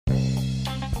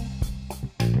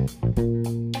All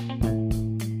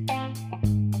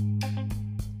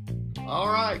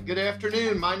right, good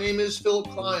afternoon. My name is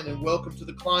Philip Klein, and welcome to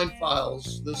the Klein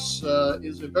Files. This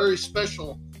is a very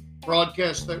special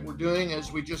broadcast that we're doing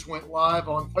as we just went live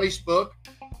on Facebook,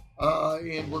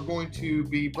 and we're going to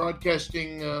be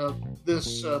broadcasting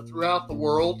this throughout the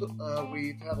world.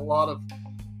 We've had a lot of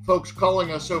folks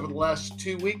calling us over the last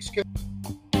 2 weeks.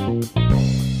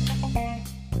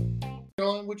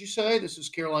 Caroline, would you say? This is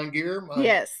Caroline Gear, my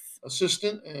Yes.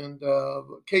 assistant and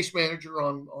case manager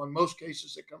on most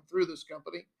cases that come through this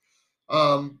company.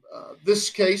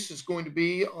 This case is going to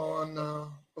be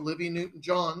on Olivia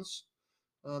Newton-John's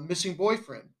missing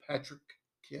boyfriend, Patrick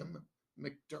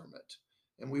McDermott.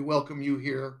 And we welcome you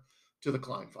here to the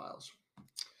Klein Files.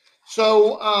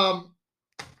 So I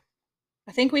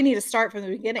think we need to start from the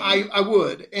beginning. I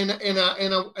would, and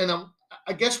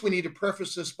I guess we need to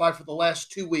preface this by, for the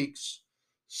last 2 weeks,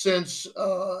 since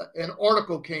an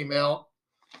article came out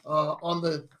on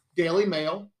the Daily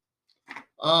Mail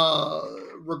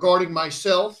regarding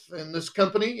myself and this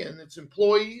company and its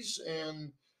employees,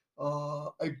 and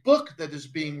a book that is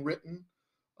being written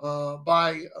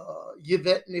by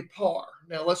Yvette Nipar.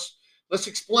 Now let's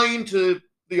explain to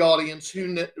the audience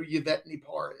who Yvette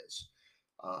Nipar is.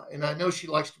 And I know she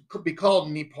likes to be called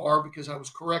Nipar because I was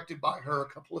corrected by her a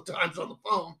couple of times on the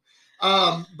phone.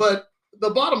 But the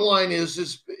bottom line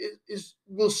is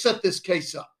we'll set this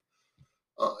case up.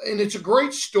 And it's a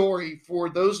great story for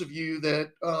those of you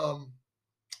that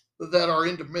are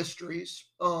into mysteries.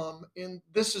 And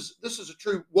this was a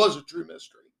true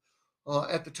mystery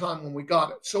at the time when we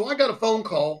got it. So I got a phone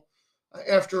call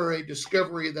after a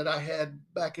discovery that I had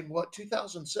back in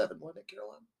 2007, wasn't it,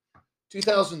 Caroline?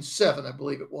 2007, I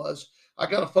believe it was. I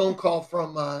got a phone call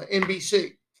from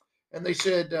NBC, and they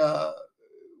said,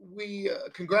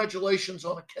 congratulations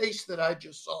on a case that I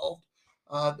just solved.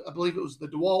 I believe it was the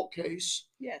DeWalt case.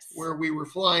 Yes. Where we were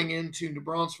flying into New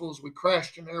Braunfels. We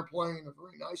crashed an airplane, a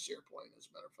very nice airplane, as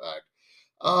a matter of fact.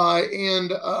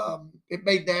 And it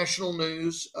made national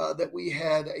news that we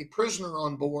had a prisoner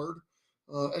on board,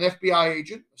 an FBI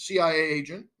agent, a CIA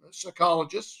agent, a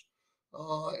psychologist,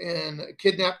 and a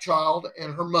kidnapped child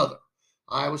and her mother.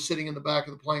 I was sitting in the back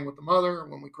of the plane with the mother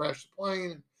when we crashed the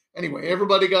plane. And anyway,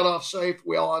 everybody got off safe.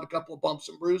 We all had a couple of bumps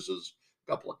and bruises,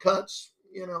 a couple of cuts.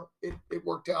 You know, it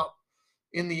worked out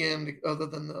in the end, other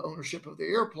than the ownership of the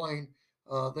airplane,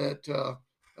 that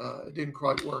it didn't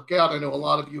quite work out. I know a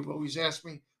lot of you have always asked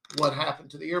me what happened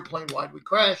to the airplane. Why did we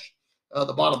crash?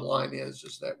 The bottom line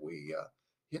is that we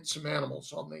hit some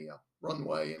animals on the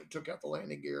runway, and it took out the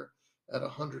landing gear at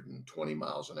 120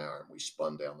 miles an hour, and we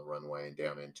spun down the runway and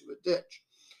down into a ditch.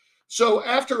 So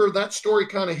after that story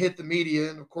kind of hit the media,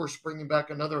 and of course bringing back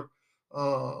another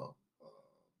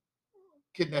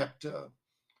kidnapped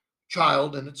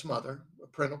child and its mother, a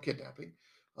parental kidnapping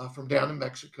from down in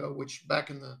Mexico, which back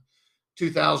in the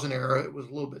 2000 era, it was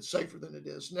a little bit safer than it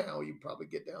is now. You probably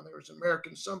get down there as an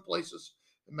American. Some places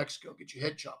in Mexico get your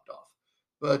head chopped off,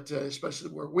 but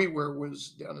especially where we were was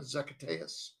down in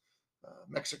Zacatecas,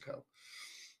 Mexico.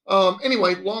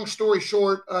 Anyway, long story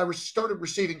short, I started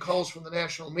receiving calls from the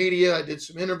national media. I did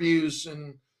some interviews,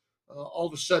 and all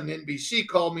of a sudden NBC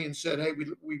called me and said, hey,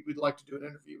 we'd like to do an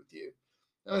interview with you.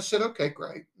 And I said, okay,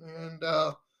 great. And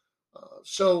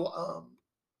so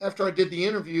after I did the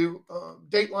interview,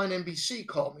 Dateline NBC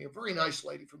called me. A very nice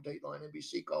lady from Dateline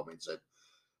NBC called me and said,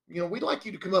 we'd like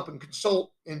you to come up and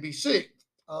consult NBC.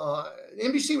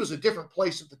 NBC was a different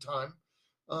place at the time.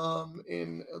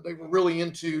 And they were really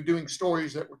into doing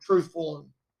stories that were truthful and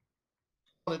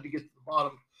wanted to get to the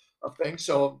bottom of things.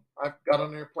 So I got on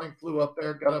an airplane, flew up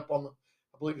there, got up on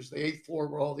I believe it was the 8th floor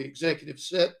where all the executives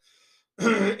sit.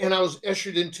 And I was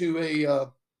ushered into a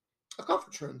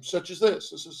conference room such as this.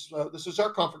 This is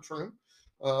our conference room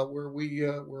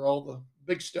where all the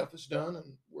big stuff is done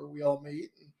and where we all meet.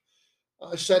 And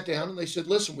I sat down, and they said,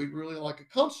 listen, we'd really like a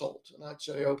consult. And I'd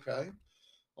say, okay.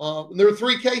 And there were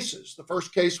 3 cases. The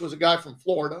first case was a guy from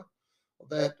Florida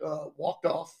that walked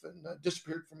off and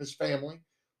disappeared from his family.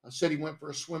 Said he went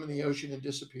for a swim in the ocean and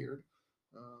disappeared.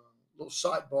 Little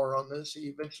sidebar on this. He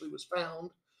eventually was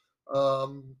found.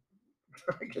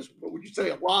 I guess, what would you say,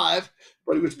 alive,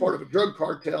 but he was part of a drug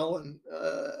cartel, and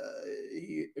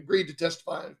he agreed to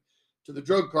testify to the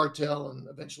drug cartel, and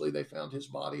eventually they found his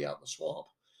body out in the swamp.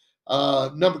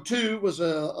 Number 2 was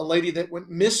a lady that went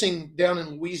missing down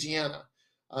in Louisiana,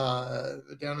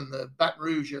 down in the Baton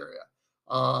Rouge area,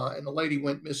 and the lady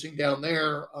went missing down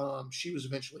there. She was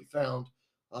eventually found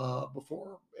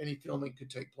before any filming could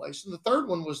take place. And the third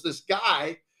one was this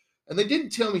guy, and they didn't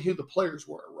tell me who the players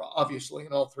were, obviously,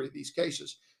 in all 3 of these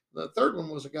cases. The third one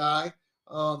was a guy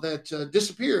that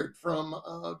disappeared from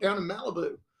down in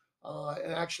Malibu,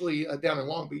 and actually down in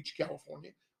Long Beach,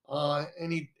 California.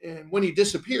 And when he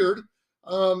disappeared,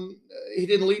 he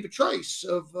didn't leave a trace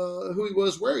of who he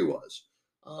was, where he was.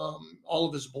 All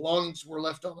of his belongings were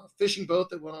left on a fishing boat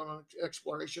that went on an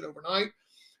exploration overnight,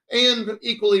 and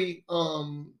equally,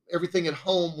 everything at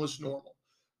home was normal.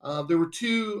 There were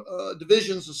two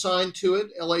divisions assigned to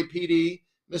it: LAPD,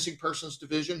 Missing Persons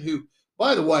Division, who,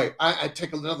 by the way, I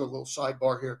take another little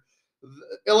sidebar here.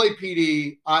 The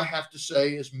LAPD, I have to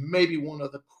say, is maybe one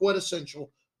of the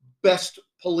quintessential best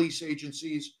police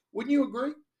agencies. Wouldn't you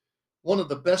agree? One of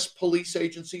the best police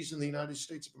agencies in the United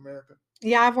States of America.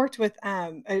 Yeah, I've worked with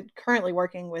currently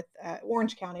working with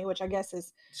Orange County, which I guess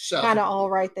is South kind of of all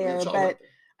right there. it's all right But there.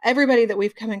 everybody that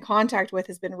we've come in contact with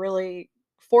has been really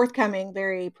forthcoming,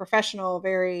 very professional,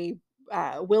 very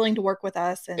willing to work with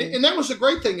us. And And that was the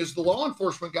great thing is the law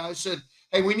enforcement guys said,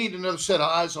 "Hey, we need another set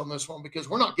of eyes on this one because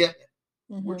we're not getting it.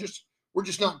 We're mhm. just we're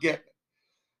just not getting it."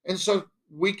 And so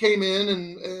we came in,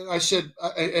 and I said,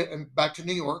 and back to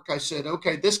New York, I said,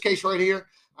 "Okay, this case right here,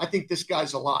 I think this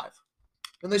guy's alive."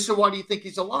 And they said, "Why do you think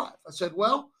he's alive?" I said,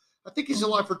 "Well, I think he's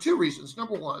alive for two reasons.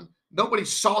 Number one, nobody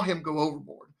saw him go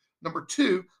overboard. Number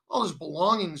two, all his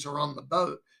belongings are on the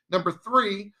boat. Number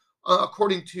three,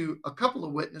 according to a couple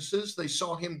of witnesses, they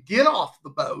saw him get off the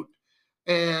boat,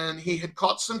 and he had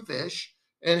caught some fish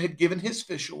and had given his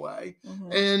fish away.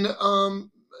 Mhm.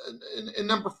 And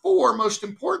number four, most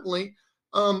importantly,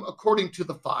 according to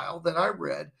the file that I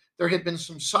read, there had been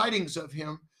some sightings of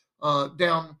him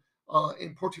down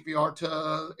in Puerto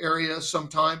Vallarta area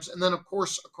sometimes, and then of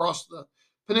course across the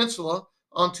peninsula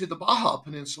onto the Baja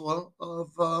Peninsula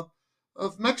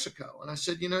of Mexico." And I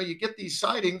said, you get these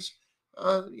sightings,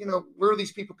 where are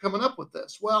these people coming up with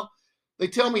this? Well, they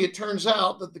tell me it turns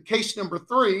out that the case number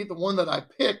three, the one that I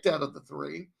picked out of the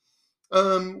three,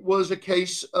 was a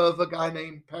case of a guy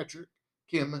named Patrick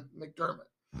Kim McDermott.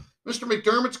 Mr.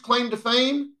 McDermott's claim to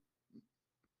fame: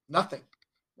 nothing.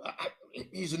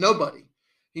 He's a nobody.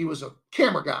 He was a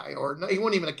camera guy, or he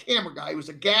wasn't even a camera guy. He was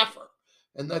a gaffer,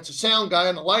 and that's a sound guy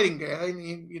and a lighting guy. I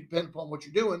mean, you depend upon what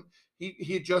you're doing.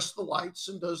 He adjusts the lights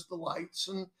and does the lights,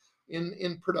 and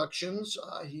in productions,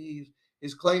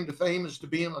 his claim to fame is to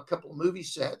be in a couple of movie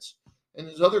sets, and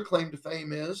his other claim to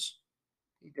fame is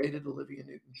he dated Olivia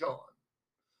Newton-John.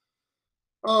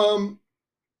 Um,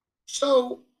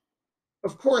 so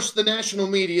of course, the national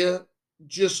media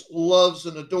just loves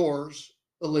and adores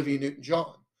Olivia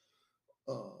Newton-John.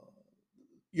 Uh,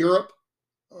 Europe,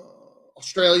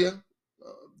 Australia,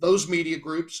 those media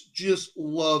groups just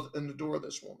love and adore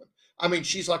this woman. I mean,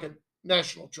 she's like a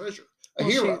national treasure, a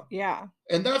Well, hero, yeah.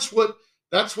 and that's what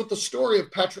the story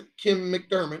of Patrick Kim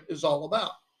McDermott is all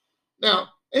about. Now,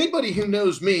 anybody who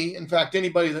knows me, in fact,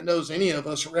 anybody that knows any of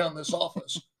us around this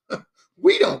office,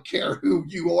 we don't care who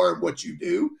you are and what you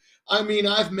do. I mean,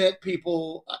 I've met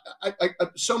people,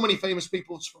 so many famous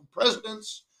people, it's from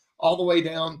presidents all the way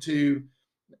down to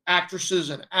actresses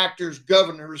and actors,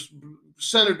 governors,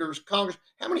 senators, Congress.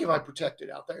 How many have I protected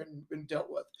out there and been dealt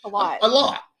with? A lot. A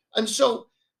lot. And so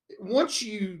once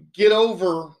you get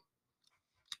over,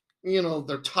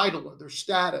 their title or their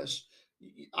status,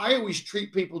 I always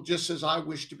treat people just as I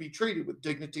wish to be treated, with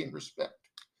dignity and respect.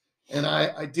 And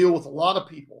I deal with a lot of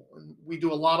people, and we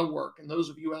do a lot of work. And those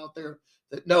of you out there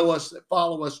that know us, that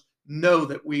follow us, know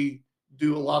that we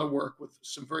do a lot of work with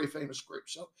some very famous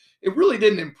groups. So it really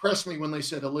didn't impress me when they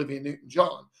said Olivia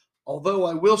Newton-John. Although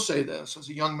I will say this, as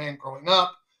a young man growing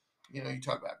up, you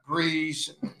talk about Greece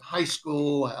and high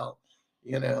school, how,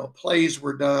 plays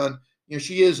were done.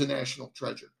 She is a national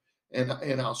treasure.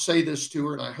 And I'll say this to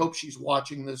her, and I hope she's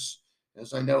watching this,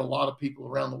 as I know a lot of people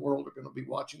around the world are going to be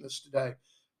watching this today.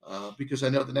 Because I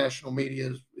know the national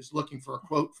media is looking for a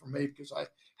quote from me, because I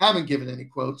haven't given any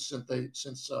quotes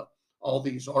since all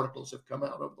these articles have come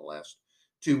out over the last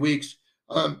 2 weeks.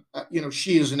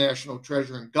 She is a national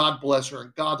treasure, and God bless her,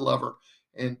 and God love her.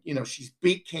 And, she's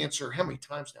beat cancer how many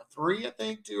times now? 3, I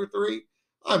think, 2 or 3.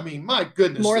 I mean, my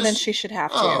goodness. More than she should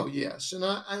have to. Oh, yes. And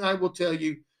I will tell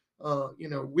you,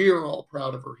 we are all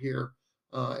proud of her here.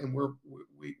 And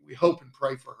we hope and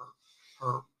pray for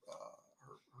her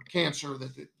cancer,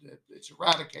 that it's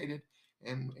eradicated,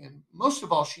 and most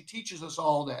of all, she teaches us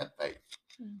all to have faith.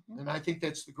 Mhm. And I think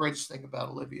that's the greatest thing about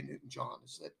Olivia Newton-John,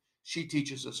 is that she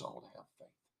teaches us all to have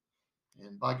faith.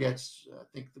 And by guess, I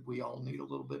think that we all need a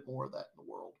little bit more of that in the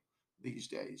world these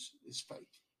days, is faith.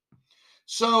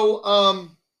 So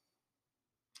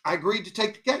I agreed to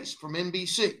take the case from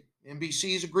NBC.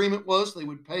 NBC's agreement was they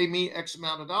would pay me X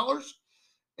amount of dollars,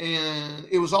 and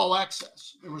it was all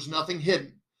access. There was nothing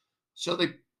hidden. So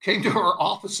they came to our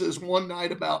offices one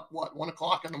night about 1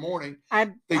 o'clock in the morning. I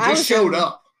They I just was showed in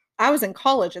up. I was in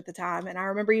college at the time, and I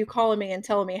remember you calling me and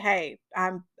telling me, "Hey,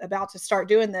 I'm about to start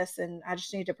doing this, and I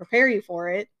just need to prepare you for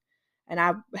it." And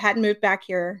I hadn't moved back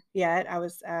here yet. I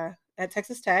was at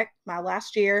Texas Tech my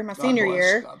last year, my God senior bless.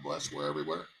 year, God bless. We're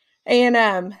everywhere. and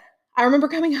I remember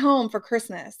coming home for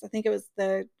Christmas. I think it was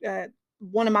the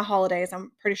one of my holidays.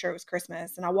 I'm pretty sure it was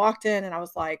Christmas, and I walked in and I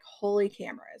was like, "Holy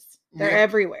cameras! They're Yep.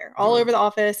 everywhere, all over the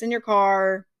office, in your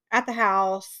car, at the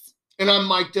house." And I'm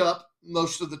mic'd up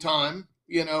most of the time,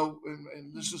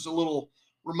 and this is a little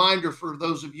reminder for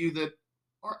those of you that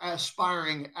are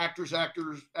aspiring actors,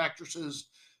 actresses,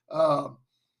 uh,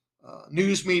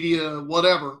 news media,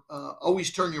 whatever.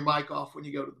 Always turn your mic off when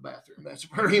you go to the bathroom. That's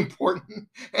very important,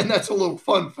 and that's a little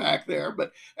fun fact there.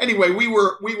 But anyway, we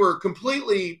were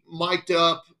completely mic'd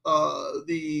up.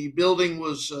 The building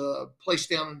was placed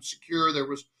down and secure. There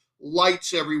was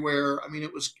lights everywhere. I mean,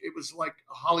 it was like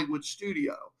a Hollywood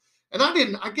studio. And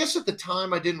I guess at the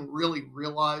time I didn't really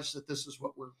realize that this is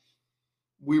what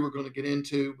we were going to get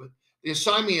into, but they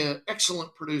assigned me an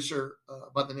excellent producer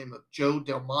by the name of Joe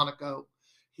Delmonico.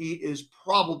 He is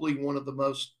probably one of the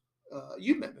most,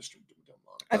 you met Mr. I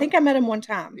Delmonico. think I met him one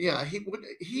time. Yeah,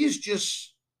 he is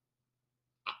just,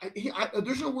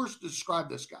 there's no words to describe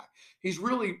this guy. He's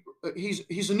really,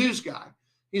 he's a news guy.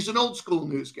 He's an old school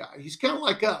news guy. He's kind of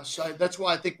like us. That's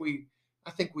why I think we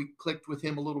clicked with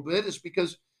him a little bit, is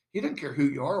because he doesn't care who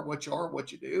you are, what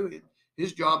you do.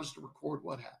 His job is to record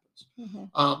what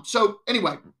happens. So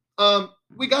anyway,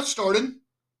 we got started,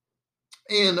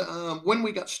 and when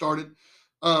we got started,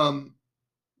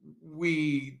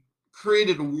 we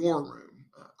created a war room.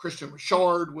 Christian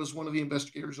Richard was one of the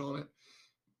investigators on it,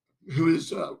 who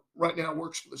is right now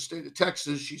works for the state of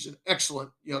Texas. She's an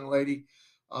excellent young lady,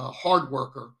 hard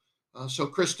worker. So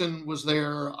Kristen was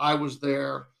there. I was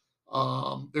there.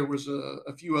 There was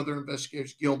a few other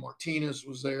investigators. Gil Martinez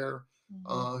was there,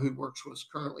 who works with us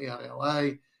currently out of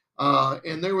LA.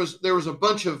 And there was a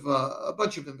bunch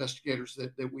of investigators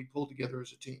that we pulled together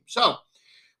as a team. So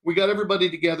we got everybody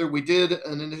together. We did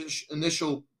an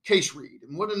initial case read,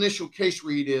 and what initial case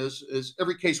read is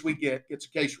every case we gets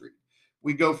a case read.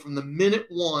 We go from the minute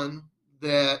one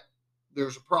that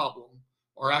there's a problem,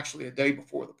 or actually a day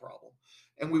before the problem,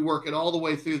 and we work it all the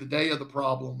way through the day of the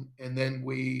problem, and then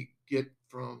we get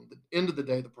from the end of the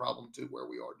day of the problem to where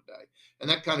we are today. And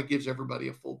that kind of gives everybody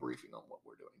a full briefing on what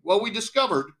we're doing. Well, we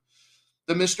discovered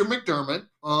that Mr. McDermott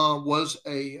was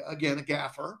again a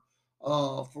gaffer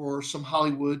for some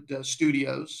Hollywood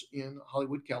studios in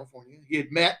Hollywood, California. He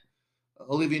had met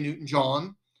Olivia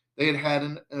Newton-John. They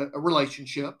had a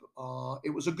relationship. It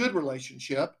was a good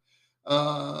relationship,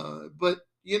 but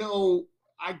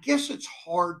I guess it's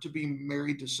hard to be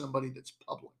married to somebody that's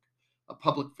a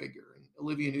public figure. And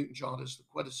Olivia Newton-John is the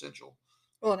quintessential.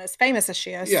 Well, and as famous as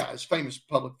she is. Yeah, as famous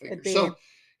public figure. So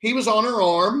he was on her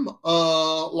arm. A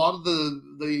lot of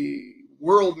the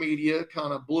world media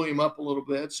kind of blew him up a little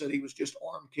bit, said he was just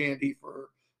arm candy for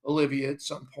Olivia at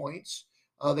some points.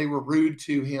 They were rude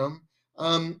to him.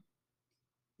 When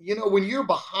you're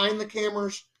behind the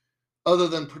cameras, other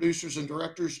than producers and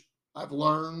directors, I've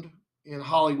learned in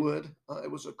Hollywood, it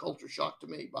was a culture shock to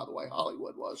me, by the way,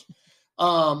 Hollywood was.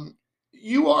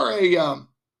 You are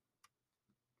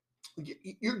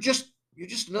you're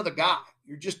just another guy.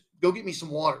 You're just, go get me some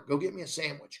water, go get me a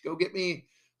sandwich, go get me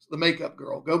the makeup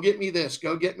girl, go get me this,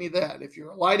 go get me that. If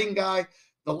you're a lighting guy,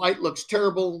 the light looks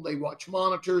terrible. They watch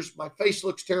monitors. My face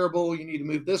looks terrible. You need to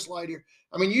move this light here.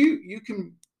 I mean, you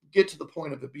can get to the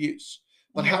point of abuse.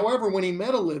 But however, when he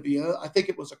met Olivia, I think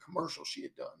it was a commercial she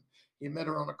had done. He met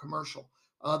her on a commercial.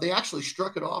 They actually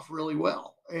struck it off really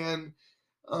well. And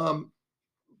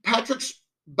Patrick's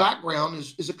background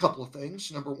is a couple of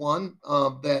things. Number one,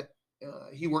 that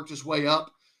he worked his way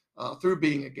up through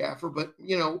being a gaffer. But,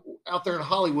 out there in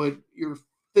Hollywood, you're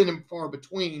thin and far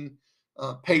between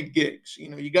paid gigs.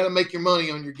 You got to make your money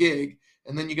on your gig,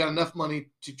 and then you got enough money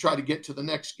to try to get to the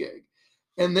next gig.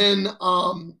 And then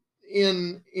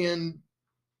in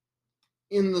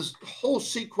the whole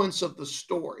sequence of the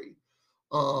story,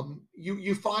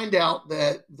 you find out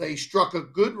that they struck a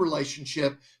good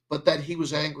relationship, but that he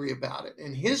was angry about it.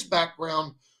 And his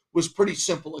background was pretty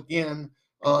simple. Again,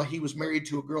 he was married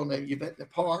to a girl named Yvette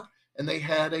Nepar, and they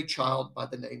had a child by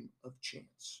the name of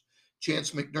Chance.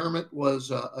 Chance McDermott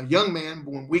was a young man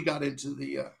when we got into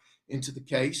the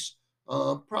case.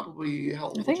 Probably, how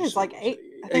old? I think it was like 8.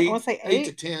 I I want to say 8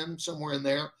 to 10, somewhere in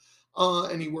there.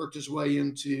 And he worked his way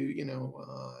into,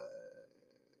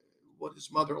 what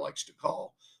his mother likes to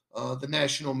call the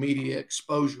national media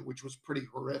exposure, which was pretty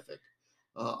horrific.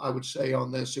 I would say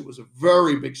on this, it was a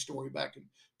very big story back in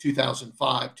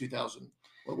 2005, 2000.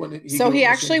 When did he So go he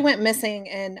actually missing? went missing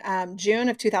in June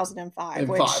of 2005, In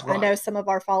which five, I know right? some of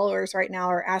our followers right now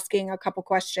are asking a couple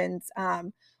questions.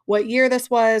 What year this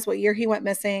was, what year he went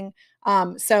missing.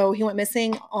 So he went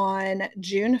missing on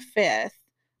June 5th,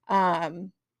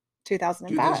 um, 2005.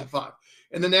 2005.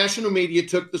 And the national media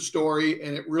took the story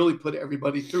and it really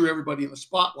threw everybody in the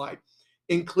spotlight,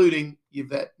 including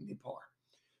Yvette Nipar.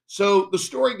 So the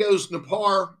story goes,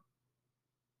 Nipar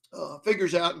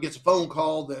figures out and gets a phone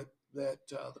call that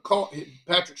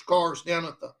Patrick's car is down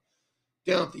at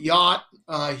the yacht.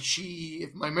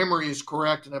 If my memory is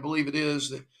correct, and I believe it is,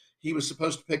 that he was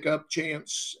supposed to pick up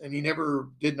Chance, and he never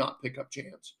did not pick up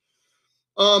Chance.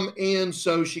 And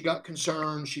so she got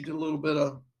concerned. She did a little bit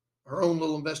of her own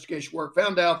little investigation work,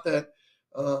 found out that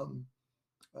um,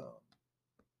 uh,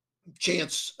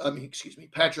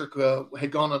 Patrick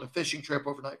had gone on a fishing trip,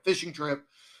 overnight fishing trip,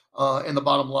 and the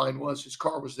bottom line was his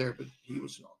car was there, but he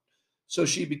was not. So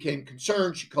she became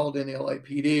concerned. She called in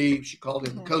LAPD. She called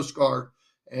in the Coast Guard,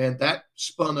 and that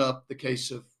spun up the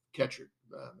case of Patrick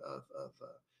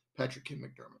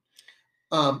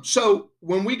McDermott. So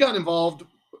when we got involved,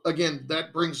 again,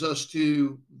 that brings us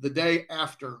to the day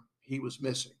after he was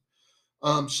missing.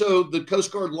 So the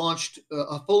Coast Guard launched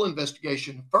a full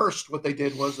investigation. First, what they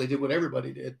did was they did what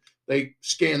everybody did. They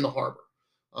scanned the harbor.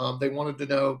 They wanted to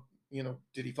know,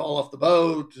 did he fall off the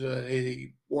boat? Did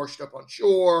he washed up on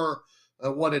shore?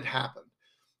 What had happened?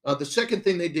 The second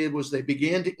thing they did was they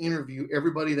began to interview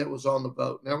everybody that was on the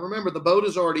boat. Now, remember, the boat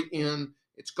is already in.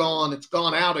 It's gone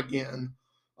out again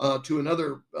to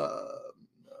another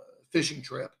fishing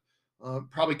trip.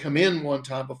 Probably come in one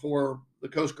time before the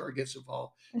Coast Guard gets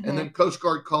involved. Mm-hmm. And then Coast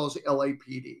Guard calls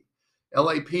LAPD.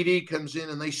 LAPD comes in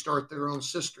and they start their own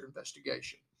sister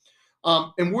investigation.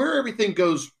 And where everything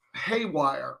goes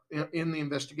haywire in the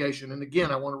investigation, and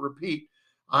again, I want to repeat,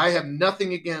 I have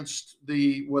nothing against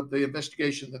the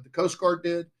investigation that the Coast Guard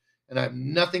did, and I have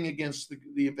nothing against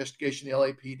the investigation the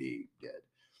LAPD did.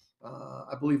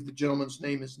 I believe the gentleman's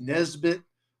name is Nesbitt,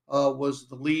 was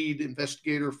the lead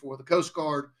investigator for the Coast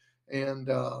Guard, and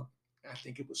I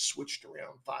think it was switched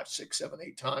around 5, 6, 7,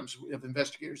 8 times of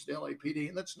investigators at LAPD,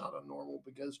 and that's not unnormal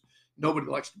because nobody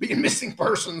likes to be in missing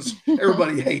persons.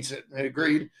 Everybody hates it.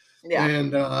 Agreed. Yeah.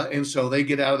 And so they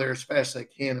get out of there as fast as they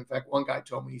can. In fact, one guy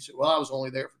told me, he said, "Well, I was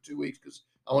only there for 2 weeks because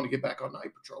I want to get back on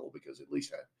night patrol because at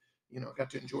least I,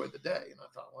 got to enjoy the day." And I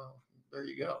thought, well, there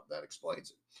you go. That explains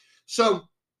it. So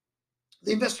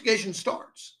the investigation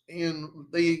starts, and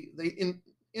they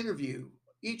interview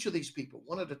each of these people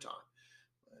one at a time.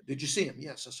 Did you see him?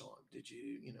 Yes, I saw him. Did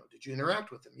you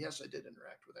interact with him? Yes, I did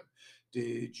interact with him.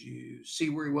 Did you see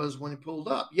where he was when he pulled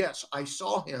up? Yes, I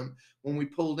saw him when we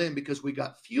pulled in because we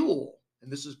got fuel.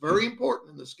 And this is very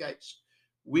important in this case.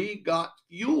 We got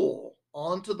fuel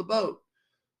onto the boat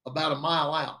about a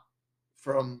mile out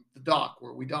from the dock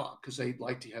where we dock because they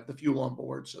like to have the fuel on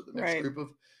board so the next group of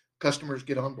customers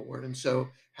get on board. And so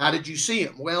how did you see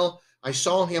him? Well, I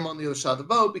saw him on the other side of the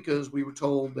boat because we were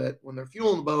told that when they're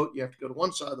fueling the boat, you have to go to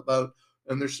one side of the boat,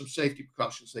 and there's some safety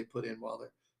precautions they put in while they're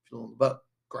fueling the boat.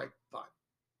 Great, fine.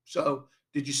 So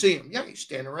did you see him? Yeah, he's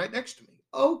standing right next to me.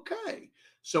 Okay.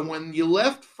 So when you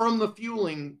left from the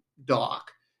fueling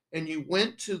dock and you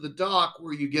went to the dock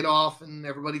where you get off and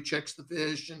everybody checks the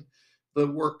fish and the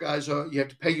work guys you have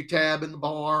to pay your tab in the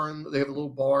bar, and they have a little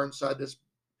bar inside this.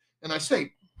 And I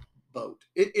say boat.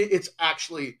 It's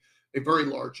actually a very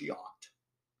large yacht.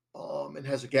 It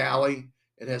has a galley.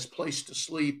 It has place to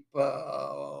sleep.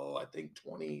 I think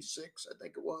 26. I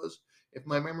think it was, if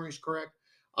my memory is correct.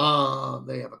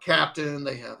 They have a captain.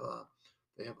 They have a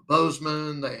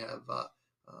bowsman. They have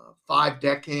 5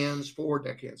 deckhands, 4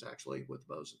 deckhands actually with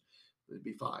bosun. It'd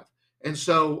be 5. And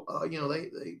so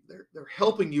they're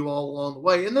helping you all along the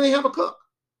way. And then they have a cook.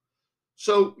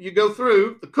 So you go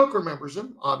through. The cook remembers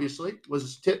him. Obviously,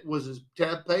 was his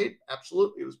tab paid?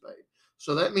 Absolutely, it was paid.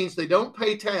 So that means they don't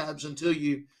pay tabs until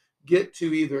you get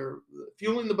to either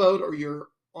fueling the boat or you're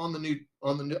on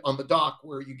the dock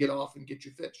where you get off and get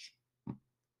your fish.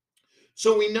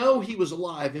 So we know he was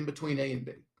alive in between A and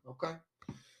B. Okay,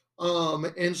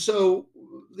 and so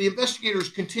the investigators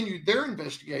continued their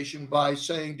investigation by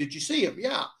saying, "Did you see him?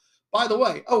 Yeah. By the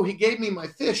way, he gave me my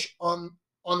fish on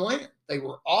land. They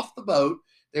were off the boat.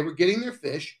 They were getting their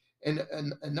fish, and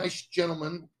a nice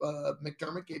gentleman,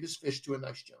 McDermott, gave his fish to a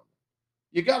nice gentleman."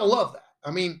 You got to love that.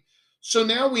 I mean, so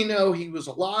now we know he was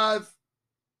alive,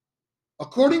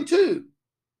 according to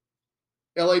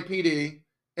LAPD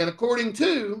and according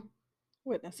to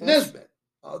witnesses. Nesbitt.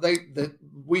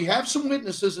 We have some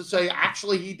witnesses that say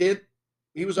actually he did.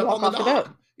 He was up on the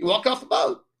dock. He walked off the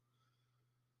boat.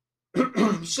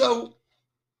 So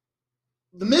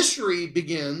the mystery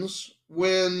begins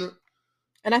when.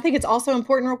 And I think it's also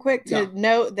important, real quick, Yeah, to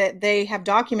note that they have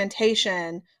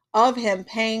documentation of him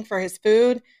paying for his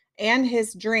food and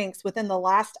his drinks within the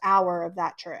last hour of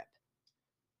that trip.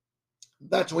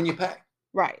 that's when you pay.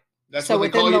 Right. That's So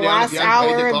when they call within you the down. If you last haven't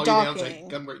paid, they hour of call you down and say, docking,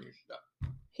 come bring your stuff.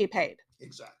 he paid.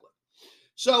 Exactly.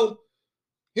 So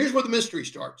here's where the mystery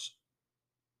starts.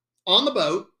 On the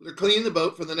boat, they're cleaning the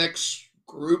boat for the next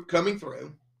group coming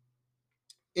through.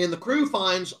 And the crew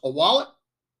finds a wallet,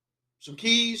 some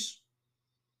keys,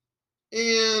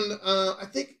 and I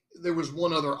think there was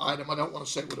one other item. I don't want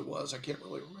to say what it was. I can't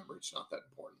really remember. It's not that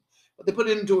important. But they put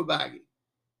it into a baggie.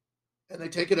 And they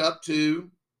take it up to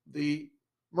the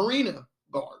marina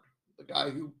guard, the guy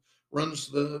who runs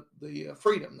the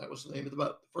Freedom. That was the name of the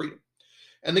boat, Freedom.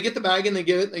 And they get the bag and they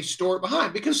give it and they store it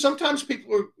behind, because sometimes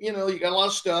people are, you got a lot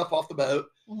of stuff off the boat.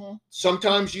 Mm-hmm.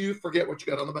 Sometimes you forget what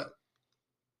you got on the boat.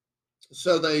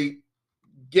 So they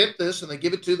get this and they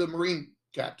give it to the Marine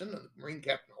captain, and the Marine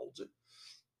captain holds it.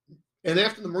 And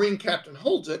after the Marine captain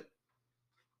holds it,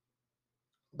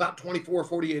 about 24 or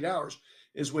 48 hours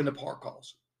is when the PAR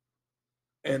calls.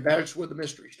 And that's where the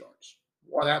mystery starts.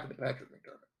 What happened to Patrick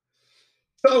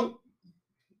McDermott? So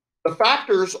the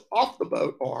factors off the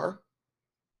boat are,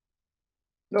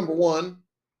 number one,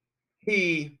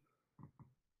 he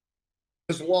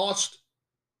has lost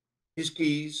his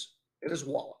keys and his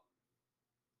wallet.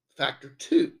 Factor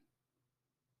two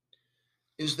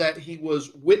is that he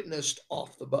was witnessed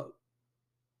off the boat.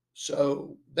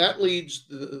 So that leads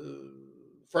the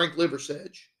Frank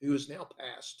Liversedge, who is now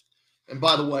passed. And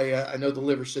by the way, I know the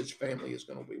Liversedge family is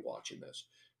going to be watching this.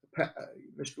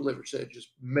 Mr. Liversedge is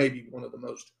maybe one of the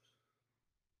most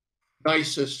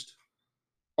nicest,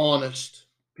 honest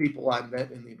people I've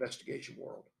met in the investigation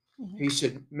world. Mm-hmm. He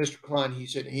said, Mr. Klein, he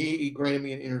said he granted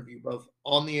me an interview both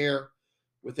on the air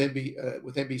with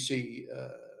NBC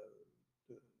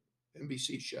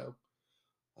show,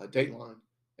 Dateline,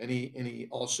 and he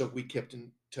also, we kept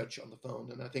in touch on the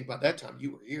phone. And I think by that time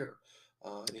you were here,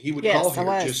 and he would call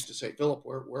here just to say, Philip,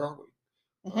 where are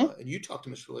we? Mm-hmm. And you talked to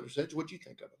Mr. Liversedge. What did you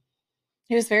think of him?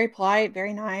 He was very polite,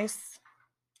 very nice.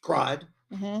 Cried.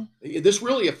 Mm-hmm. This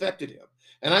really affected him.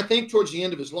 And I think towards the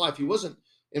end of his life, he wasn't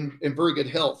in very good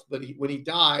health, but when he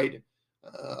died,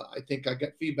 I think I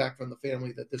got feedback from the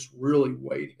family that this really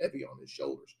weighed heavy on his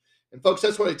shoulders. And folks,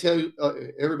 that's what I tell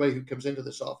everybody who comes into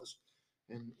this office,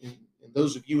 and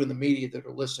those of you in the media that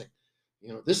are listening,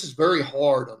 this is very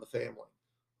hard on the family,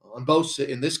 on both,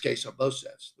 in this case, on both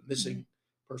sets, the missing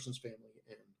person's family,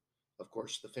 and of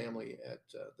course the family at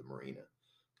the marina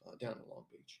down in Long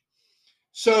Beach.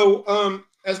 So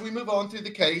as we move on through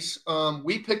the case,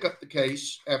 we pick up the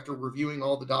case after reviewing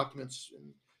all the documents.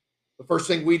 And the first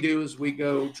thing we do is we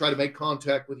go try to make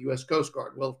contact with U.S. Coast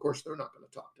Guard. Well, of course, they're not going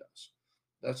to talk to us.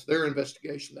 That's their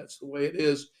investigation. That's the way it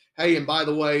is. Hey, and by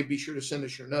the way, be sure to send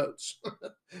us your notes.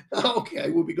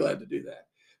 Okay, we'll be glad to do that.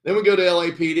 Then we go to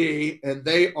LAPD, and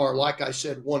they are, like I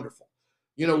said, wonderful.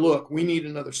 Look, we need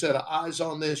another set of eyes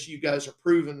on this. You guys are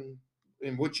proven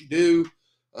in what you do.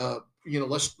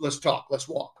 Let's talk, let's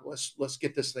walk, let's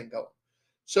get this thing going.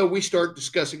 So we start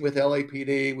discussing with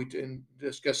LAPD. We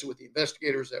discuss it with the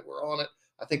investigators that were on it.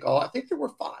 I think there were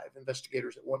 5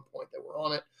 investigators at one point that were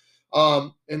on it.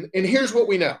 And here's what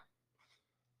we know: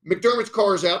 McDermott's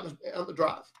car is out on the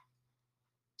drive.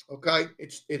 Okay,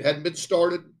 it hadn't been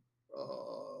started,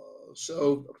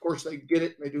 so of course they get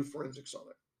it and they do forensics on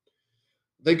it.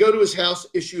 They go to his house,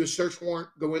 issue a search warrant,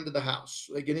 go into the house.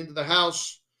 They get into the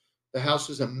house. The house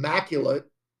is immaculate.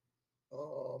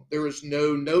 There is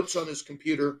no notes on his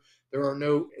computer.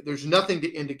 There's nothing to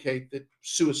indicate that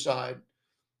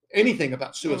anything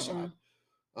about suicide.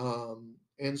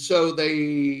 And so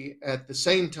they, at the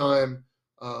same time,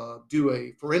 do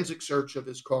a forensic search of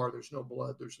his car. There's no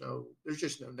blood. There's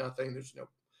just nothing. There's no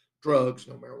drugs,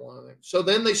 no marijuana. So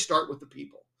then they start with the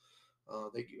people.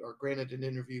 They are granted an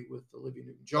interview with Olivia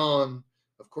Newton-John.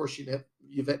 Of course,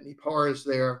 Yvette Nipar is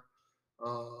there.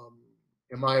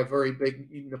 Am I a very big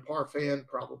Nipar fan?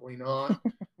 Probably not.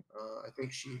 I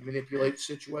think she manipulates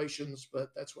situations, but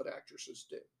that's what actresses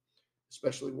do,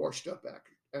 especially washed up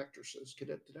actresses.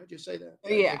 Did I just say that?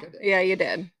 Yeah, you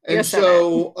did. And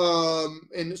so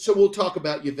we'll talk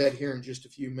about Yvette here in just a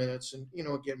few minutes. And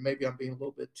again, maybe I'm being a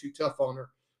little bit too tough on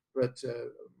her, but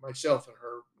myself and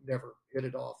her never hit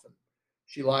it off, and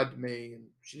she lied to me, and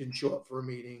she didn't show up for a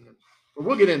meeting. But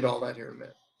we'll get into all that here in a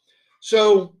minute.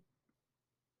 So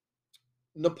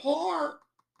Nipar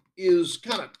is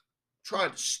kind of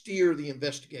trying to steer the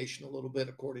investigation a little bit,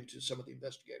 according to some of the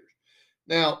investigators.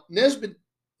 Now, Nesbitt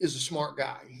is a smart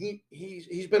guy.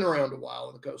 He's been around a while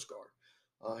in the Coast Guard.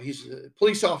 He's a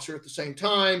police officer at the same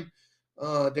time.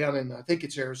 down in, I think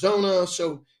it's Arizona.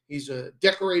 So he's a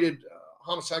decorated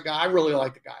homicide guy. I really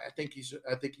like the guy. I think he's a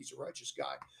righteous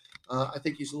guy. I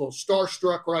think he's a little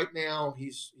starstruck right now.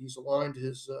 He's aligned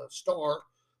his star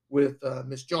with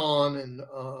Miss John and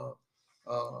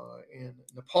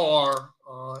Napar,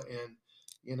 and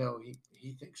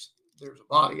he thinks there's a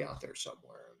body out there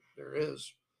somewhere. There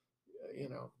is, you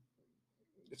know,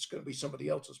 it's going to be somebody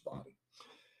else's body.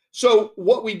 So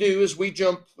what we do is we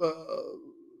jump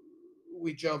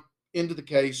into the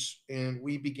case, and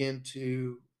we begin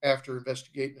to, after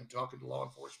investigating and talking to law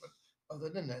enforcement, other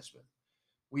than Nesbitt,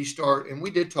 we start, and we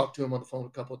did talk to him on the phone a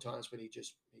couple of times, but he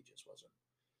just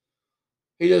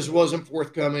wasn't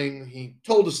forthcoming. He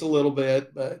told us a little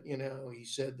bit, but he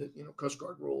said that Coast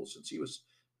Guard rules, since he was,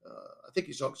 I think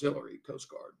he's auxiliary Coast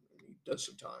Guard, and he does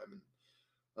some time,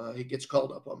 and he gets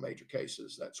called up on major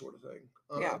cases, that sort of thing.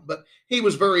 Yeah. But he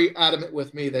was very adamant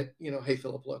with me that, hey,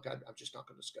 Philip, look, I'm just not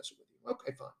going to discuss it with you.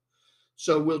 Okay, fine.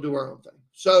 So we'll do our own thing.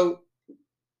 So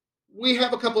we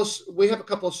have a couple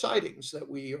of sightings that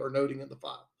we are noting in the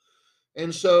file.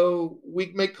 And so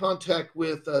we make contact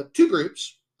with two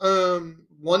groups,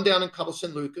 one down in Cabo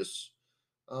San Lucas,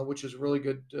 which is a really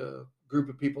good group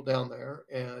of people down there,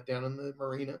 down in the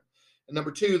marina. And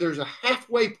number two, there's a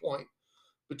halfway point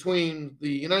between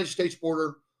the United States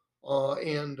border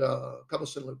and Cabo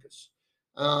San Lucas.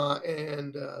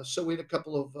 So we had a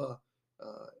couple of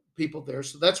people there.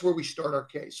 So that's where we start our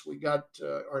case. We got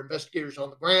our investigators on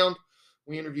the ground.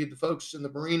 We interviewed the folks in the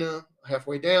marina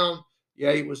halfway down.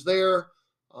 Yeah, he was there.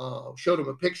 Showed him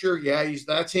a picture. Yeah,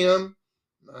 that's him.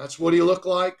 That's what he looked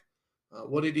like.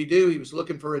 What did he do? He was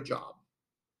looking for a job.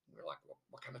 We're like,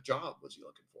 what kind of job was he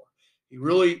looking for?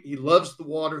 He loves the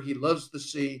water. He loves the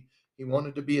sea. He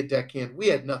wanted to be a deckhand. We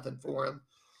had nothing for him.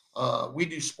 We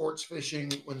do sports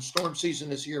fishing. When storm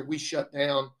season is here, we shut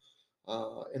down.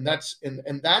 And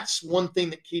that's one thing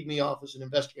that keyed me off as an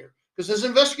investigator. Because as an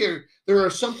investigator, there are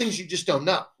some things you just don't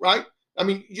know, right? I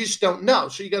mean, you just don't know.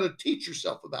 So you got to teach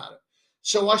yourself about it.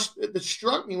 So it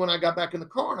struck me when I got back in the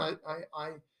car, and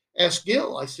I asked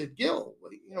Gil. I said, Gil,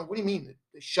 what do you mean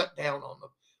they shut down on the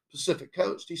Pacific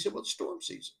coast? He said, well, it's storm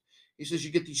season. He says,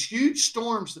 you get these huge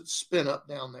storms that spin up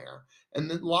down there, and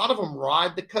then a lot of them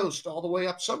ride the coast all the way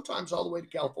up, sometimes all the way to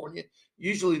California.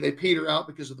 Usually they peter out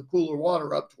because of the cooler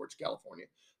water up towards California.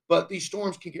 But these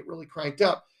storms can get really cranked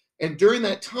up. And during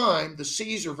that time, the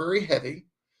seas are very heavy,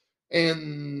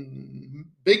 and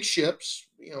big ships,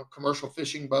 commercial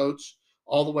fishing boats,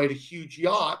 all the way to huge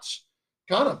yachts,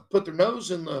 kind of put their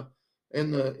nose in the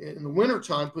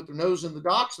wintertime, put their nose in the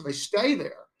docks, and they stay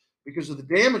there because of the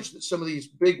damage that some of these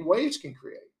big waves can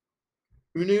create.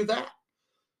 Who knew that?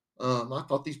 I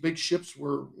thought these big ships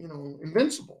were,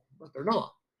 invincible, but they're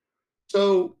not.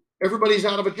 So everybody's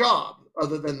out of a job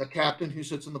other than the captain who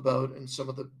sits in the boat and some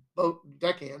of the boat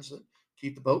deckhands that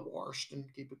keep the boat washed and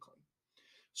keep it clean.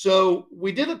 So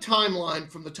we did a timeline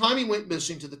from the time he went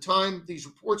missing to the time these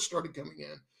reports started coming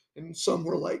in, and some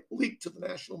were leaked to the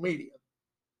national media.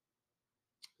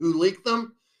 Who leaked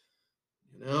them?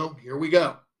 Here we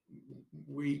go.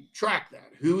 We track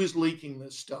that. Who is leaking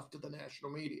this stuff to the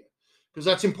national media? Because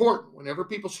that's important. Whenever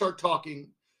people start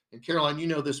talking, and Caroline, you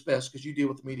know this best because you deal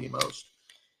with the media most.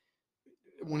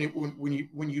 When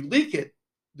you leak it,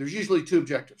 there's usually two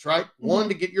objectives, right? Mm-hmm. One,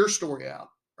 to get your story out,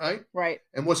 right? Right.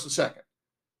 And what's the second?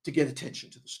 To get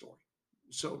attention to the story.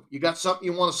 So you got something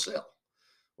you want to sell,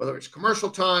 whether it's commercial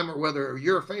time or whether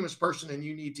you're a famous person and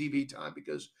you need TV time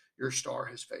because your star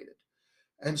has faded.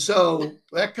 And so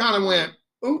that kind of went,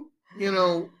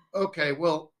 okay,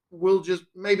 well,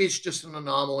 maybe it's just an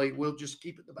anomaly. We'll just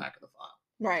keep it in the back of the file.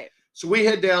 Right. So we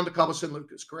head down to Cabo San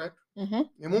Lucas, correct? Mm-hmm.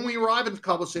 And when we arrive in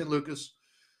Cabo San Lucas,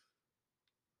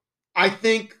 I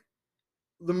think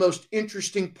the most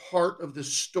interesting part of the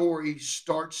story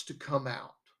starts to come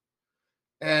out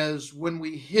as when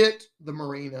we hit the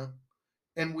marina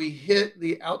and we hit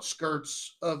the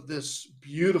outskirts of this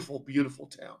beautiful, beautiful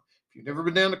town. If you've never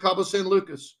been down to Cabo San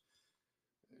Lucas,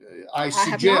 I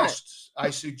suggest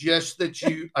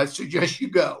you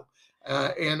go.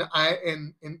 And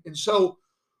so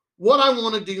what I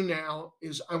want to do now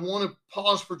is I want to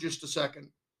pause for just a second,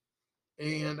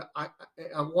 and I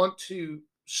want to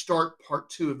start part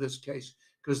two of this case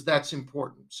because that's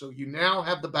important. So you now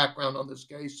have the background on this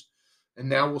case, and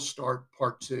now we'll start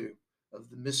part two of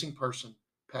the missing person,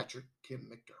 Patrick Kim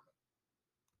McDermott.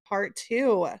 Part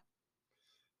two.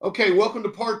 Okay, welcome to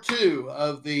part two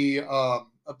of the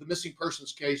missing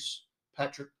persons case,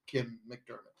 Patrick Kim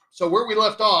McDermott. So where we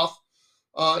left off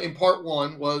in part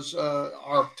one was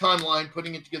our timeline,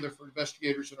 putting it together for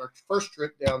investigators in our first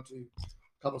trip down to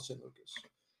Cabo San Lucas.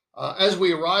 As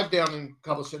we arrived down in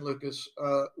Cabo San Lucas,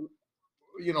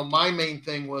 my main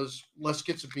thing was let's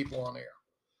get some people on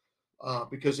air.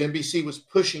 Because NBC was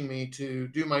pushing me to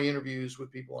do my interviews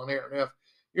with people on air. Now, if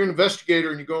you're an investigator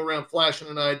and you go around flashing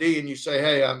an ID and you say,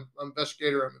 hey, I'm an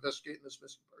investigator, I'm investigating this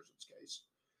missing persons case,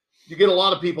 you get a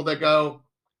lot of people that go,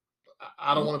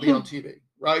 I don't want to be on TV,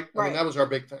 right? I mean, that was our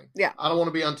big thing. Yeah. I don't want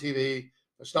to be on TV.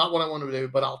 That's not what I want to do,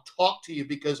 but I'll talk to you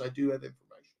because I do have information.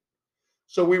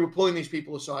 So we were pulling these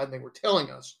people aside and they were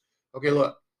telling us, okay,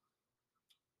 look,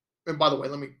 and by the way,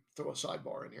 let me throw a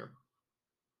sidebar in here.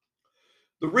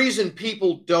 The reason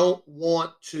people don't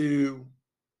want to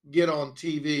get on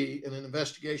TV in an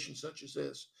investigation such as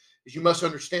this is you must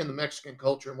understand the Mexican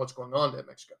culture and what's going on in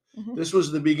Mexico. Mhm. This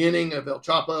was the beginning of El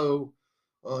Chapo,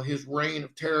 his reign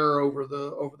of terror over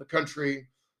the country.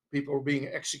 People were being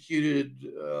executed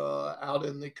out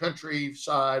in the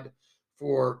countryside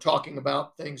for talking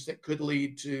about things that could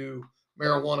lead to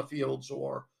marijuana fields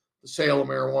or the sale of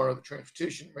marijuana, the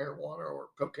transportation of marijuana or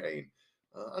cocaine.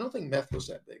 I don't think meth was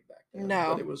that big back then.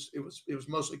 No. But it was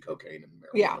mostly cocaine and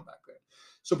marijuana back then.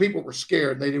 So people were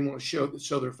scared. They didn't want to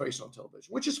show their face on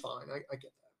television, which is fine. I get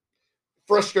that.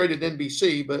 Frustrated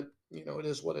NBC, but it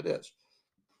is what it is.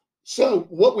 So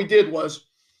what we did was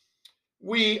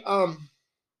we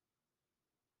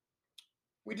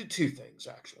did two things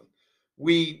actually.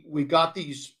 We got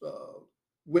these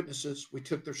witnesses. We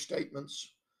took their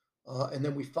statements. And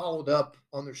then we followed up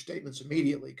on their statements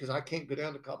immediately because I can't go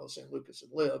down to Cabo San Lucas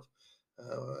and live.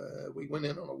 We went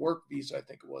in on a work visa, I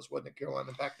think it was, wasn't it, Caroline?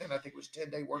 And back then, I think it was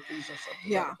 10-day work visa,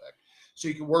 something like that. So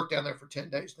you could work down there for 10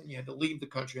 days, then you had to leave the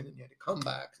country, and then you had to come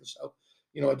back. And so,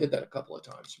 I did that a couple of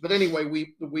times. But anyway,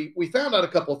 we found out a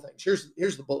couple of things.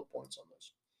 Here's the bullet points on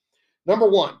this. Number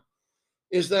one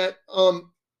is that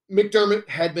McDermott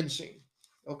had been seen.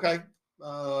 Okay,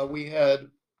 we had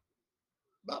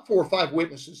about 4 or 5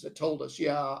 witnesses that told us,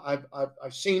 yeah,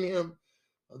 I've seen him.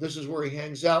 This is where he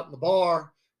hangs out in the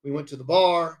bar. We went to the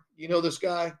bar. You know this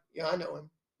guy? Yeah, I know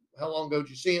him. How long ago did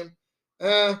you see him?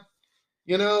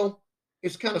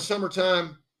 It's kind of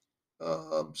summertime.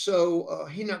 So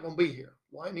he's not going to be here.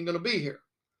 Why ain't he going to be here?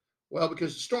 Well,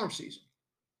 because it's storm season.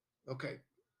 Okay.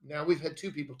 Now we've had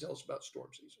 2 people tell us about storm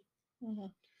season. Mm-hmm.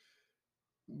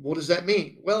 What does that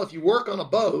mean? Well, if you work on a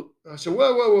boat, I said,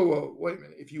 whoa, wait a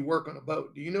minute. If you work on a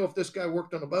boat, do you know if this guy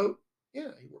worked on a boat?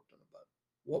 Yeah, he worked on a boat.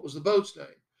 What was the boat's name?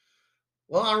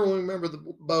 Well, I don't really remember the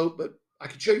boat, but I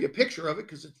could show you a picture of it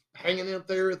because it's hanging out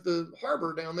there at the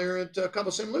harbor down there at Cabo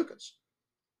San Lucas.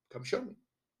 Come show me.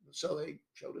 So they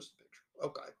showed us the picture.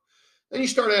 Okay. Then you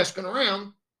start asking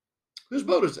around, whose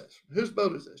boat is this? Whose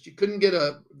boat is this? You couldn't get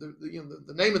the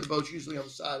name of the boat's usually on the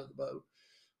side of the boat.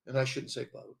 And I shouldn't say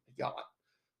boat, yacht.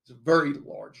 It's a very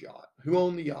large yacht. Who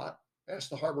owned the yacht?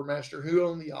 Asked the harbor master who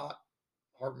owned the yacht.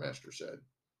 Harbor master said,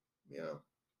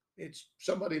 it's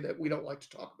somebody that we don't like to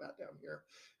talk about down here,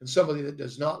 and somebody that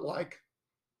does not like,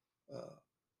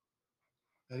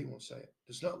 how do you want to say it?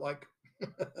 Does not like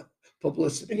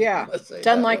publicity. Yeah,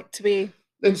 doesn't like to be.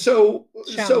 And so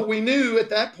we knew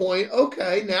at that point,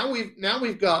 okay, now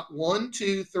we've got 1,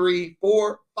 2, 3,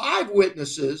 4, 5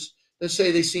 witnesses that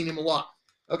say they've seen him a lot.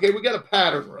 Okay, we got a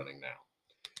pattern running now.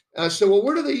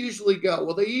 Where do they usually go?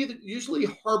 Well, they usually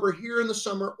harbor here in the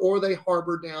summer or they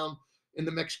harbor down in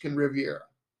the Mexican Riviera.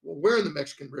 Well, we're in the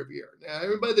Mexican Riviera. Now,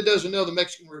 everybody that doesn't know the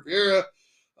Mexican Riviera,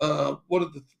 what are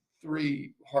the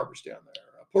 3 harbors down there?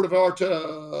 Puerto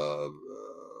Vallarta,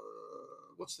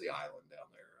 what's the island down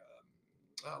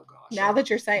there? Oh, gosh. Now that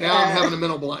you're saying now I'm having a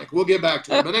mental blank. We'll get back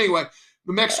to it. But anyway,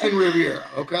 the Mexican Riviera,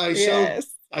 okay? Yes.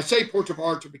 So I say Puerto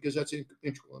Vallarta because that's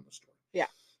integral in the story. Yeah.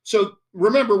 So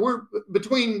remember, we're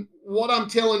between what I'm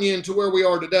telling you and to where we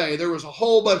are today, there was a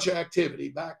whole bunch of activity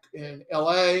back in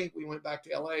LA. We went back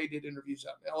to LA, did interviews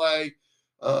out in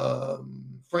LA,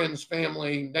 friends,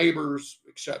 family, neighbors,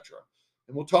 etc.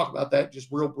 And we'll talk about that just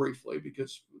real briefly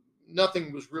because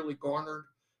nothing was really garnered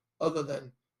other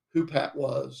than who Pat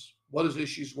was, what his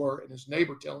issues were, and his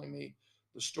neighbor telling me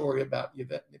the story about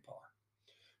Yvette Nipar.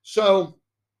 So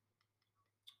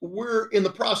we're in the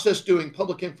process doing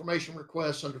public information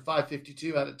requests under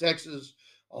 552 out of Texas,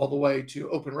 all the way to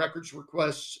open records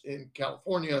requests in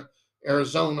California,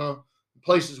 Arizona,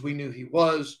 places we knew he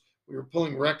was. We were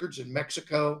pulling records in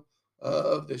Mexico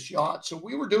of this yacht. So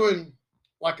we were doing,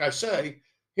 like I say,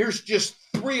 here's just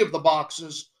 3 of the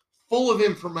boxes full of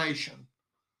information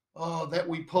that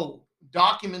we pulled,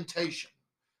 documentation.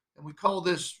 And we call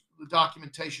this the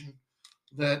documentation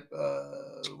that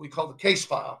we call the case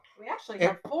file. We actually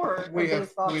have 4 of these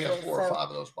boxes. We have 4 or 5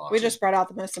 of those boxes. We just brought out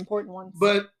the most important ones.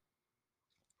 But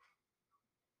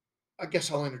I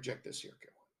guess I'll interject this here,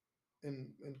 Caroline.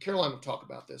 And Caroline will talk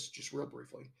about this just real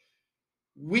briefly.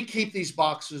 We keep these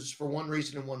boxes for one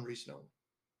reason and one reason only.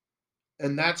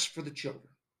 and that's for the children.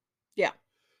 Yeah.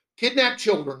 Kidnapped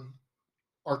children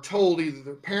are told either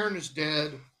their parent is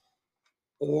dead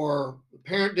or the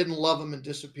parent didn't love them and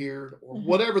disappeared, or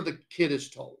whatever the kid is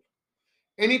told.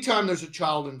 Anytime there's a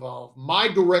child involved, my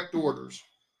direct orders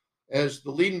as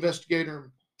the lead investigator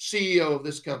and CEO of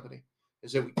this company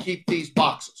is that we keep these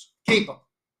boxes. Keep them.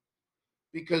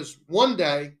 Because one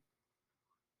day,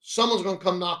 someone's going to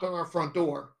come knock on our front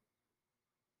door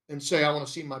and say, I want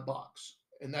to see my box.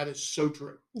 And that is so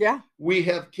true. Yeah. We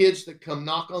have kids that come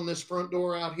knock on this front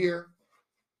door out here.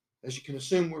 As you can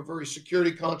assume, we're very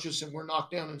security conscious and we're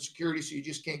knocked down in security, so you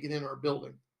just can't get in our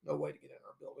building. No way to get in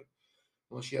our building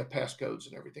unless you have passcodes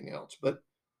and everything else. But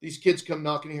these kids come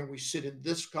knocking here and we sit in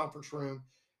this conference room.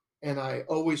 And I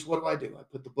always, what do? I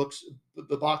put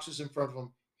the boxes in front of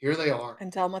them. Here they are.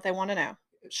 And tell them what they want to know.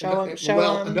 Show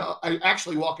them. No, I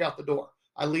actually walk out the door.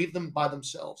 I leave them by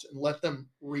themselves and let them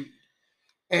read.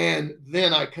 And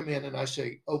then I come in and I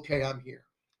say, okay, I'm here.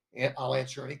 And I'll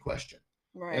answer any question.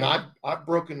 Right. And I've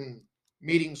broken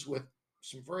meetings with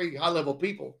some very high-level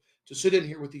people to sit in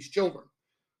here with these children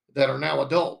that are now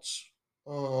adults.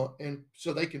 And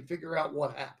so they can figure out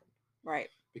what happened. Right.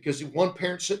 Because if one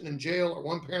parent's sitting in jail or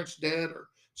one parent's dead or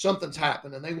something's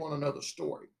happened and they want to know the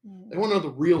story. They want to know the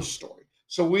real story.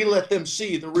 So we let them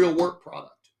see the real work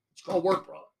product. It's called work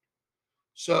product.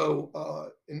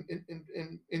 So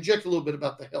inject a little bit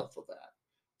about the health of that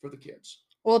for the kids.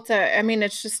 Well,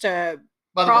 it's just a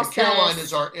By the process. way, Caroline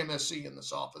is our MSC in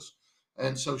this office,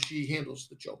 and so she handles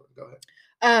the children. Go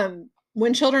ahead.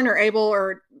 When children are able,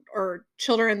 or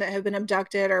children that have been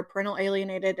abducted or parental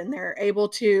alienated, and they're able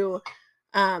to,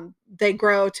 they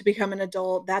grow to become an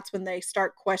adult, that's when they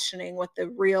start questioning what the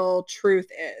real truth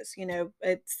is.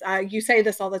 It's you say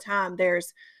this all the time.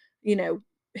 There's,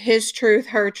 his truth,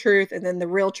 her truth, and then the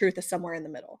real truth is somewhere in the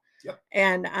middle. Yep.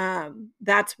 And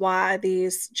that's why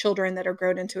these children that are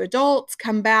grown into adults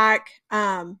come back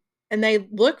and they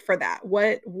look for that.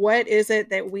 What is it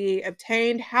that we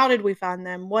obtained? How did we find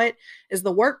them? What is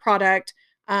the work product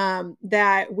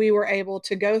that we were able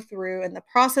to go through, and the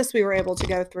process we were able to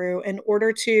go through in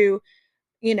order to,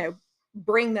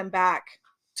 bring them back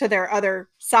to their other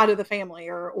side of the family,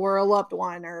 or a loved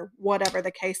one, or whatever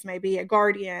the case may be, a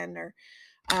guardian, or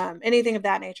anything of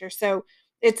that nature. So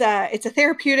it's a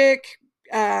therapeutic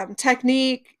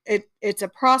technique. It's a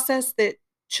process that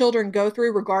children go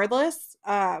through regardless.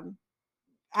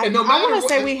 I want to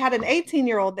say we had an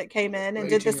 18-year-old that came in and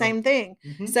did the same thing.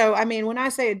 Mm-hmm. So, when I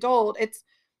say adult, it's,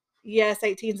 yes,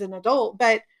 18 is an adult,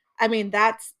 but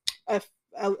that's a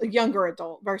younger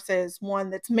adult versus one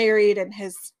that's married and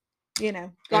has,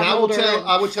 gotten older.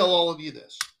 I would tell all of you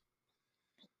this.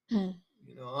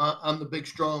 I'm the big,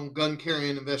 strong,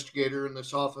 gun-carrying investigator in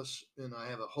this office, and I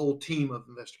have a whole team of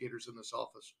investigators in this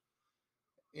office.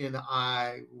 And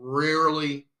I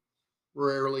rarely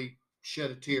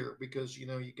shed a tear because, you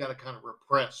got to kind of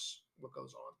repress what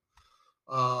goes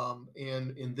on.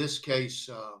 And in this case,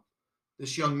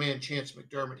 this young man, Chance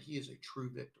McDermott, he is a true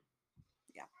victim.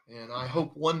 Yeah. And I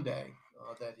hope one day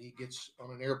that he gets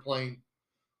on an airplane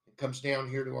and comes down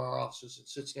here to our offices and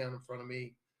sits down in front of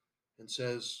me and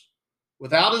says,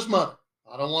 without his mother,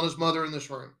 I don't want his mother in this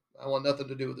room. I want nothing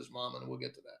to do with his mom, and we'll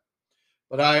get to that.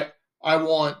 But I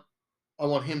want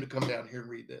him to come down here and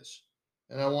read this,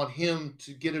 and I want him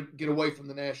to get away from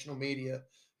the national media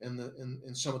and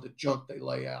some of the junk they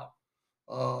lay out,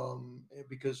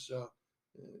 because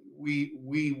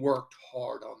we worked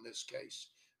hard on this case.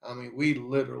 We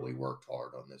literally worked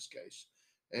hard on this case,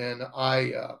 and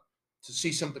to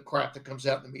see some of the crap that comes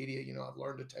out in the media, I've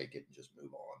learned to take it and just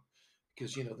move on.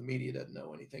 Because, the media doesn't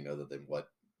know anything other than what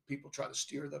people try to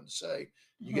steer them to say.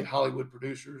 You get Hollywood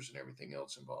producers and everything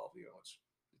else involved.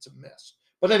 It's a mess.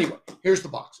 But anyway, here's the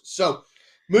boxes. So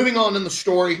moving on in the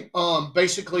story,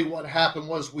 basically what happened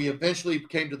was we eventually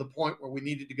came to the point where we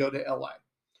needed to go to LA.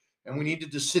 And we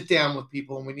needed to sit down with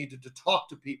people, and we needed to talk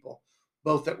to people,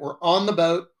 both that were on the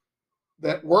boat,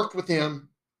 that worked with him.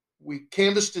 We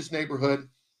canvassed his neighborhood.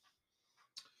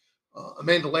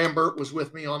 Amanda Lambert was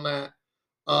with me on that.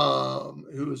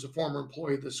 Who is a former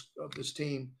employee of this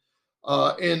team,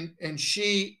 and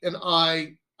she and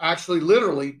I actually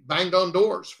literally banged on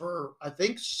doors for, I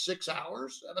think, 7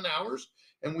 hours,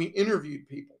 and we interviewed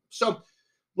people. So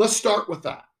let's start with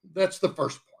that. That's the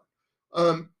first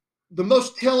part. The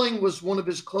most telling was one of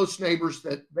his close neighbors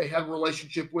that they had a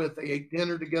relationship with. They ate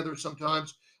dinner together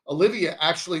sometimes. Olivia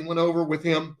actually went over with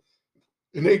him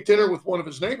and ate dinner with one of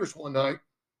his neighbors one night,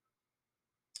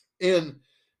 and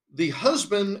the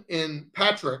husband and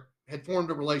Patrick had formed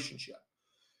a relationship.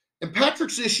 And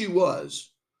Patrick's issue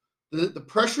was the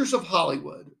pressures of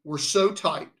Hollywood were so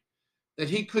tight that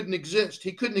he couldn't exist.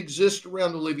 He couldn't exist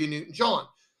around Olivia Newton-John.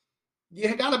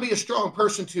 You got to be a strong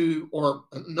person or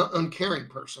an uncaring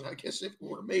person. I guess if it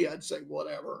were me, I'd say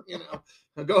whatever,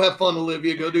 go have fun,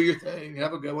 Olivia, go do your thing,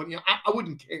 have a good one. I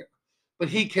wouldn't care, but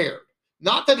he cared.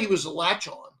 Not that he was a latch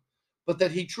on, but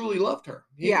that he truly loved her.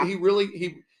 He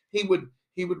would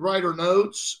write her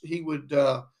notes. He would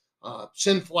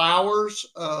send flowers,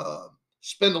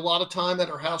 spend a lot of time at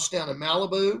her house down in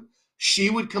Malibu. She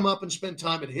would come up and spend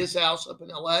time at his house up in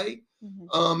LA.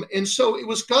 Mm-hmm. And so it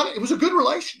was a good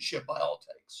relationship by all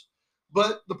takes.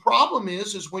 But the problem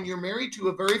is when you're married to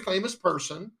a very famous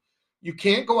person, you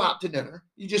can't go out to dinner.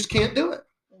 You just can't do it.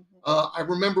 Mm-hmm. I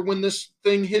remember when this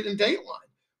thing hit in Dateline.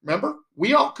 Remember,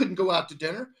 we all couldn't go out to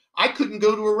dinner. I couldn't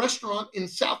go to a restaurant in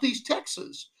Southeast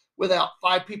Texas without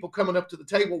 5 people coming up to the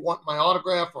table wanting my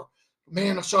autograph, or,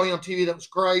 man, I saw you on TV. That was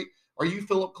great. Are you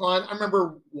Philip Klein? I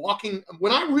remember walking,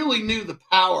 when I really knew the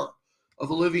power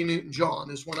of Olivia Newton-John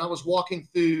is when I was walking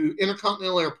through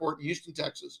Intercontinental Airport in Houston,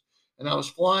 Texas, and I was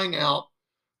flying out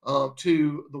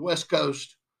to the West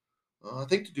Coast, I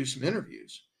think to do some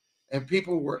interviews, and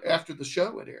people were, after the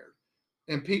show had aired,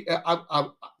 and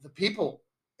the people,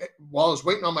 while I was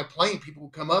waiting on my plane, people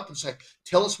would come up and say,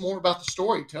 tell us more about the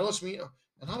story. Tell us, and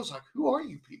I was like, who are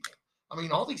you people? I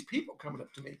mean, all these people coming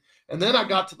up to me. And then I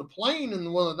got to the plane,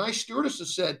 and one of the nice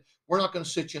stewardesses said, we're not going to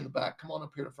sit you in the back. Come on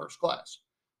up here to first class.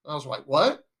 And I was like,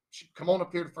 what? Come on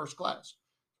up here to first class.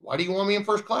 Why do you want me in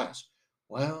first class?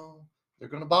 Well, they're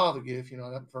going to bother you if you're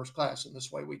not up in first class, and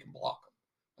this way we can block them.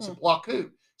 I said, block who? I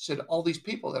said, all these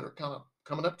people that are kind of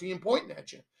coming up to you and pointing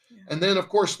at you. Yeah. And then, of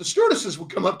course, the stewardesses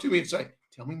would come up to me and say,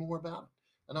 tell me more about it.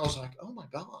 And I was like, oh, my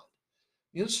God.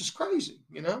 This is crazy,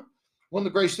 One of the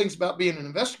greatest things about being an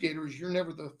investigator is you're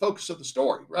never the focus of the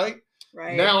story, right?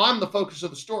 Right. Now I'm the focus of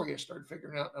the story. I started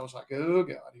figuring out, and I was like, oh,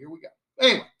 God, here we go.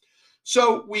 Anyway,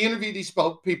 so we interviewed these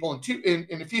people,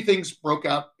 and a few things broke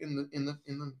out in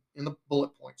the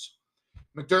bullet points.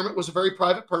 McDermott was a very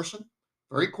private person,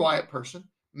 very quiet person.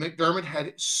 McDermott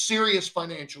had serious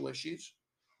financial issues,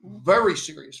 very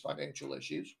serious financial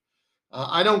issues.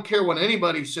 I don't care what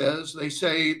anybody says. They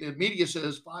say, the media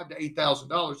says $5,000 to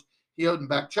 $8,000. He owed him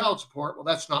back child support. Well,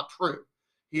 that's not true.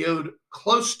 He owed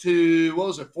close to,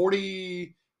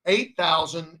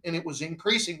 $48,000, and it was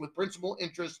increasing with principal,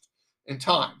 interest, and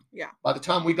time. Yeah. By the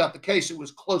time we got the case, it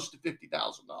was close to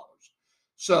 $50,000.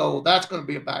 So that's going to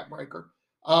be a backbreaker.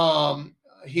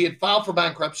 He had filed for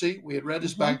bankruptcy. We had read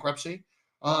his bankruptcy.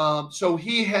 So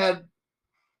he had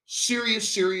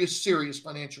serious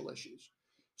financial issues.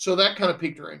 So that kind of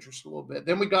piqued our interest a little bit.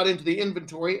 Then we got into the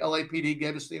inventory. LAPD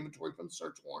gave us the inventory from the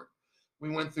search warrant. We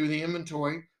went through the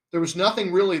inventory. There was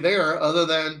nothing really there other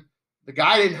than the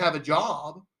guy didn't have a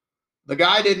job. The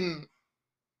guy didn't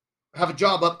have a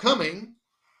job upcoming.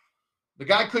 The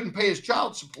guy couldn't pay his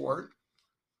child support.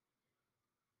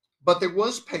 But there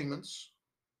was payments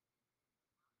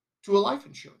to a life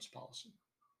insurance policy.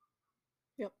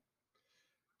 Yep.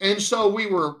 And so we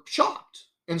were shocked.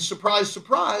 And surprise,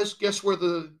 guess where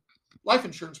the life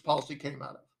insurance policy came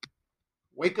out of?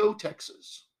 Waco,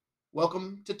 Texas.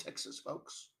 Welcome to Texas,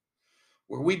 folks,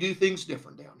 where we do things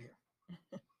different down here.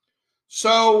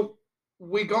 So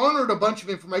we garnered a bunch of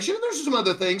information. And there's some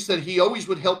other things that he always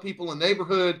would help people in the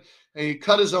neighborhood. He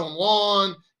cut his own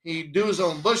lawn. He'd do his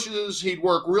own bushes. He'd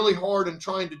work really hard in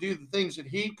trying to do the things that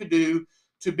he could do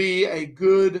to be a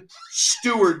good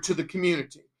steward to the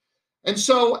community. And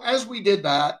so as we did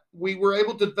that, we were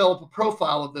able to develop a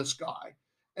profile of this guy.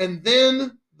 And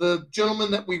then the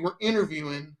gentleman that we were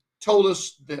interviewing told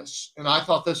us this, and I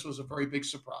thought this was a very big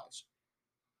surprise.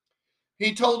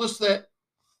 He told us that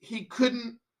he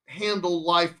couldn't handle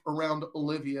life around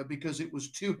Olivia because it was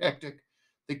too hectic.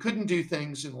 They couldn't do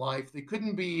things in life. They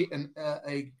couldn't be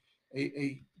a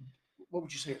what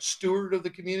would you say, a steward of the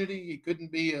community? He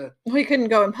couldn't be he couldn't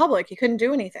go in public. He couldn't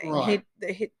do anything. Right.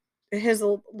 His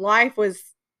life was,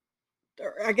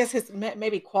 I guess, his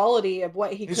maybe quality of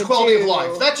what he could do. His quality of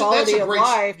life. That's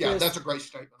a great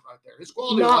statement right there. His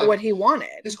quality of life. Not what he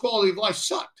wanted. His quality of life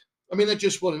sucked. I mean, that's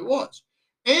just what it was.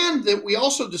 And that we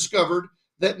also discovered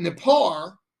that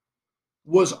Nepar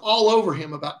was all over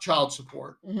him about child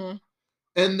support. Mm-hmm.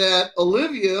 And that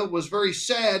Olivia was very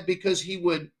sad because he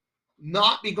would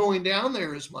not be going down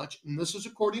there as much. And this is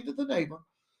according to the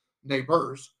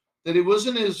neighbors, that it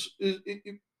wasn't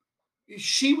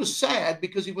she was sad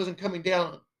because he wasn't coming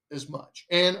down as much.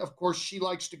 And of course, she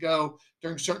likes to go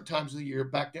during certain times of the year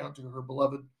back down to her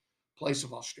beloved place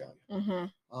of Australia. Mm-hmm.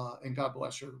 And God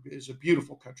bless her. It's a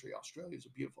beautiful country. Australia is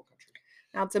a beautiful country.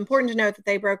 Now, it's important to note that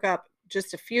they broke up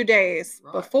just a few days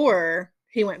before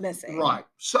he went missing. Right.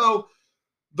 So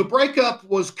the breakup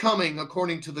was coming,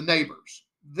 according to the neighbors.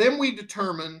 then we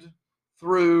determined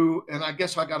through, and I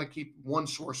guess I got to keep one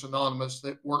source anonymous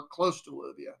that worked close to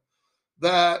Olivia,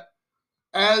 that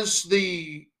as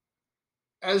the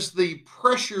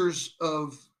pressures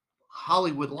of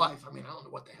Hollywood life, I mean, I don't know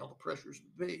what the hell the pressures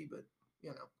would be, but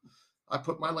I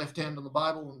put my left hand on the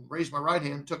Bible and raised my right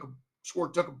hand, took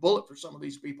a bullet for some of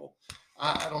these people.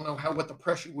 I don't know what the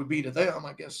pressure would be to them.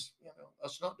 I guess,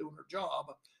 us not doing our job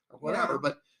or whatever,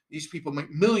 but these people make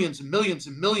millions and millions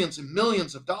and millions and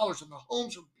millions of dollars, and the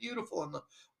homes are beautiful and the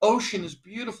ocean is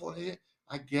beautiful. And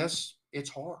I guess it's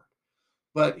hard.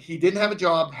 But he didn't have a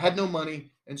job, had no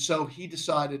money, and so he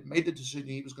made the decision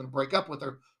he was going to break up with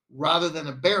her rather than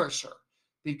embarrass her.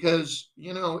 Because,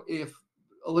 if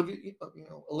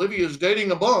Olivia's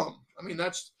dating a bum, I mean,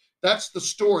 that's the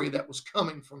story that was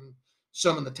coming from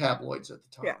some of the tabloids at the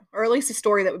time. Yeah, or at least a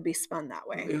story that would be spun that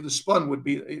way. The spin would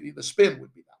be that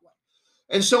way.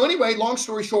 And so anyway, long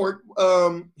story short,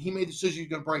 he made the decision he was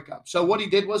going to break up. So what he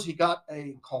did was he got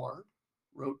a card,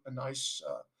 wrote a nice,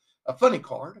 a funny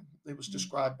card. It was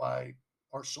described by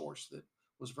our source that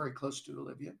was very close to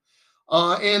Olivia,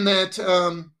 and that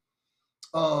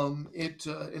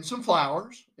and some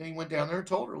flowers. And he went down there and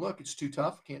told her, "Look, it's too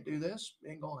tough. Can't do this.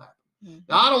 It ain't gonna happen." Mm-hmm.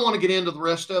 Now I don't want to get into the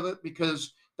rest of it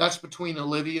because that's between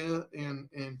Olivia and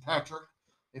Patrick.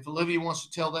 If Olivia wants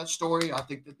to tell that story, I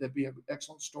think that'd be an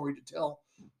excellent story to tell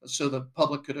so the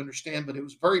public could understand. But it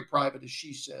was very private, as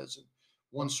she says. And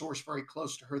one source very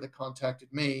close to her that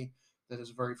contacted me, that is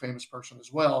a very famous person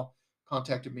as well,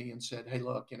 contacted me and said, "Hey,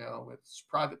 look, it's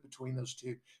private between those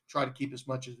two. Try to keep as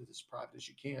much of it as private as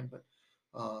you can." But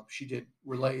she did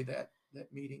relay that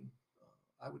meeting,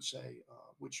 I would say,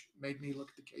 which made me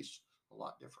look at the case a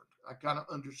lot different. I kind of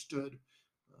understood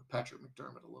Patrick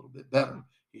McDermott a little bit better.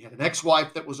 He had an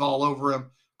ex-wife that was all over him,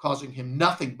 causing him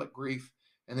nothing but grief.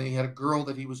 And then he had a girl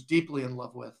that he was deeply in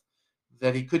love with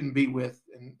that he couldn't be with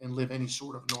and live any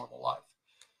sort of normal life.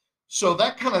 So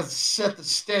that kind of set the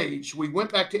stage. We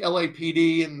went back to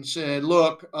LAPD and said,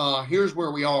 "Look, here's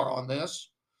where we are on this.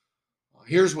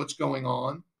 Here's what's going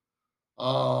on."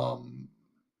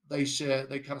 They said,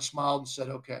 they kind of smiled and said,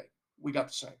 "Okay, we got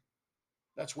the same.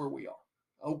 That's where we are."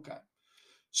 Okay.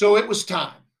 So it was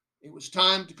time. It was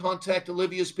time to contact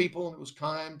Olivia's people, and it was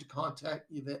time to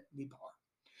contact Yvette Nipar.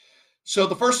 So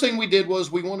the first thing we did was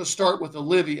we want to start with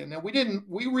Olivia. Now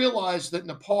we realized that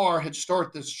Nipar had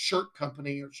started this shirt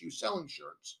company, or she was selling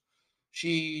shirts.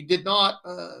 She did not,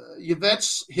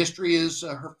 Yvette's history is,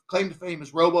 her claim to fame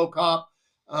is RoboCop,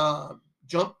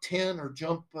 Jump 10 or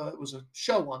Jump, it was a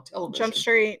show on television.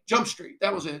 Jump Street,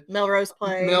 that was it. Melrose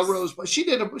Place.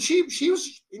 She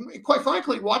was, quite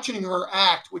frankly, watching her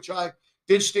act, which I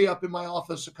did stay up in my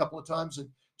office a couple of times and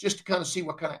just to kind of see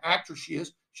what kind of actress she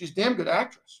is. She's a damn good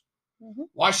actress. Mm-hmm.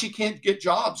 Why she can't get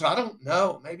jobs, I don't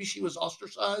know. Maybe she was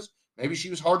ostracized. Maybe she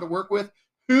was hard to work with.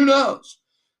 Who knows?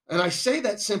 And I say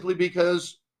that simply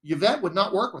because Yvette would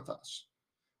not work with us.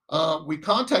 We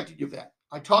contacted Yvette.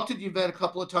 I talked to Yvette a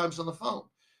couple of times on the phone.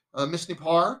 Miss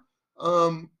Nipar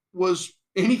was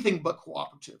anything but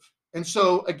cooperative. And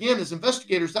so, again, as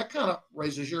investigators, that kind of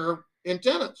raises your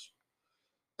antennas.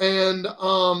 And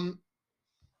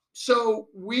so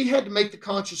we had to make the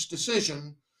conscious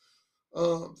decision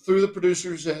through the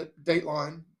producers at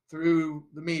Dateline, through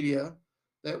the media,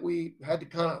 that we had to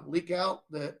kind of leak out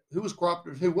that who was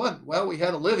cooperative, who wasn't. Well, we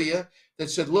had Olivia that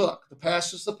said, "Look, the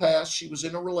past is the past. She was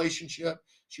in a relationship.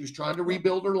 She was trying to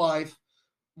rebuild her life.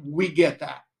 We get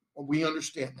that. We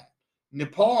understand that."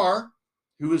 Nipar,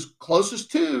 who was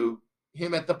closest to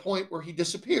him at the point where he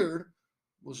disappeared,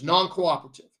 was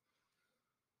non-cooperative.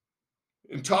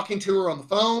 In talking to her on the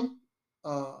phone,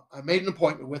 I made an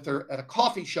appointment with her at a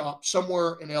coffee shop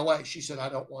somewhere in LA. She said, "I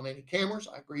don't want any cameras."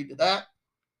 I agreed to that.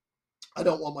 "I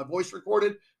don't want my voice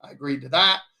recorded." I agreed to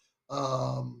that.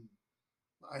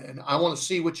 And I want to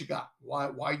see what you got.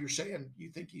 Why you're saying you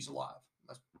think he's alive.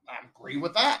 I agree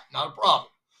with that. Not a problem.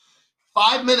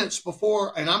 5 minutes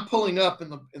before, and I'm pulling up in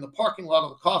the parking lot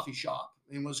of the coffee shop.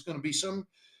 It was going to be some,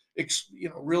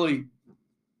 really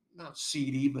not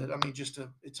seedy, but I mean, it's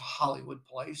a Hollywood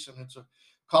place, and it's a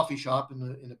coffee shop in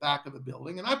the back of a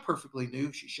building. And I perfectly knew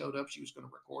if she showed up, she was going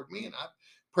to record me, and I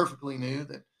perfectly knew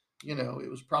that it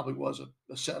was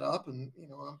a setup, and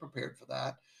I'm prepared for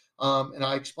that. And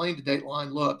I explained to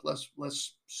Dateline, "Look, let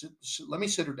me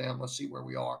sit her down. Let's see where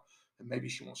we are, and maybe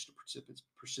she wants to participate.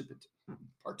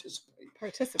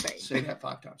 Say that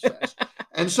 5 times fast."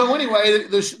 And so anyway,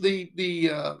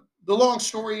 the long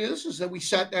story is that we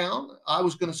sat down. I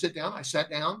was going to sit down. I sat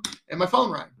down, and my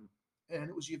phone rang, and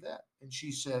it was Yvette, and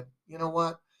she said, "You know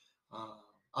what?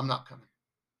 I'm not coming."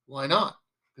 "Why not?"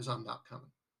 "Because I'm not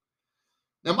coming."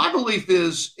 Now, my belief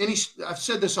is I've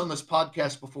said this on this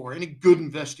podcast before, any good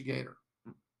investigator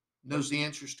knows the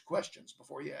answers to questions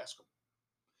before you ask them.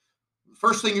 The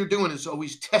first thing you're doing is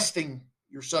always testing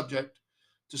your subject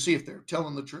to see if they're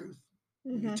telling the truth.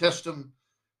 Mm-hmm. You test them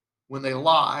when they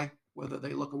lie, whether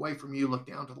they look away from you, look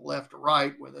down to the left or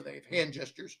right, whether they have hand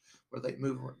gestures, whether they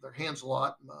move their hands a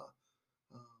lot,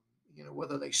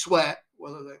 whether they sweat,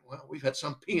 we've had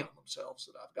some pee on themselves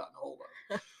that I've gotten a hold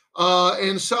of.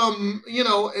 And some,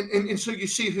 and so you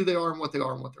see who they are and what they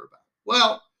are and what they're about.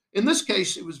 Well, in this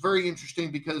case, it was very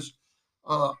interesting because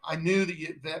I knew that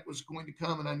Yvette was going to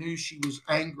come, and I knew she was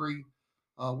angry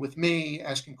with me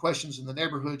asking questions in the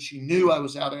neighborhood. She knew I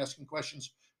was out asking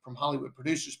questions from Hollywood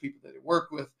producers, people that he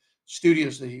worked with,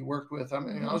 studios that he worked with. I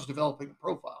mean, I was developing a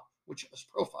profile, which as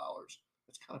profilers,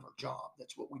 that's kind of our job.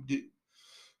 That's what we do.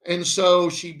 And so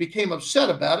she became upset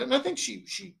about it. And I think she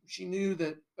knew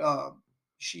that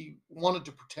she wanted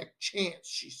to protect Chance,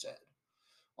 she said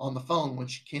on the phone when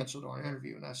she canceled our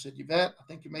interview. And I said, Yvette, I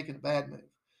think you're making a bad move.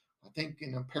 I think,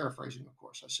 and I'm paraphrasing, of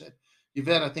course, I said,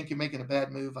 Yvette, I think you're making a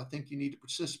bad move. I think you need to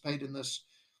participate in this.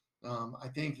 I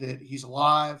think that he's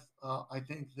alive. I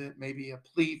think that maybe a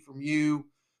plea from you.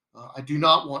 I do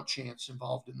not want Chance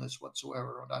involved in this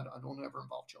whatsoever. I don't ever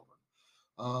involve children.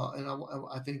 And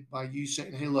I think by you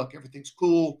saying, hey, look, everything's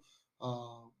cool.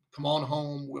 Come on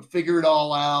home. We'll figure it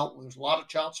all out. There's a lot of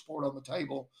child support on the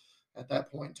table. At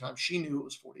that point in time, she knew it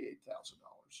was $48,000.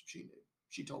 She knew.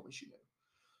 She told me she knew.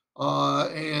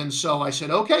 And so I said,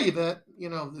 okay, Yvette,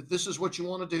 this is what you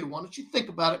want to do. Why don't you think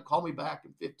about it? Call me back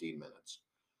in 15 minutes.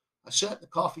 I sat in the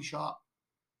coffee shop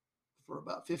for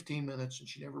about 15 minutes and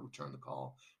she never returned the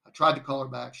call. I tried to call her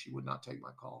back. She would not take my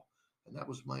call. And that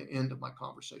was my end of my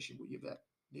conversation with Yvette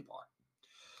Nepar.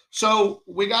 So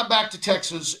we got back to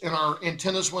Texas and our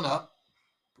antennas went up.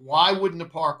 Why wouldn't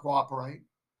Nepar cooperate?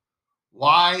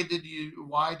 Why did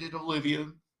Olivia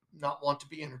not want to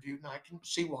be interviewed? And I can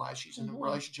see why. She's in a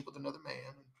relationship with another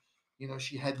man. And,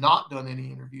 she had not done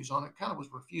any interviews on it, kind of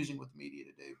was refusing what the media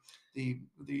to do.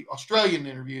 The Australian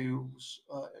interviewers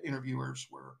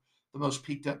were the most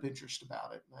piqued up interest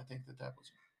about it. And I think that was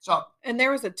it. So, and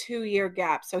there was a 2-year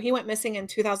gap. So he went missing in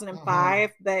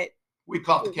 2005, but we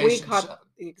caught the case in 2007.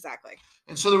 Exactly.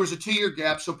 And so there was a 2-year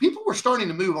gap. So people were starting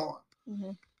to move on.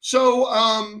 Mm-hmm. So,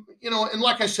 and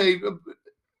like I say,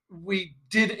 we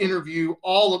did interview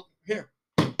all of here.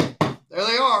 There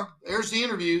they are. There's the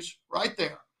interviews right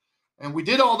there. And we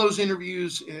did all those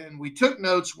interviews and we took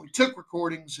notes, we took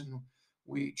recordings and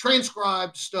we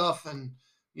transcribed stuff. And,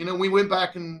 we went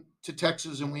back to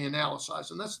Texas and we analyzed.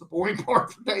 And that's the boring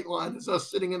part for Dateline is us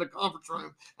sitting in a conference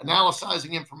room,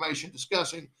 analyzing information,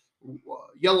 discussing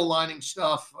yellow lining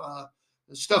stuff,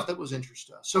 stuff that was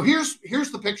interesting to us. So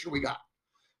here's the picture we got.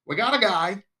 We got a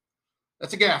guy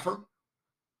that's a gaffer,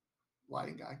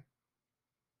 lighting guy,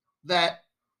 that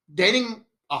dating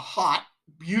a hot,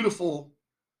 beautiful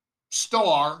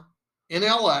star in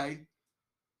LA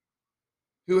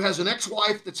who has an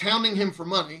ex-wife that's hounding him for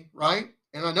money, right?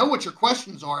 And I know what your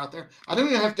questions are out there. I don't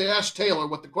even have to ask Taylor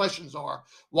what the questions are.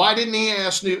 Why didn't he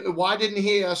ask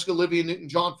Olivia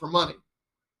Newton-John for money?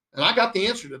 And I got the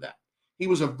answer to that. He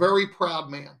was a very proud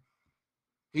man.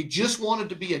 He just wanted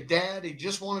to be a dad. He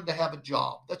just wanted to have a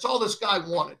job. That's all this guy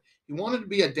wanted. He wanted to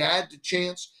be a dad to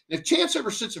Chance. And if Chance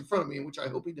ever sits in front of me, which I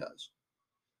hope he does,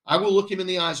 I will look him in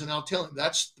the eyes and I'll tell him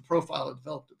that's the profile I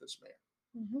developed of this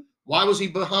man. Mm-hmm. Why was he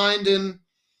behind in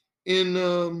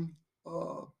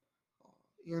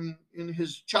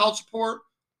his child support?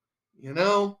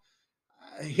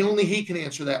 Only he can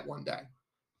answer that one day,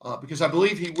 because I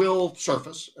believe he will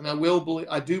surface, and I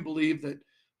do believe that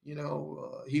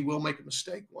he will make a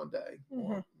mistake one day,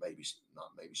 or maybe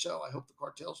not. Maybe so. I hope the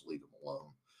cartels leave him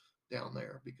alone down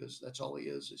there, because that's all he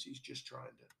is he's just trying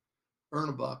to earn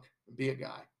a buck and be a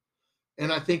guy.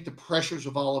 And I think the pressures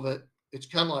of all of it, it's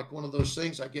kind of like one of those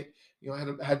things I get. I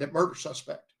had that murder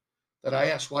suspect that I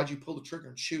asked, why'd you pull the trigger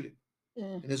and shoot him?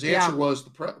 And his answer was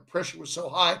the pressure was so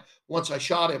high. Once I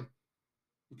shot him,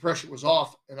 the pressure was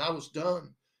off and I was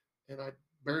done. And I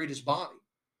buried his body.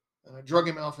 And I drug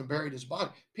him off and buried his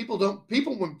body.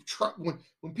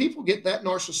 When people get that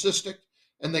narcissistic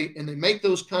and they make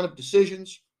those kind of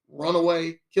decisions, run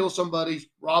away, kill somebody,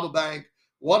 rob a bank,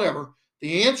 whatever,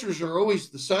 the answers are always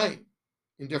the same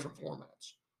in different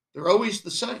formats. They're always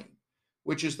the same,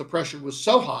 which is the pressure was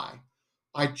so high,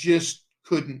 I just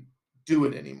couldn't do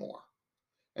it anymore.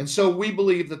 And so we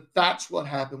believe that that's what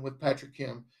happened with Patrick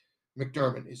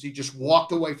McDermott, is he just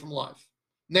walked away from life.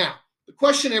 Now, the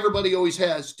question everybody always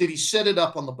has, did he set it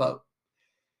up on the boat?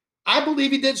 I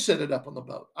believe he did set it up on the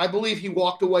boat. I believe he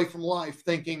walked away from life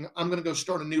thinking, I'm going to go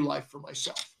start a new life for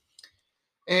myself.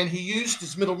 And he used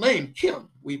his middle name, Kim,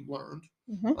 we've learned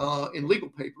in legal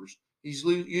papers. He's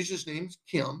used his name,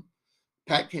 Kim,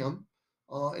 Pat Kim,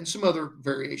 and some other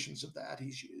variations of that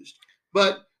he's used.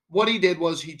 But what he did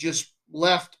was he just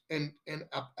left, and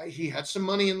he had some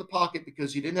money in the pocket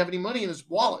because he didn't have any money in his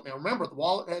wallet. Now, remember, the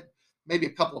wallet had maybe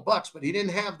a couple of bucks, but he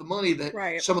didn't have the money that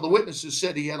Right. some of the witnesses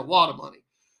said he had a lot of money.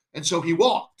 And so he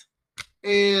walked,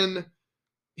 and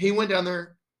he went down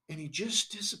there, and he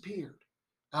just disappeared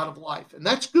out of life. And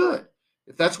that's good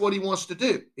if that's what he wants to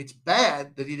do. It's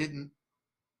bad that he didn't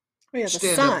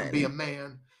stand up and be a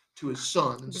man to his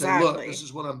son and say, look, this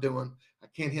is what I'm doing. I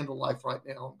can't handle life right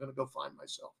now. I'm going to go find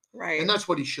myself. Right. And that's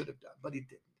what he should have done, but he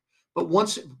didn't.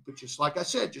 But just like I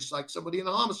said, just like somebody in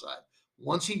a homicide,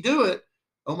 once he do it,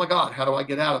 oh my God, how do I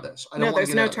get out of this? I don't want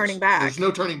to get out of this. There's no turning back. There's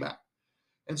no turning back.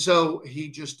 And so he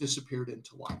just disappeared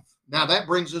into life. Now that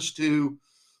brings us to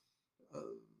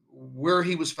where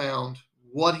he was found,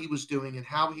 what he was doing, and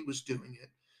how he was doing it,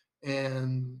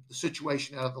 and the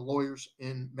situation out of the lawyers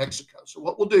in Mexico. So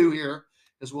what we'll do here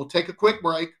is we'll take a quick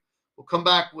break. We'll come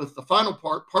back with the final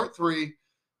part 3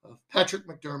 of Patrick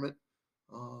McDermott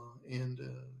and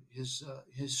his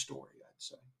story, I'd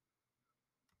say.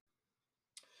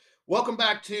 Welcome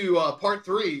back to part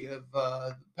 3 of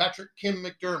Patrick Kim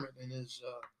McDermott and his.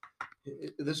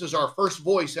 This is our first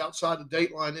voice outside of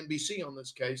Dateline NBC on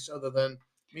this case, other than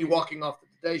me walking off the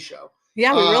Today Show.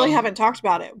 Yeah, we really haven't talked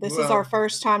about it. This is our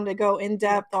first time to go in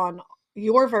depth on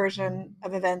your version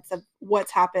of events of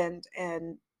what's happened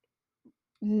and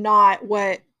not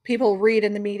what people read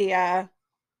in the media.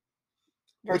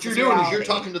 What you're doing is you're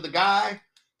talking to the guy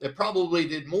that probably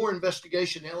did more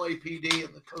investigation than LAPD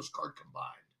and the Coast Guard combined.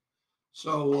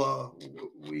 So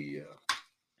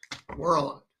we're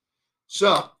on it.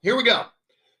 So here we go.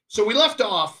 So we left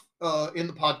off in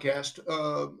the podcast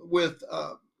with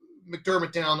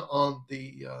McDermott down on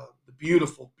the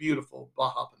beautiful, beautiful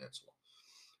Baja Peninsula,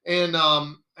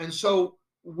 and so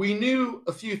we knew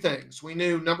a few things. We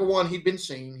knew, number one, he'd been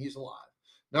seen; he's alive.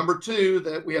 Number two,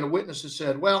 that we had a witness who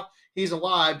said, "Well, he's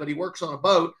alive, but he works on a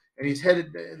boat, and he's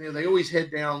headed." They always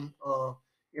head down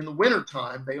in the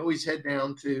wintertime. They always head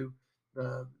down to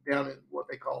down in what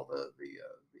they call the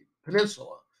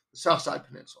peninsula, the South Side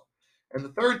Peninsula. And the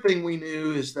third thing we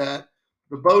knew is that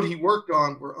the boat he worked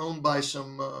on were owned by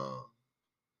some,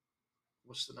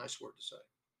 what's the nice word to say?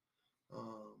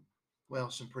 Well,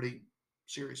 some pretty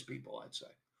serious people, I'd say.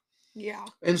 Yeah.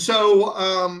 And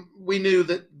so we knew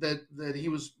that he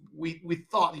was, we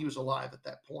thought he was alive at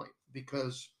that point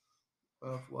because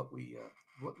of what the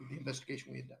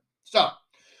investigation we had done. So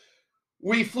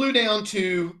we flew down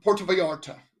to Puerto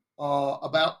Vallarta.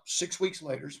 About 6 weeks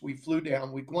later, we flew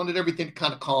down. We wanted everything to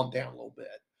kind of calm down a little bit.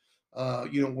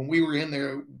 When we were in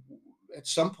there, at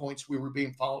some points we were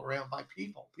being followed around by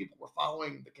people. People were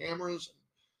following the cameras,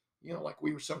 and like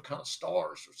we were some kind of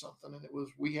stars or something. And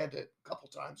we had to a couple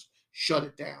times shut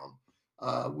it down.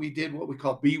 We did what we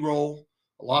call B-roll,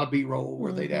 a lot of B-roll,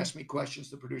 where they'd ask me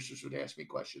questions. The producers would ask me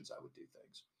questions. I would do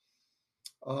things.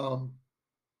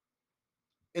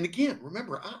 And again,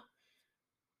 remember, I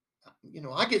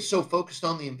get so focused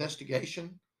on the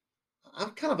investigation.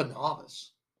 I'm kind of a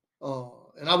novice,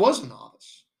 and I was a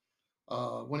novice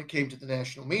when it came to the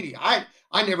national media. I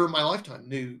never in my lifetime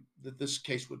knew that this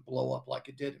case would blow up like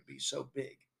it did and be so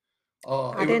big.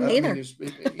 I didn't either.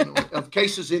 Of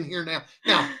cases in here now.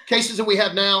 Now, cases that we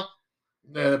have now,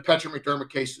 the Patrick McDermott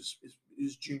case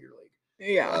is junior league.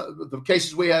 Yeah. The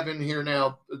cases we have in here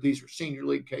now, these are senior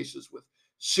league cases with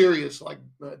serious, like,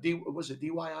 was it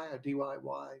DYI or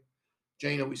DIY?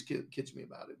 Jane always kids me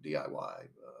about it. DIY.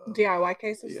 DIY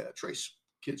cases? Yeah, Trace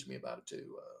kids me about it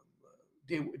too.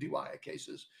 DIY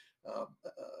cases.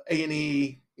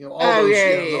 A&E,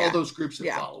 all those groups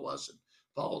that follow us and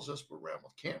follows us around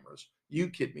with cameras. You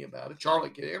kid me about it. Charlie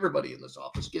kid, everybody in this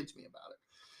office kids me about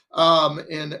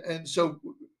it. And so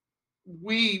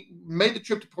we made the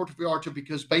trip to Puerto Vallarta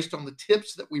because based on the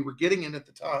tips that we were getting in at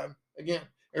the time, again,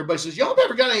 everybody says, y'all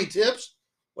never got any tips?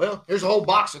 Well, here's a whole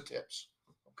box of tips.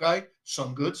 Okay,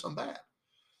 some good, some bad.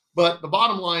 But the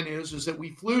bottom line is that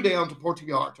we flew down to Puerto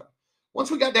Vallarta. Once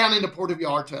we got down into Puerto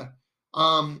Vallarta,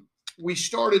 we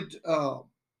started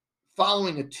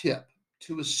following a tip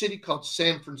to a city called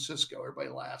San Francisco. Everybody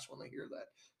laughs when they hear that.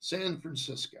 San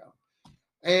Francisco.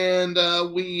 And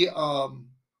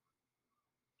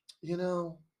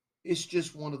it's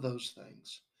just one of those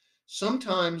things.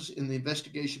 Sometimes in the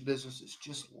investigation business, it's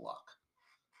just luck.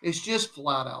 It's just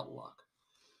flat out luck.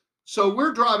 So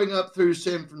we're driving up through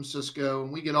San Francisco,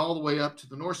 and we get all the way up to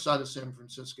the north side of San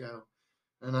Francisco.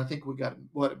 And I think we got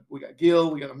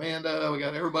Gil, we got Amanda, we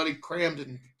got everybody crammed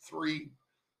in 3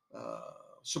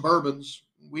 Suburbans.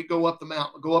 We go up the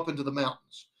mountain, go up into the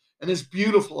mountains, and it's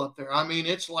beautiful up there. I mean,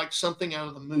 it's like something out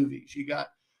of the movies. You got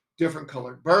different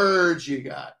colored birds. You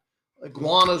got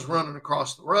iguanas running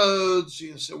across the roads.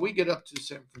 You know, so we get up to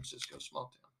San Francisco, small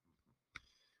town.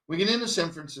 We get into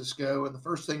San Francisco, and the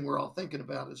first thing we're all thinking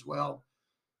about is, well,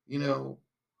 you know,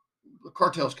 the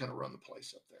cartels kind of run the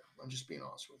place up there. I'm just being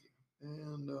honest with you.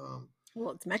 And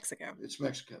well, it's Mexico. It's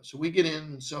Mexico. So we get in,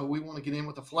 and so we want to get in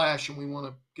with a flash, and we want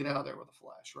to get out of there with a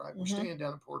flash, right? We're staying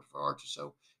down in Puerto Vallarta,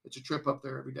 so it's a trip up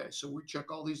there every day. So we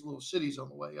check all these little cities on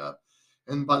the way up.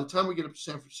 And by the time we get up to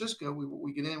San Francisco,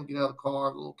 we get in, we get out of the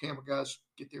car, the little camera guys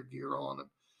get their gear on, and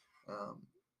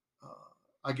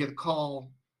I get a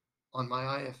call on my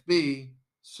IFB,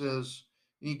 says,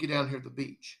 you need to get down here at the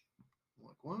beach. I'm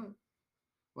like, what?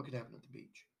 What could happen at the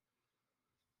beach?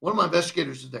 One of my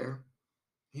investigators is there.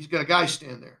 He's got a guy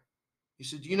stand there. He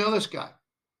said, do you know this guy?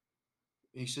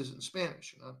 And he says it in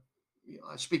Spanish. And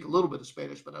I speak a little bit of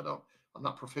Spanish, but I'm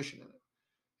not proficient in it.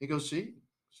 He goes, see,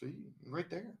 right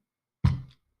there. I'm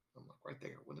like, right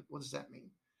there. What does that mean?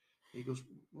 He goes,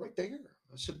 right there.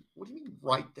 I said, what do you mean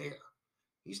right there?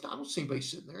 I don't see anybody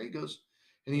sitting there. He goes,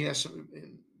 and he asked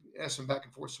him back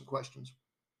and forth some questions.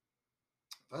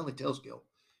 Finally tells Gil,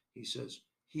 he says,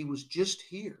 he was just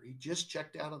here. He just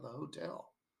checked out of the hotel.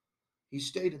 He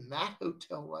stayed in that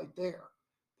hotel right there.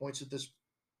 Points at this,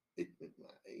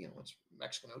 it's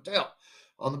Mexican hotel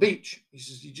on the beach. He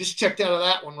says, he just checked out of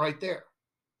that one right there.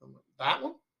 I'm like, that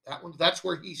one? That one? That's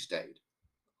where he stayed.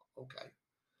 Okay.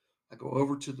 I go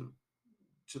over to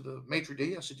the maitre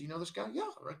d'. I said, do you know this guy? Yeah,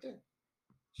 right there.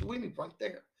 So what do you mean right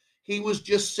there? He was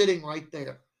just sitting right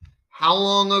there. How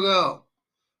long ago?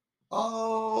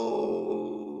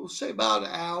 Oh, say about an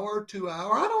hour, 2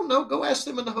 hours. I don't know. Go ask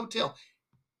them in the hotel.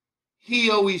 He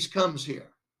always comes here.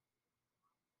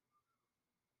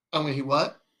 I mean, he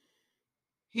what?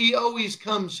 He always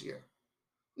comes here.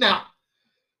 Now,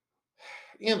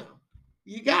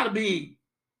 you got to be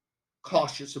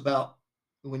cautious about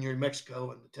when you're in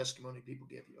Mexico and the testimony people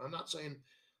give you. I'm not saying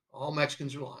all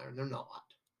Mexicans are lying. They're not.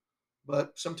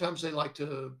 But sometimes they like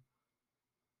to,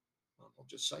 I'll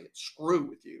just say it, screw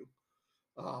with you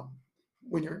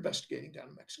when you're investigating down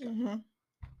in Mexico.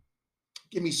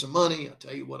 Give me some money. I'll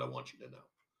tell you what I want you to know.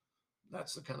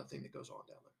 That's the kind of thing that goes on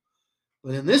down there.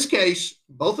 But in this case,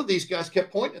 both of these guys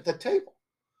kept pointing at that table.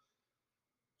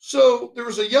 So there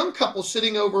was a young couple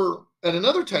sitting over at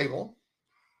another table,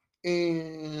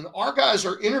 and our guys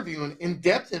are interviewing,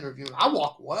 in-depth interviewing. I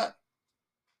walk away.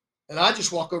 And I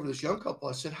just walk over to this young couple.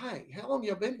 I said, hey, how long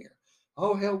y'all been here?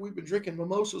 Oh, hell, we've been drinking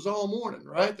mimosas all morning,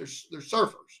 right? They're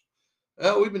surfers.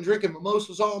 Oh, we've been drinking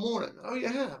mimosas all morning. Oh, you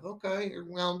have? Okay, you're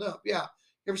wound up. Yeah.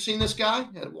 You ever seen this guy?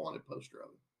 Had a wanted poster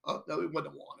of him. Oh, no, it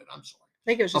wasn't wanted. I'm sorry. I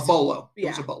think it was just a bolo. Yeah. It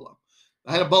was a bolo.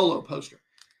 I had a bolo poster.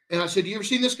 And I said, you ever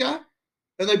seen this guy?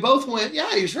 And they both went,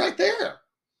 yeah, he's right there.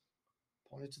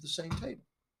 Pointed to the same table.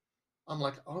 I'm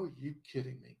like, oh, are you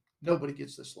kidding me? Nobody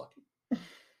gets this lucky.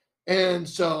 And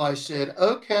so I said,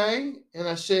 okay. And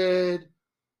I said,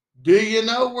 do you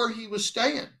know where he was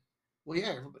staying? Well,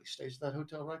 yeah, everybody stays at that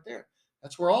hotel right there.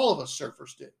 That's where all of us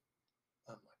surfers do.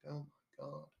 I'm like, oh my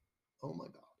God. Oh my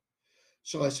God.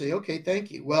 So I say, okay,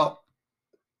 thank you. Well,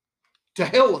 to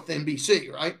hell with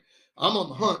NBC, right? I'm on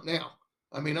the hunt now.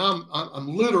 I mean, I'm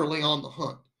literally on the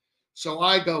hunt. So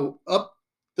I go up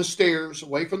the stairs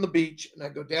away from the beach, and I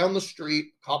go down the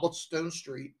street, cobblestone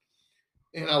street,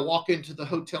 and I walk into the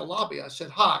hotel lobby. I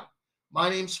said, hi, my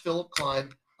name's Philip Klein.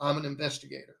 I'm an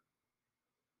investigator.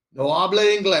 No habla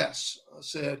inglés. I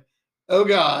said, oh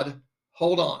God,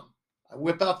 hold on. I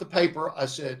whip out the paper. I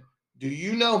said, do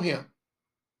you know him?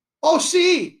 Oh,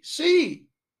 see.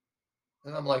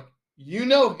 And I'm like, you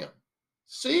know him.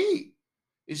 See.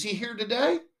 Is he here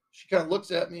today? She kind of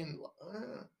looks at me and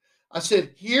I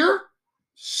said, here?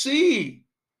 See.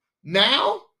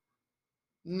 Now?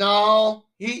 No.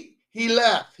 He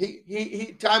left.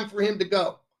 He time for him to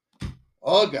go.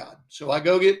 Oh God. So I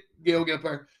go get Gail, get up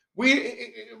there.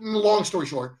 Long story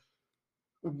short,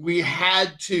 we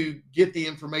had to get the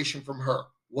information from her.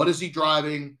 What is he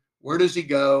driving? Where does he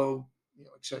go?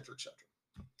 Et cetera, et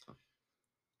cetera.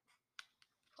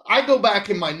 I go back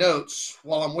in my notes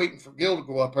while I'm waiting for Gil to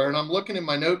go up there, and I'm looking in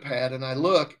my notepad, and I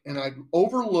look, and I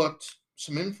overlooked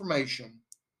some information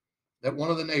that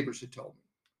one of the neighbors had told me,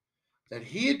 that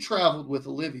he had traveled with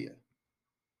Olivia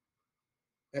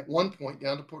at one point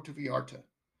down to Puerto Vallarta,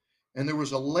 and there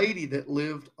was a lady that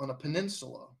lived on a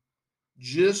peninsula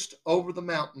just over the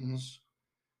mountains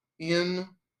in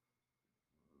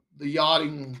the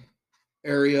yachting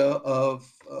area of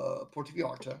Puerto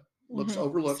Vallarta.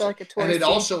 Overlooks so like and it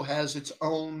also has its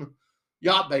own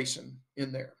yacht basin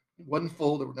in there. It wasn't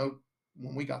full. There were no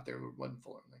when we got there, it wasn't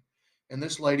full of anything. And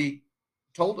this lady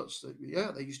told us that,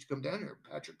 yeah, they used to come down here.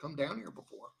 Patrick come down here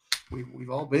before. We've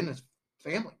all been as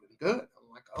family, been good. I'm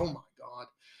like, oh my God,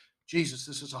 Jesus,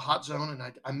 this is a hot zone, and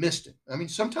I missed it. I mean,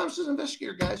 sometimes as an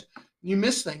investigator, guys, you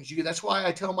miss things. That's why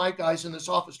I tell my guys in this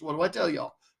office, what do I tell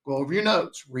y'all? Go over your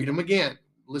notes, read them again,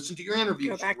 listen to your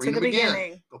interviews, Go back read to the them again.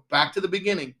 beginning. Go back to the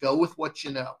beginning. Go with what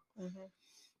you know. Mm-hmm.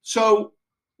 So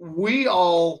we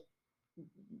all,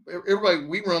 everybody,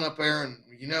 we run up there and,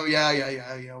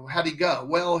 yeah. How'd he go?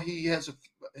 Well, he has a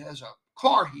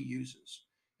car he uses,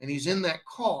 and he's in that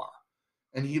car,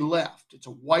 and he left. It's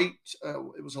a white,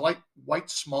 it was a white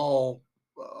small,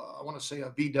 I want to say a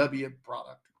VW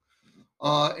product.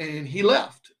 And he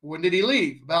left. When did he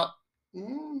leave? About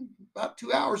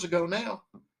 2 hours ago now.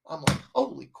 I'm like,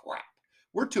 holy crap.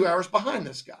 We're 2 hours behind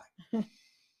this guy.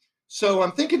 So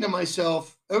I'm thinking to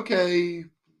myself, okay,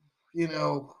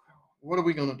 what are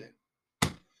we going to do?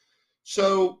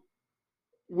 So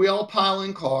we all pile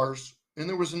in cars. And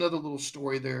there was another little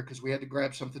story there because we had to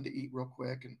grab something to eat real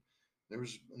quick. And there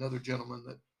was another gentleman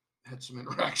that had some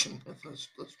interaction with us,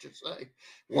 let's just say,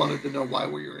 wanted to know why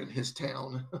we were in his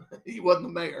town. He wasn't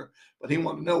the mayor, but he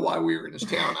wanted to know why we were in his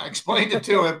town. I explained it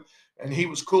to him, and he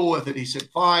was cool with it. He said,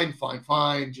 fine,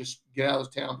 just get out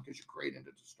of town because you're creating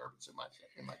a disturbance in my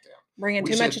town. Bringing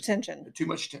too much attention. Too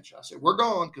much attention. I said, we're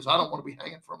gone because I don't want to be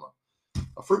hanging from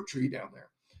a fruit tree down there.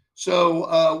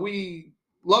 So we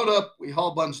load up, we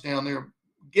haul buns down there,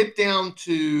 get down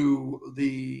to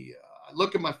I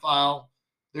look at my file.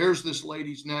 There's this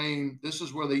lady's name. This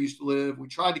is where they used to live. We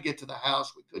tried to get to the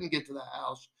house. We couldn't get to the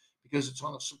house because it's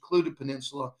on a secluded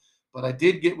peninsula. But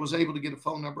I was able to get a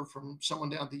phone number from someone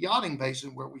down at the yachting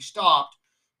basin where we stopped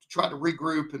to try to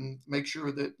regroup and make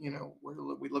sure that,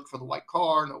 we looked for the white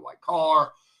car, no white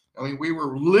car. I mean,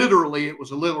 it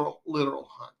was a literal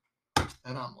hunt.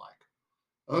 And I'm like,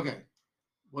 okay,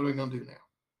 what are we going to do now?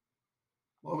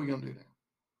 What are we going to do now?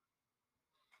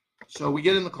 So we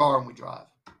get in the car and we drive.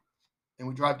 And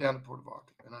we drive down to Puerto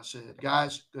Vallarta. And I said,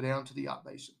 guys, go down to the yacht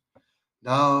basin.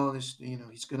 No, he's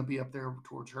going to be up there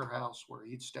towards her house where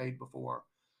he'd stayed before.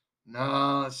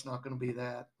 No, it's not going to be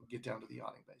that. We'll get down to the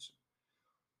yachting basin.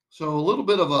 So a little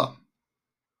bit of a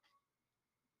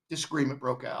disagreement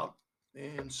broke out.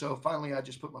 And so finally I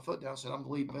just put my foot down and said, I'm the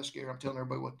lead investigator. I'm telling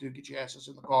everybody what to do. Get your asses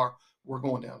in the car. We're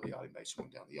going down to the yachting basin.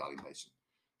 Went down to the yachting basin.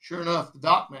 Sure enough, the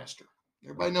dock master.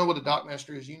 Everybody know what a dock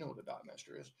master is? You know what a dock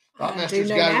master is. Dock master is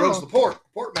the guy who runs the port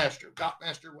master, dock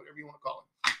master, whatever you want to call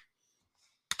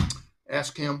him.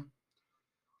 Ask him.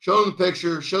 Show him the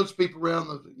picture. Show the people around.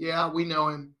 Yeah, we know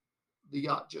him. The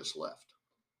yacht just left.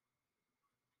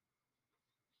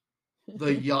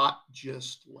 The yacht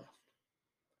just left.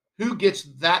 Who gets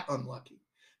that unlucky?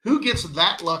 Who gets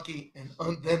that lucky and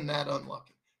then that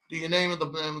unlucky? Do you name the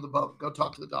boat? Go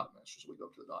talk to the dock master. So we go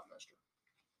to the dock master.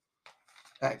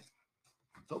 Hey.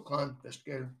 Phil Klein,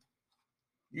 investigator.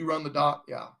 You run the dock?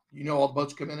 Yeah. You know all the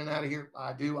boats come in and out of here?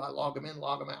 I do. I log them in,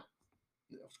 log them out.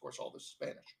 Of course, all this is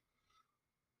Spanish.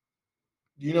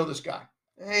 Do you know this guy?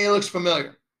 Hey, he looks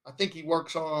familiar. I think he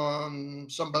works on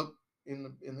some boat in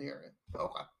the area.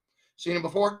 Okay. Seen him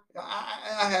before?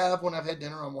 I have when I've had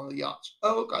dinner on one of the yachts.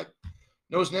 Oh, okay.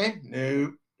 Know his name?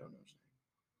 No. Don't know his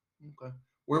name. Okay.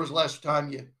 Where was the last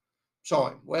time you saw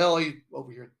him? Well, he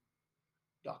over here.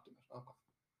 Doctor. Okay.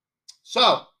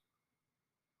 So,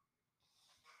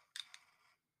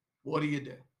 what do you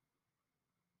do?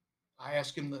 I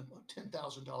asked him the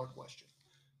 $10,000 question.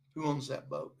 Who owns that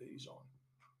boat that he's on?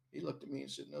 He looked at me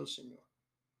and said, no, senor.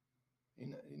 He's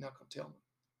not going to tell me.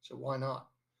 I said, why not?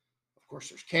 Of course,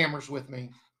 there's cameras with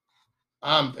me.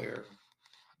 I'm there.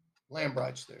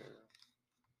 Lambright's there.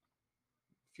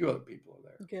 A few other people are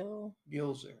there.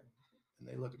 Gil's there. And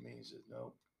they look at me and said,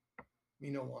 no,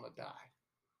 me don't want to die.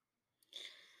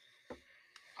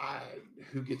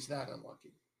 Who gets that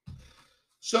unlucky?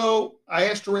 So I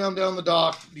asked around down the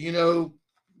dock, do you know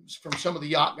from some of the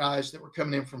yacht guys that were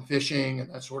coming in from fishing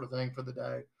and that sort of thing for the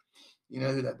day, you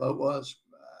know who that boat was?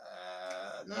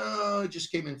 No, it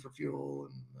just came in for fuel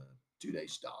and a 2-day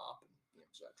stop, and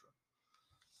etc.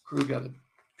 Crew got a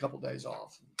couple days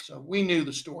off. So we knew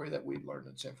the story that we'd learned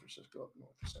in San Francisco, up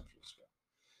north of San Francisco.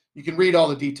 You can read all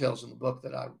the details in the book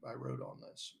that I wrote on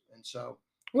this. And so,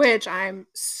 which I'm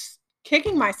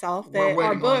kicking myself that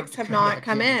our books have not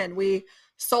come in. We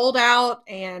sold out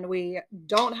and we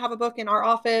don't have a book in our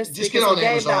office. Just get on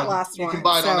Amazon. You can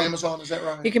buy it on Amazon. Is that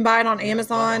right? You can buy it on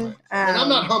Amazon. And I'm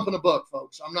not humping a book,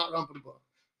 folks. I'm not humping a book.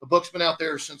 The book's been out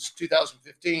there since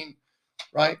 2015,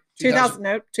 right?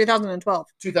 2012.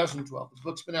 2012. The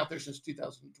book's been out there since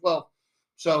 2012.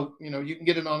 So, you can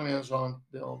get it on Amazon.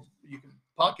 You can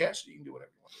podcast it. You can do whatever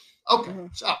you want to do. Okay.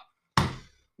 So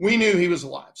we knew he was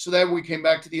alive. So then we came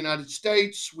back to the United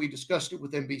States. We discussed it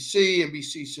with NBC.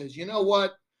 NBC says, you know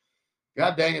what?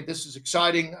 God dang it, this is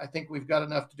exciting. I think we've got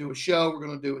enough to do a show. We're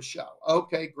going to do a show.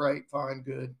 Okay, great, fine,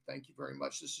 good. Thank you very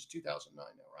much. This is 2009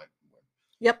 now, right?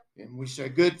 Yep. And we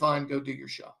said, good, fine, go do your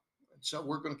show. And so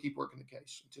we're going to keep working the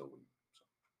case until we.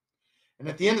 And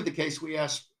at the end of the case, we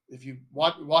asked if you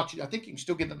watch it. I think you can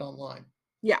still get it online.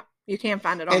 Yeah, you can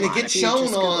find it online. And it gets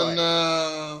shown on, it.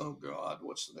 Oh God,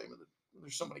 what's the name of it?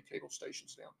 There's so many cable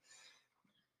stations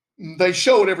now. They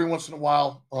show it every once in a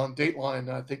while on Dateline.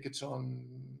 I think it's on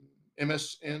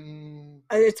MSN.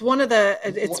 It's one of the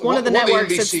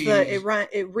networks.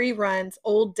 It reruns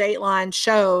old Dateline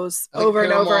shows over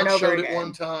and over and over again. At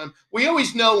one time. We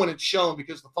always know when it's shown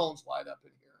because the phones light up in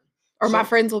here. Or my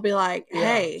friends will be like,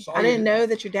 "Hey, I didn't know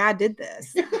that your dad did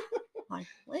this." Like,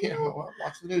 well,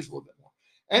 watch the news a little bit more.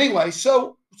 Anyway,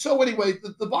 so anyway,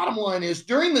 the bottom line is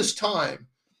during this time,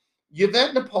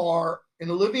 Yvette Napar and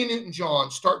Olivia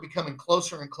Newton-John start becoming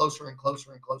closer and closer and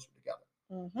closer and closer together.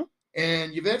 Mm-hmm.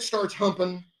 And Yvette starts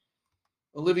humping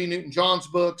Olivia Newton-John's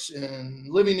books, and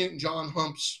Olivia Newton-John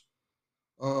humps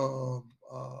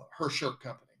her shirt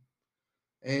company.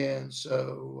 And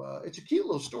so it's a cute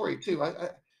little story too.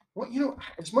 Well,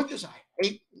 as much as I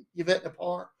hate Yvette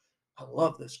Napar, I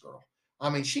love this girl. I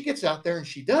mean, she gets out there and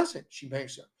she does it. She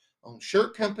makes her own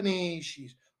shirt company.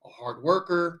 She's a hard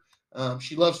worker.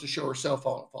 She loves to show herself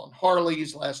on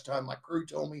Harleys. Last time my crew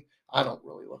told me, I don't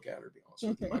really look at her, to be honest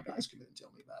with you. My guys come in and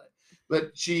tell me about it.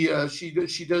 But she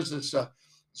does this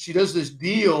this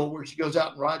deal where she goes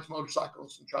out and rides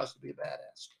motorcycles and tries to be a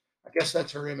badass. I guess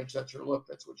that's her image. That's her look.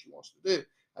 That's what she wants to do.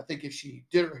 I think if she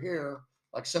did her hair,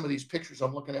 like some of these pictures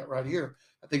I'm looking at right here,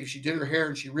 I think if she did her hair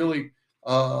and she really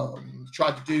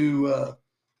tried to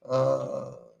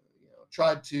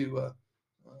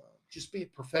just be a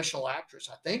professional actress,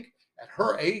 I think at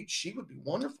her age she would be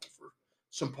wonderful for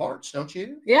some parts, don't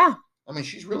you? Yeah. I mean,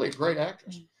 she's really a great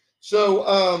actress. So,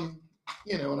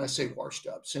 and I say washed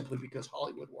up simply because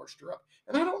Hollywood washed her up,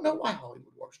 and I don't know why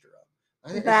Hollywood washed her up.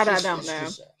 I don't know.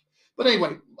 But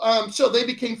anyway, so they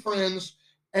became friends.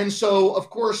 And so, of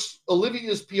course,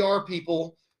 Olivia's PR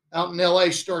people out in LA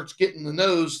starts getting the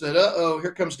nose that,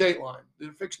 here comes Dateline.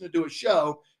 They're fixing to do a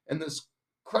show, and this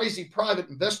crazy private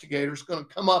investigator is going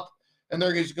to come up, and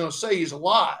he's going to say he's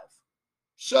alive.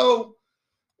 So,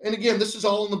 and again, this is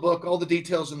all in the book, all the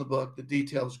details in the book. The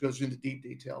details goes into deep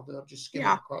detail. They'll just skim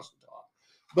it across the top.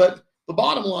 But the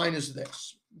bottom line is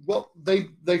this. Well, they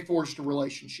forged a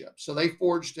relationship. So they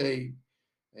forged I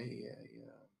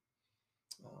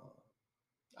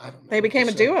don't know. They became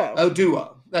a duo. A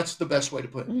duo. That's the best way to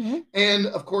put it. Mm-hmm. And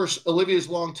of course, Olivia's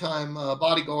longtime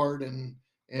bodyguard and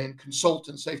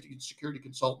consultant, safety and security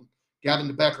consultant, Gavin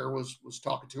DeBecker, was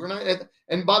talking to her.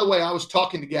 And by the way, I was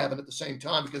talking to Gavin at the same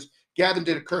time because Gavin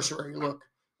did a cursory look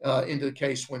into the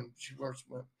case when she was.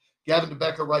 Gavin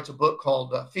DeBecker writes a book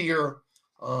called Fear,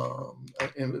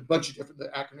 and a bunch of different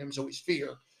acronyms, always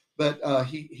Fear. But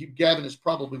Gavin is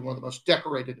probably one of the most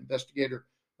decorated investigator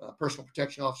personal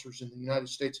protection officers in the United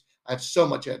States. I have so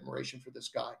much admiration for this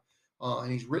guy.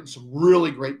 And he's written some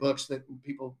really great books that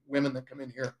women that come in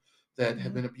here that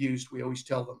have been abused, we always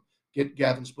tell them, get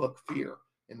Gavin's book, Fear,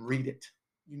 and read it.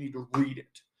 You need to read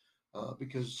it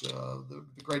because the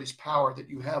greatest power that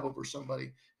you have over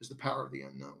somebody is the power of the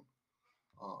unknown.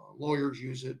 Lawyers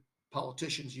use it.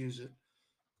 Politicians use it.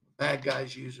 Bad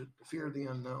guys use it. The fear of the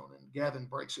unknown. And Gavin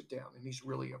breaks it down, and he's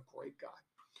really a great guy.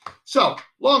 So,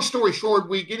 long story short,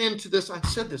 we get into this. I've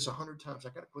said this 100 times. I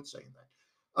got to quit saying that.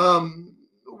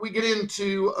 They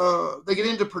get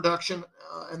into production,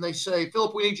 and they say,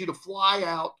 Philip, we need you to fly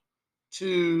out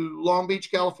to Long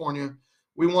Beach, California.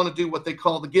 We want to do what they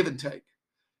call the give and take.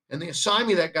 And they assign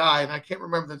me that guy, and I can't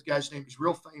remember that guy's name. He's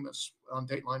real famous on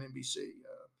Dateline NBC.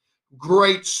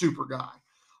 Great, super guy.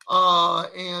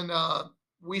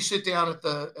 We sit down at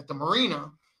the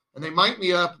marina, and they mic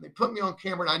me up, and they put me on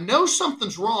camera, and I know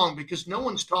something's wrong because no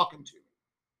one's talking to me.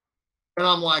 And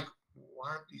I'm like, why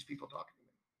aren't these people talking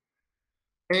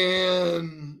to me?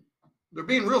 And they're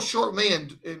being real short with me,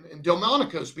 and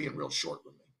Delmonico's being real short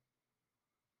with me.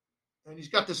 And he's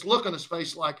got this look on his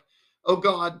face like, oh,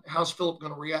 God, how's Philip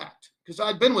going to react? Because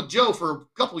I'd been with Joe for a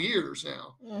couple of years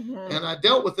now. Mm-hmm. And I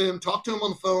dealt with him, talked to him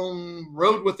on the phone,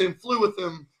 rode with him, flew with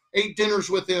him, ate dinners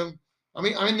with him. I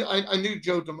mean, I knew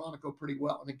Joe DeMonico pretty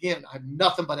well. And again, I have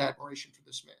nothing but admiration for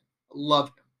this man. I love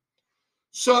him.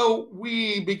 So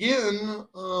we begin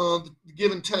the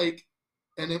give and take,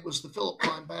 and it was the Philip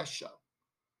Klein Bass show.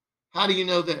 How do you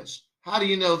know this? How do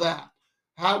you know that?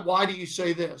 Why do you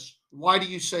say this? Why do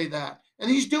you say that? And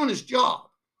he's doing his job.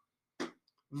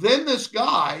 Then this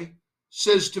guy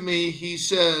says to me, he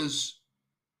says,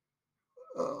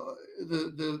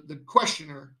 the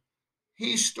questioner,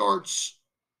 he starts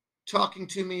talking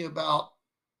to me about,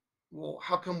 well,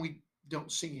 how come we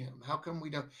don't see him? How come we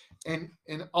don't? And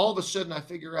all of a sudden I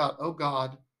figure out, oh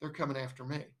God, they're coming after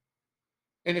me.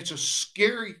 And it's a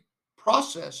scary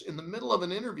process in the middle of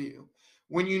an interview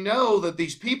when you know that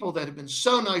these people that have been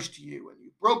so nice to you and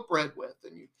you broke bread with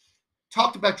and you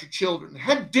talked about your children,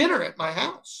 had dinner at my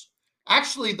house.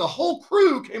 Actually, the whole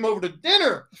crew came over to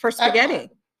dinner for spaghetti.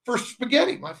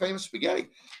 My famous spaghetti,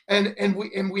 and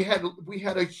we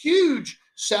had a huge,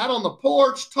 sat on the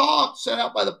porch, talked, sat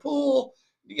out by the pool,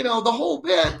 the whole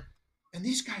bit. And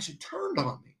these guys had turned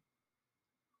on me,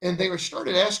 and they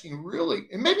started asking really,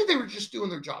 and maybe they were just doing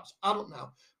their jobs. I don't know,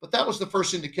 but that was the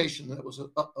first indication that it was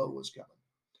was coming.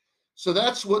 So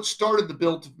that's what started the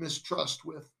build of mistrust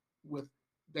with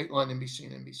Dateline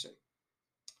NBC and NBC.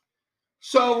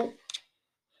 So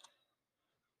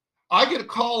I get a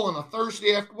call on a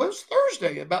Thursday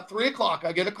Thursday, about 3:00.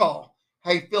 I get a call.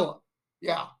 Hey, Philip.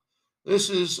 Yeah, this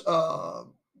is,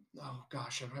 oh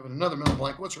gosh, I'm having another mental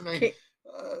blank. What's her name? Okay.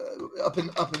 Up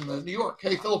in New York.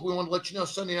 Hey, Philip, we want to let you know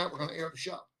Sunday night we're going to air the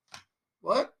show.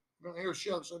 What? We're going to air the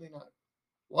show Sunday night.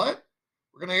 What?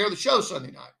 We're going to air the show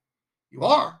Sunday night. You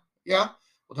are? Yeah.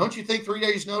 Well, don't you think 3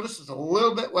 days notice is a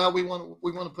little bit? Well, we want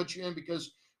to put you in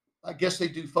because I guess they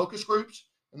do focus groups,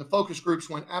 and the focus groups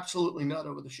went absolutely nut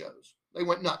over the shows. They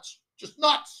went nuts, just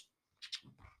nuts.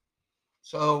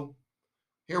 So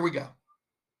here we go.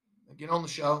 I get on the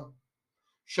show.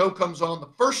 Show comes on.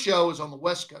 The first show is on the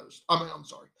West Coast. I'm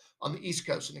sorry, on the East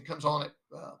Coast, and it comes on at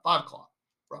 5:00,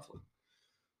 roughly.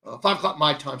 5:00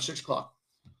 my time, 6:00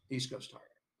 East Coast time.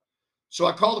 So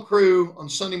I called the crew on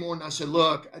Sunday morning. I said,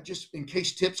 look, I just, in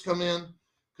case tips come in,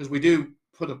 because we do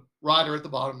put a rider at the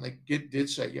bottom. They did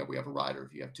say, yeah, we have a rider.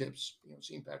 If you have tips,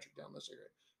 seeing Patrick down this area,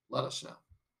 let us know.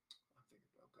 I figured,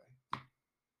 okay.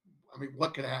 I mean,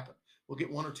 what could happen? We'll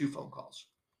get 1 or 2 phone calls.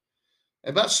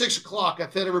 At about 6:00, I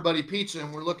fed everybody pizza,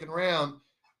 and we're looking around,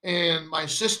 and my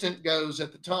assistant goes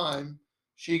at the time,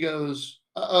 she goes,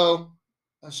 uh-oh.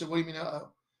 I said, what do you mean,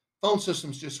 uh-oh? Phone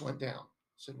systems just went down.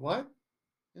 I said, what?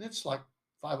 And it's like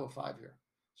 5:05 here.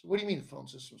 So what do you mean the phone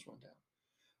systems went down?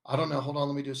 I don't know. Hold on.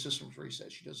 Let me do a systems reset.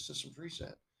 She does a systems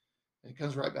reset. And it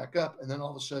comes right back up. And then all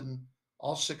of a sudden,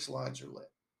 all 6 lines are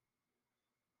lit.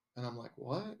 And I'm like,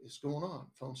 what is going on?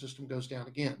 Phone system goes down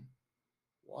again.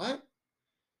 What?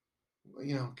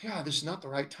 God, this is not the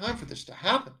right time for this to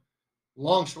happen.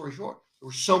 Long story short, there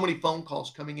were so many phone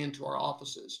calls coming into our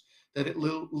offices that it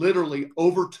literally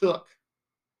overtook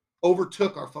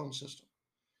our phone system.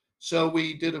 So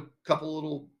we did a couple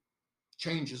little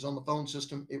changes on the phone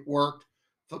system. It worked.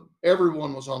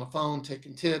 Everyone was on the phone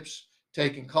taking tips,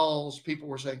 taking calls. People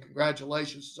were saying,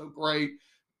 congratulations, so great,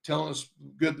 telling us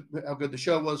how good the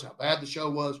show was, how bad the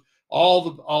show was, all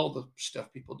the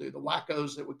stuff people do. The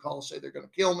wackos that would call, say they're going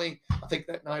to kill me. I think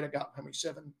that night I got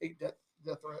 7, 8 death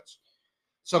threats,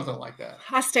 something like that.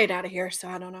 I stayed out of here, so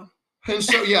I don't know. And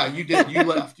so, yeah, you did. You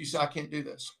left. You said, I can't do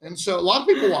this. And so a lot of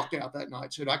people walked out that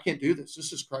night, said, I can't do this.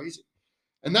 This is crazy.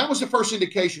 And that was the first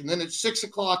indication. Then at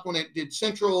 6:00 when it did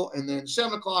Central, and then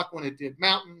 7:00 when it did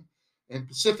Mountain and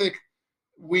Pacific,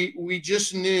 we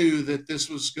just knew that this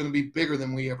was going to be bigger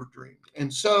than we ever dreamed.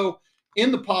 And so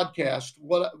in the podcast,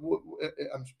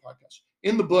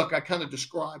 in the book, I kind of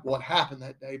describe what happened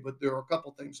that day, but there are a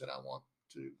couple things that I want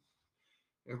to.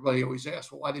 Everybody always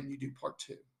asks, well, why didn't you do part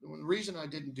 2? The reason I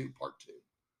didn't do part 2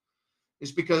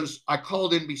 is because I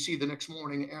called NBC the next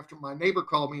morning after my neighbor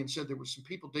called me and said there were some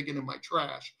people digging in my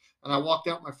trash. And I walked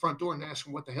out my front door and asked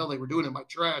them what the hell they were doing in my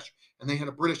trash. And they had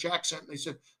a British accent. And they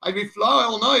said, I'd be fly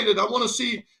all night and I want to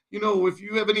see, if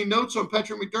you have any notes on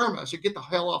Patrick McDermott. I said, get the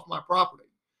hell off my property.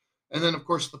 And then, of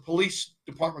course, the police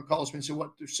department calls me and said,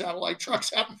 what, there's satellite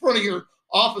trucks out in front of your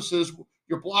offices.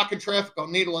 You're blocking traffic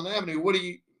on Needle Avenue.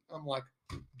 I'm like,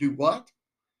 do what?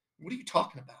 What are you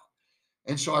talking about?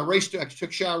 And so I took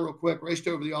a shower real quick, raced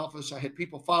over to the office. I had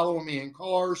people following me in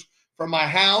cars from my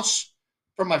house,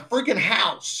 from my freaking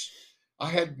house. I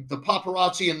had the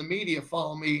paparazzi and the media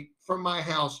follow me from my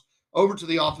house over to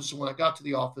the office. And when I got to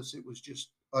the office, it was just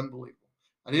unbelievable.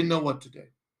 I didn't know what to do.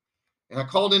 And I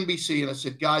called NBC and I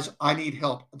said, guys, I need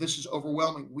help. This is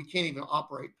overwhelming. We can't even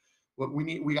operate. What we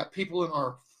need, we got people in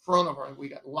our front of we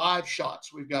got live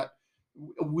shots.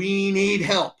 We need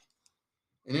help.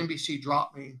 And NBC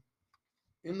dropped me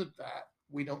in the vat.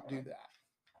 We don't do that.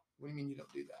 What do you mean you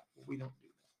don't do that? Well, we don't do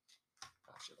that.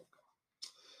 I said, okay.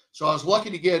 So I was lucky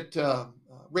to get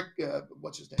Rick,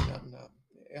 what's his name out in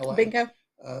LA? Binko.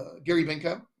 Gary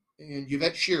Binko and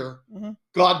Yvette Shearer. Mm-hmm.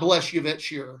 God bless Yvette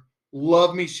Shearer.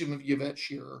 Love me some of Yvette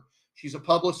Shearer. She's a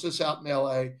publicist out in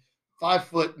LA,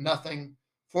 5'0"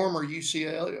 former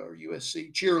UCLA or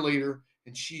USC cheerleader,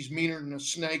 and she's meaner than a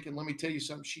snake. And let me tell you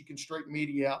something, she can straighten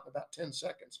media out in about 10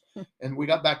 seconds. And we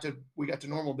got to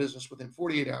normal business within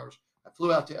 48 hours. I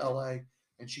flew out to LA,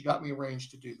 and she got me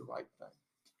arranged to do the right thing.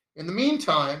 In the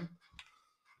meantime,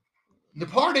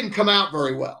 Nepar didn't come out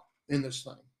very well in this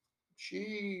thing.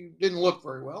 She didn't look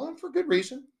very well, and for good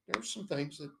reason. There's some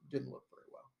things that didn't look very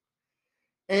well.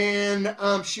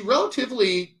 And she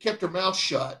relatively kept her mouth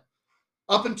shut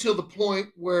up until the point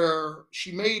where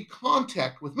she made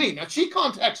contact with me. Now, she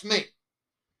contacts me,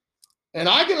 and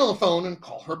I get on the phone and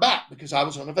call her back because I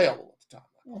was unavailable at the time.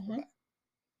 I called her back.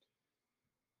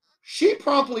 She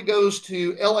promptly goes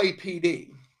to LAPD.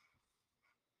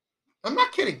 I'm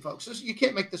not kidding, folks. You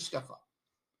can't make this stuff up.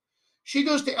 She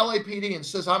goes to LAPD and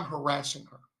says I'm harassing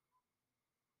her.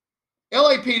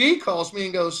 LAPD calls me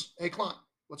and goes, "Hey, Klein,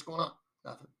 what's going on?"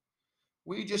 "Nothing.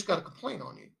 We just got a complaint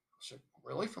on you." I said,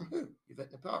 "Really? From who?"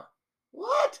 "Yvette Nepar."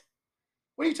 "What?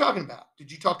 What are you talking about?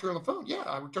 Did you talk to her on the phone?" "Yeah,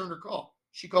 I returned her call."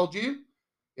 "She called you?"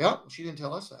 "Yeah, well, she didn't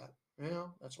tell us that." "Yeah,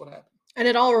 that's what happened." And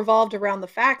it all revolved around the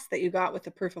facts that you got with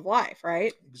the proof of life,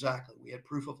 right? Exactly. We had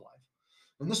proof of life.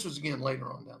 And this was, again, later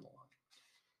on down the line.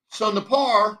 So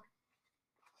Nepar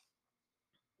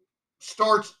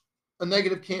starts a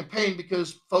negative campaign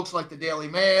because folks like the Daily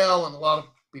Mail and a lot of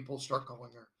people start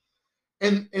calling her.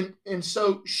 And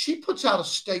so she puts out a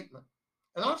statement,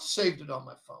 and I've saved it on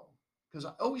my phone because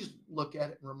I always look at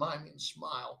it and remind me and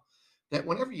smile that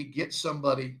whenever you get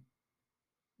somebody,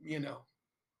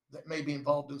 that may be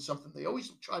involved in something, they always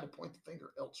try to point the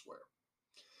finger elsewhere.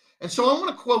 And so I want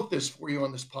to quote this for you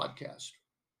on this podcast.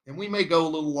 And we may go a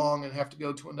little long and have to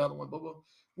go to another one, but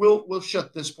we'll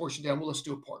shut this portion down. Let's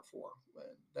do a part 4, and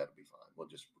that'll be fine. We'll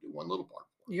just do one little part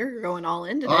 4. You're going all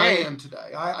in today. I am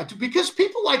today. Because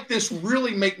people like this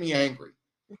really make me angry.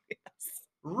 Yes.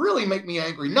 Really make me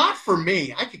angry. Not for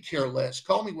me. I could care less.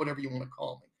 Call me whatever you want to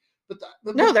call me.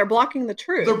 But no, they're blocking the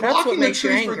truth. They're That's blocking what the makes you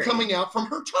truth from angry. coming out from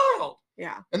her child.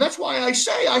 Yeah. And that's why I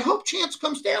say I hope Chance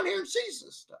comes down here and sees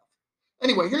this stuff.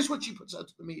 Anyway, here's what she puts out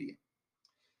to the media.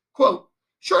 Quote,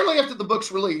 shortly after the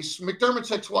book's release,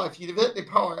 McDermott's ex-wife, Yvette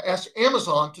Nepar, asked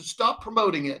Amazon to stop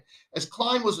promoting it as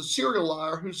Klein was a serial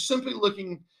liar who's simply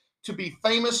looking to be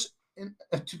famous at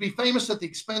the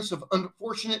expense of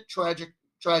unfortunate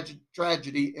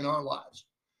tragedy in our lives.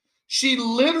 She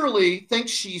literally thinks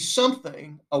she's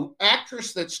something, an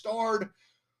actress that starred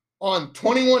on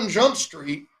 21 Jump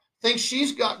Street, thinks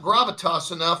she's got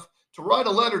gravitas enough to write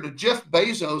a letter to Jeff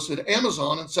Bezos at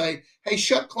Amazon and say, "Hey,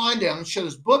 shut Klein down and shut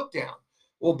his book down."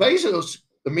 Well, Bezos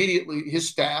immediately, his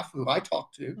staff, who I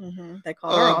talked to, they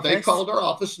called our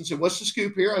office and said, "What's the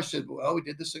scoop here?" I said, "Well, we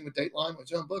did this thing with Dateline. We're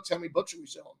selling books. How many books are we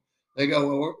selling?" They go,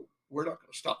 "Well, we're not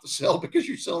going to stop the sale because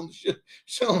you're selling the shit,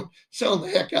 selling the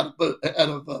heck out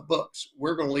of books.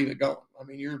 We're going to leave it going. I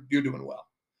mean, you're doing well."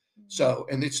 So,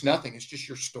 and it's nothing. It's just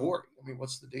your story. I mean,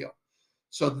 what's the deal?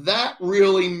 So that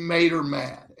really made her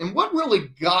mad. And what really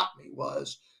got me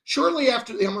was shortly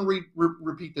after, I'm going to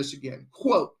repeat this again.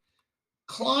 Quote,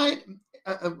 Klein,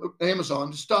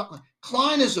 Amazon, to stop.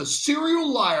 Klein is a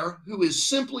serial liar who is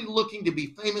simply looking to be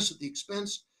famous at the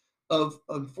expense of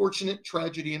unfortunate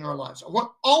tragedy in our lives. I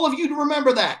want all of you to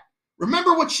remember that.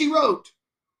 Remember what she wrote.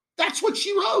 That's what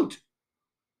she wrote.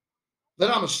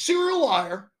 That I'm a serial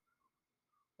liar.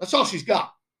 That's all she's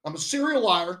got. I'm a serial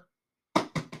liar.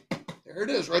 There it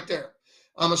is right there.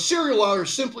 I'm a serial liar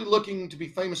simply looking to be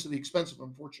famous at the expense of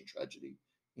unfortunate tragedy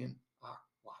in our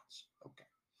lives. Okay.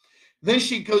 Then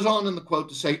she goes on in the quote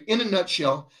to say, in a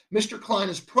nutshell, Mr. Klein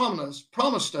has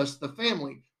promised us, the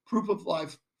family, proof of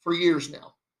life for years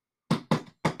now,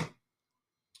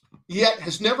 yet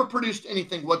has never produced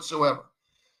anything whatsoever.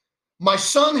 My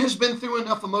son has been through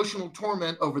enough emotional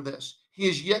torment over this. He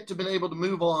has yet to been able to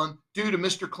move on due to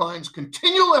Mr. Klein's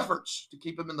continual efforts to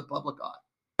keep him in the public eye.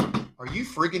 Are you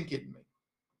friggin' kidding me?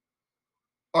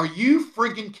 Are you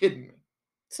friggin' kidding me?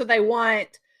 So they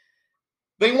want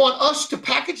us to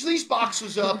package these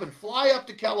boxes up and fly up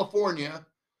to California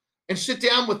and sit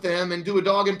down with them and do a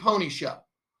dog and pony show.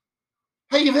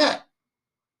 Hey, Yvette,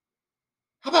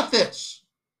 how about this?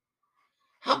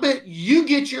 How about you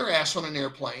get your ass on an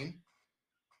airplane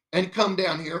and come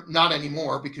down here? Not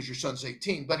anymore because your son's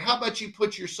 18, but how about you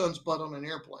put your son's butt on an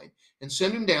airplane and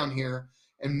send him down here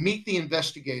and meet the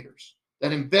investigators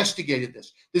that investigated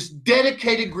this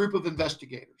dedicated group of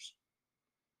investigators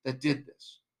that did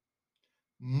this.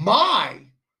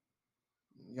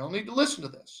 Y'all need to listen to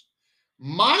this.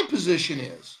 My position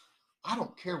is, I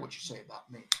don't care what you say about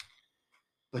me,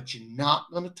 but you're not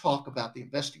going to talk about the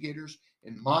investigators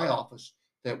in my office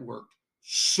that worked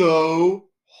so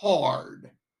hard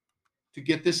to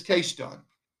get this case done.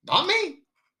 Not me.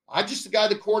 I'm just the guy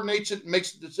that coordinates it and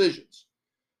makes the decisions.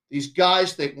 These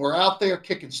guys that were out there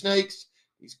kicking snakes,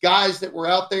 these guys that were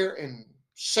out there in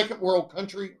second world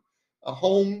country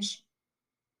homes,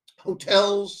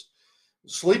 hotels,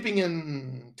 sleeping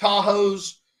in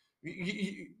Tahoes.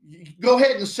 You go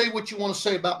ahead and say what you want to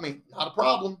say about me. Not a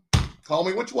problem. Call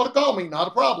me what you want to call me. Not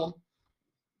a problem.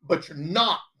 But you're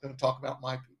not going to talk about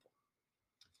my people.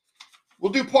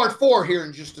 We'll do part 4 here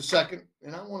in just a second.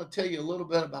 And I want to tell you a little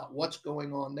bit about what's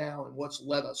going on now and what's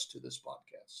led us to this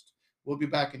podcast. We'll be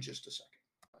back in just a second.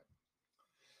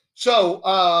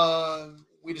 So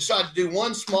we decided to do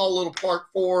one small little part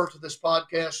 4 to this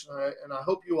podcast, and I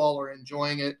hope you all are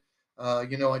enjoying it. I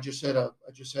just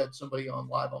had somebody on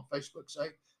live on Facebook say,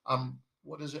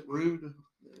 what is it, rude,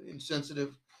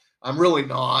 insensitive? I'm really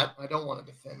not. I don't want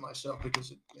to defend myself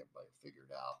because everybody figured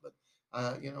it out. But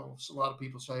a lot of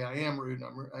people say I am rude,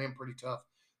 and I am pretty tough.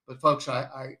 But folks,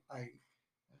 I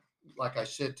like I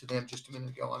said to them just a minute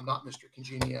ago, I'm not Mr.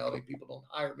 Congeniality. People don't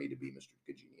hire me to be Mr.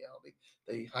 Congeniality.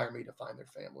 They hire me to find their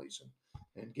families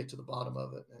and get to the bottom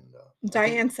of it. And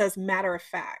Diane says matter of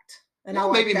fact. And yeah, I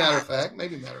like maybe that. matter of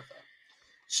fact.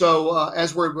 So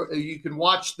you can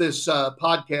watch this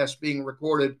podcast being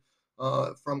recorded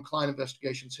from Klein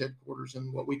Investigations headquarters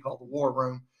in what we call the War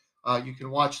Room. You can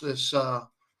watch this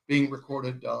being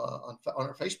recorded on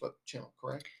our Facebook channel,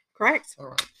 correct? Correct. All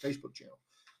right, Facebook channel.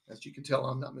 As you can tell,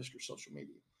 I'm not Mr. Social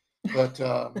Media, but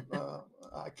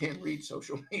I can read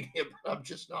social media, but I'm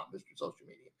just not Mr. Social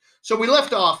Media. So we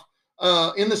left off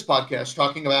in this podcast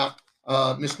talking about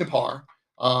Miss Nepar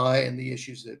and the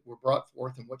issues that were brought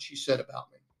forth and what she said about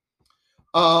me.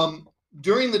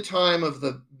 During the time of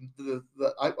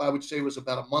I would say it was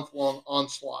about a month-long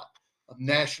onslaught of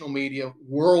national media,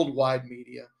 worldwide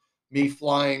media, me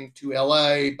flying to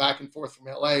LA, back and forth from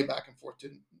LA, back and forth to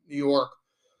New York,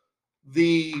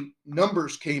 the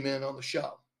numbers came in on the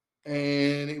show.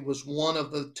 And it was one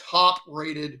of the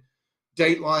top-rated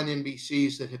Dateline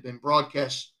NBCs that had been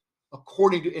broadcast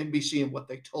according to NBC and what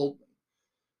they told me.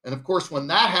 And, of course, when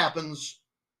that happens,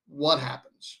 what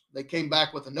happens? They came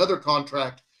back with another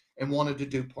contract and wanted to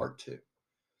do part 2.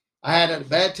 I had a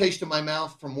bad taste in my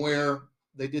mouth from where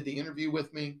they did the interview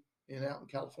with me out in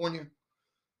California.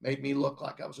 Made me look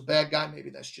like I was a bad guy.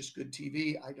 Maybe that's just good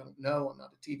TV. I don't know. I'm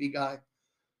not a TV guy.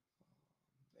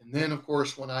 And then, of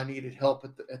course, when I needed help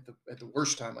at the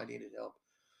worst time I needed help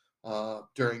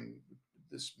during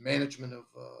this management of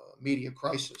media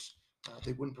crisis,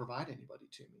 they wouldn't provide anybody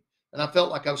to me. And I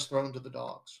felt like I was thrown to the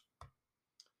dogs.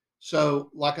 So,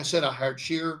 like I said, I hired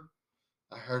Shearer.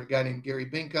 I hired a guy named Gary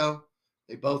Binko.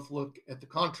 They both looked at the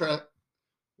contract.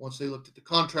 Once they looked at the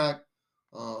contract,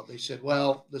 they said,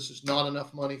 well, this is not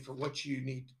enough money for what you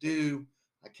need to do.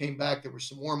 I came back. There was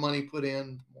some more money put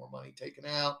in, more money taken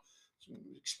out, some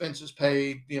expenses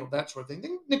paid, that sort of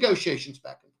thing. Negotiations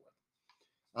back and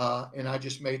forth. And I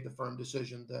just made the firm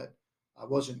decision that I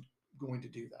wasn't going to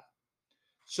do that.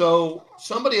 So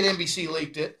somebody at NBC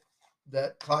leaked it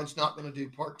that Klein's not going to do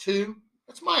part 2.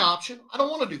 That's my option. I don't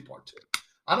want to do part 2.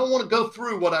 I don't want to go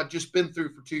through what I've just been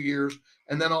through for 2 years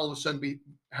and then all of a sudden be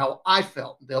how I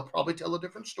felt. They'll probably tell a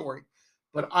different story,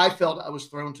 but I felt I was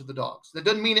thrown to the dogs. That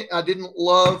doesn't mean I didn't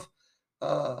love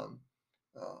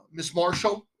Miss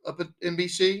Marshall up at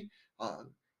NBC,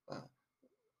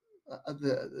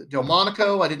 the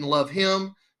Delmonico. I didn't love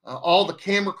him. All the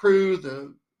camera crew,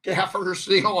 the gaffers,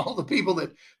 all the people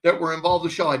that were involved in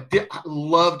the show. I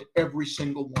loved every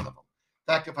single one of them.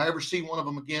 In fact, if I ever see one of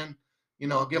them again,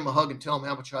 I'll give them a hug and tell them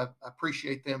how much I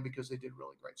appreciate them because they did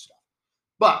really great stuff.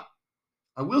 But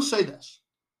I will say this.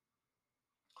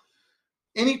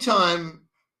 Anytime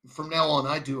from now on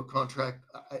I do a contract,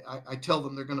 I tell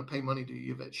them they're going to pay money to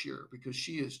Yvette Shearer because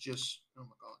she is just, oh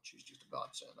my God, she's just a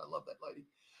godsend. I love that lady.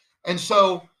 And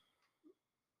so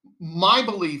my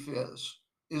belief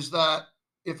is that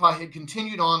if I had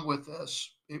continued on with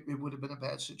this, it would have been a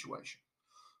bad situation.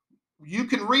 You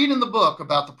can read in the book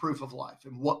about the proof of life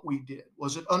and what we did.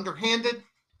 Was it underhanded?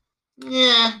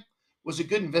 Yeah. Was it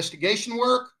good investigation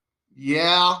work?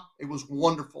 Yeah. It was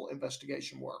wonderful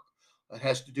investigation work. It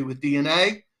has to do with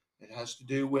DNA. It has to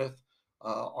do with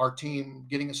our team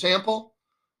getting a sample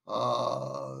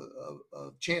of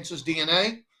Chance's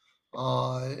DNA.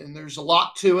 And there's a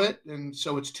lot to it. And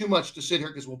so it's too much to sit here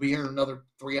because we'll be here in another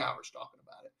 3 hours talking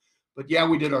about it. But yeah,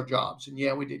 we did our jobs. And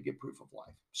yeah, we did get proof of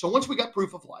life. So once we got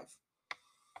proof of life,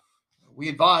 we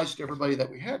advised everybody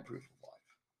that we had proof of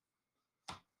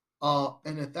life.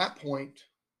 And at that point,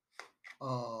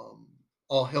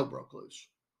 all hell broke loose.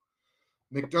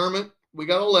 McDermott, we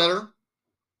got a letter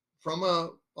from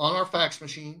on our fax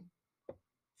machine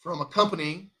from a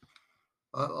company,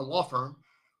 a law firm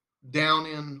down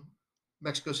in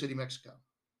Mexico City, Mexico.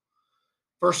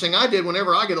 First thing I did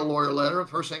whenever I get a lawyer letter,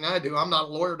 first thing I do, I'm not a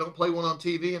lawyer, don't play one on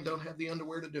TV, and don't have the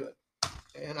underwear to do it.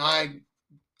 And I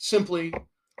simply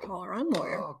Call our own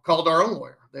lawyer. Called our own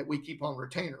lawyer that we keep on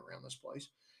retainer around this place.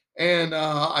 And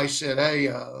I said, hey,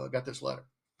 I got this letter.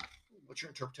 What's your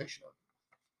interpretation of it?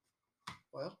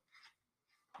 Well,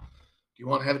 do you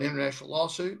want to have an international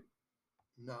lawsuit?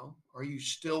 No. Are you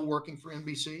still working for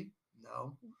NBC?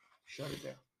 No. Shut it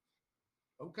down.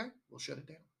 Okay, we'll shut it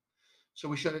down. So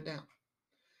we shut it down.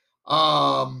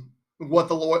 What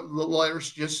the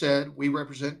lawyers just said, we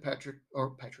represent Patrick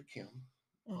Kim.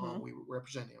 We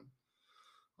represent him.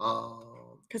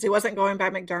 Because he wasn't going by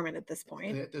McDermott at this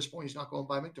point. At this point, he's not going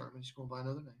by McDermott. He's going by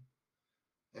another name.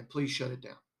 And please shut it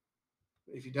down.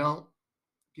 If you don't,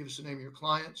 give us the name of your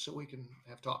client so we can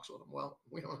have talks with them. Well,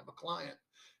 we don't have a client.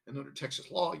 And under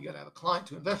Texas law, you got to have a client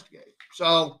to investigate.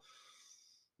 So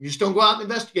you just don't go out and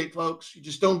investigate, folks. You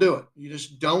just don't do it. You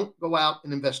just don't go out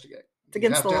and investigate. It's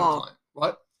against the law.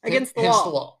 What? Against the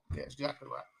law. Yeah, exactly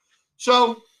right.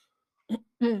 So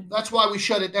that's why we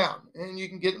shut it down. And you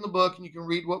can get in the book and you can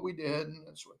read what we did and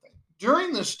that sort of thing.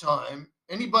 During this time,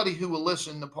 anybody who will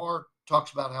listen, Napar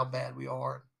talks about how bad we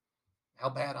are, and how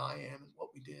bad I am, and what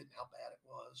we did, and how bad it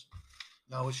was.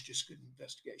 No, it's just good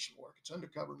investigation work. It's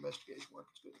undercover investigation work.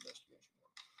 It's good investigation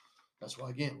work. That's why,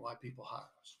 again, why people hire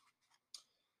us.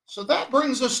 So that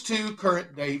brings us to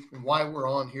current date and why we're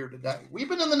on here today. We've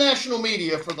been in the national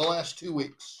media for the last 2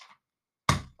 weeks.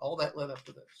 All that led up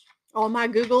to this. All my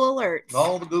Google alerts.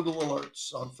 All the Google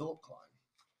alerts on Philip Klein.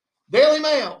 Daily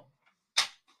Mail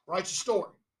writes a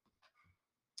story.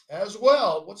 As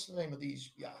well, what's the name of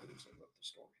these yahoos that wrote the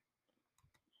story?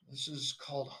 This is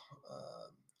called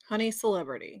Honey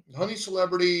Celebrity. Honey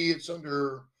Celebrity. It's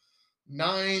under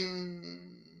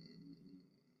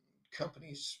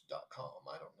 9companies.com.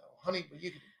 I don't know. Honey, but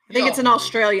you can. I think it's an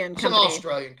Australian company. It's an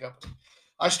Australian company.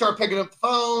 I start picking up the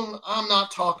phone. I'm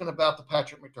not talking about the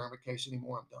Patrick McDermott case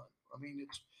anymore. I'm done. I mean,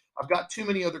 I've got too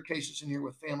many other cases in here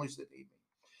with families that need me.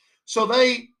 So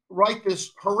they write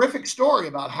this horrific story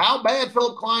about how bad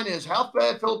Philip Klein is, how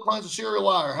bad Philip Klein's a serial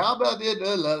liar, how bad blah,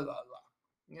 blah, blah, blah.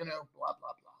 You know, blah, blah,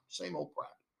 blah. Same old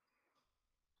crap.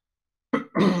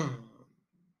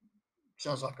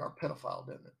 Sounds like our pedophile,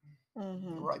 doesn't it?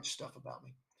 Mm-hmm. Writes stuff about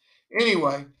me.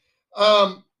 Anyway,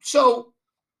 so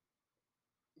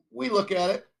we look at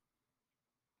it,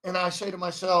 and I say to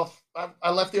myself,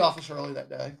 I left the office early that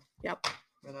day. Yep.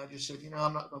 And I just said,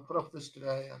 I'm not going to put up with this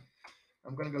today.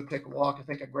 I'm going to go take a walk. I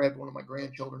think I grabbed one of my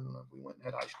grandchildren, and we went and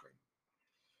had ice cream.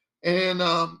 And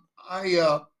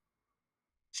I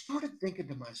started thinking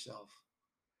to myself,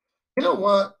 you know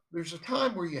what? There's a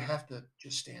time where you have to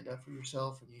just stand up for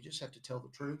yourself, and you just have to tell the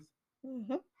truth.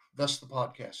 Mm-hmm. Thus the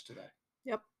podcast today.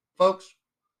 Yep. Folks,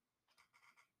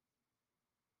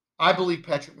 I believe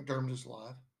Patrick McDermott is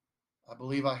alive. I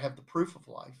believe I have the proof of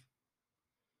life.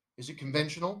 Is it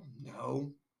conventional?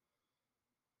 No.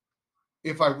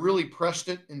 If I really pressed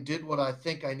it and did what I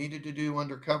think I needed to do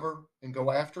undercover and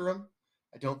go after him,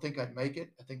 I don't think I'd make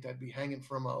it. I think I'd be hanging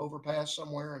from an overpass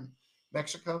somewhere in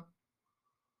Mexico.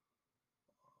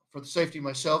 For the safety of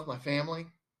myself, my family,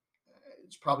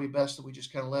 it's probably best that we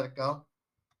just kind of let it go.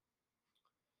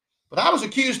 But I was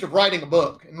accused of writing a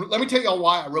book. And let me tell y'all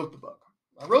why I wrote the book.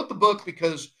 I wrote the book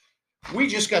because we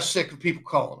just got sick of people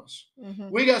calling us.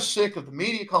 Mm-hmm. We got sick of the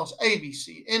media calls,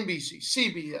 ABC, NBC,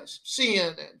 CBS,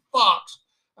 CNN, Fox.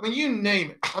 I mean, you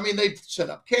name it. I mean, they'd set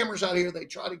up cameras out here.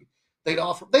 They'd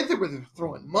offer, they were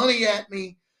throwing money at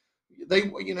me.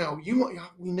 We know, you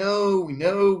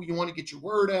want to get your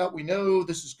word out. We know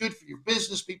this is good for your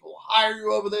business. People will hire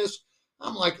you over this.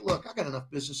 I'm like, look, I got enough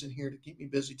business in here to keep me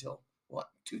busy till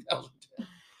 2010.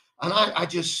 And I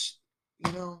just,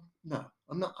 no,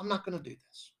 I'm not going to do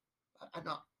this. I'm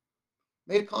not.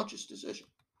 Made a conscious decision.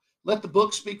 Let the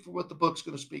book speak for what the book's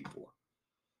going to speak for.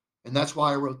 And that's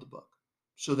why I wrote the book,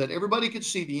 so that everybody could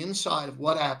see the inside of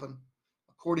what happened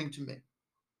according to me.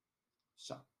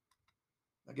 So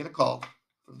I get a call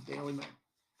from the Daily Mail.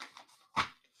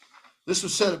 This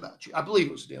was said about you. I believe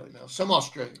it was the Daily Mail. Some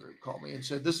Australian group called me and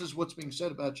said, this is what's being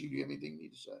said about you. Do you have anything you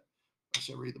need to say? I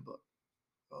said, read the book.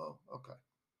 Oh, okay.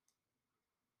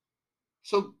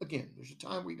 So again, there's a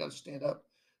time where you got to stand up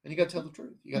and you got to tell the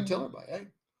truth. You got to tell everybody, hey,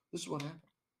 this is what happened.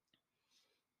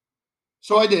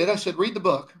 So I did. I said, read the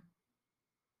book.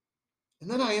 And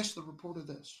then I asked the reporter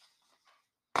this.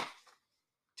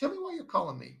 Tell me why you're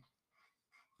calling me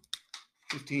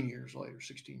 15 years later,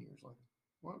 16 years later.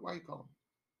 Why are you calling me?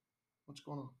 What's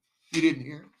going on? You didn't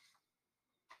hear?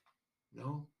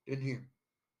 No, didn't hear.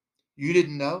 You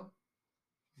didn't know?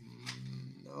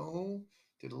 No.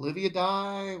 Did Olivia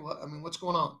die? What's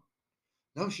going on?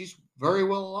 No, she's very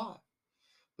well alive.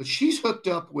 But she's hooked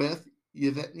up with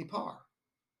Yvette Nipar.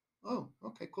 Oh,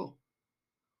 okay, cool.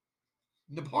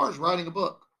 Nipar's writing a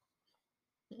book.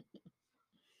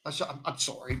 I'm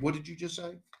sorry, what did you just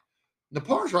say?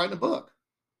 Nipar's writing a book.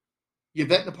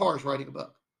 Yvette Nipar's writing a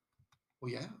book.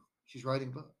 Well, yeah, she's writing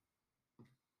a book.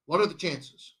 What are the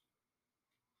chances?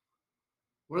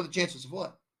 What are the chances of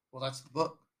what? Well, that's the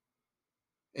book.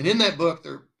 And in that book,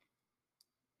 there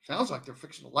sounds like they're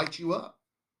fixing to light you up.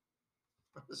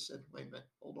 I said, wait a minute,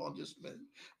 hold on just a minute.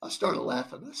 I started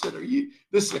laughing. I said,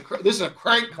 this is a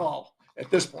crank call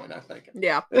at this point, I'm thinking.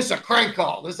 Yeah. This is a crank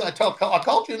call. I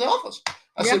called you in the office.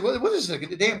 I said, what is this?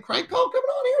 A damn crank call coming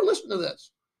on here? Listen to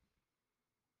this.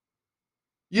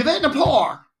 Yvette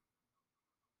Nipar,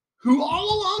 who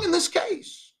all along in this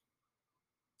case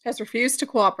has refused to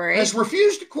cooperate,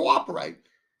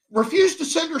 refused to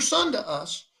send her son to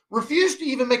us, refused to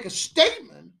even make a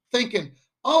statement, thinking,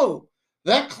 oh,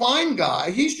 that Klein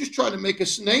guy, he's just trying to make a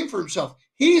name for himself.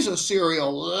 He's a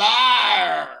serial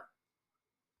liar.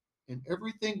 And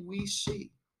everything we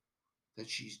see that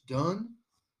she's done,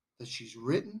 that she's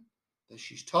written, that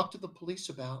she's talked to the police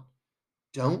about,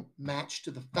 don't match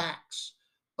to the facts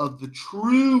of the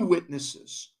true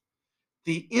witnesses,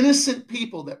 the innocent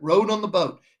people that rode on the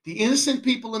boat, the innocent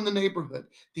people in the neighborhood,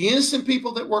 the innocent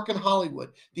people that work in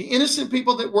Hollywood, the innocent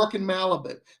people that work in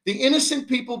Malibu, the innocent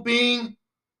people being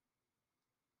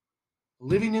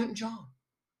Olivia Newton-John.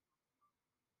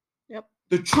 Yep.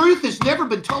 The truth has never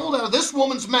been told out of this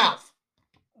woman's mouth.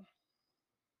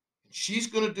 She's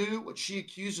going to do what she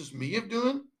accuses me of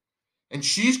doing, and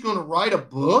she's going to write a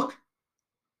book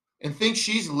and think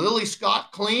she's Lily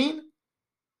Scott clean.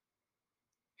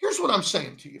 Here's what I'm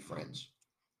saying to you, friends.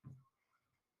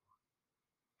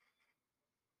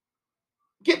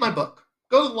 Get my book.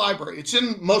 Go to the library. It's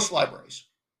in most libraries.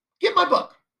 Get my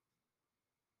book.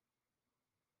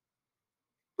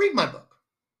 Read my book.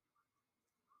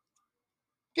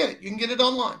 Get it. You can get it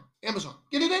online. Amazon.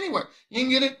 Get it anywhere. You can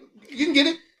get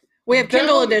it. We have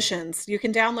Kindle editions. You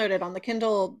can download it on the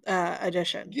Kindle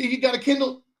edition. You got a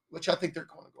Kindle, which I think they're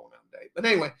going nowadays. But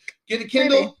anyway, get a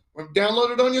Kindle or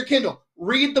download it on your Kindle.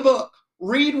 Read the book.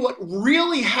 Read what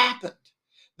really happened.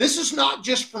 This is not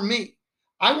just for me.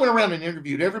 I went around and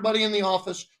interviewed everybody in the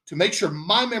office to make sure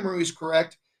my memory is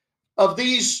correct. Of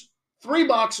these 3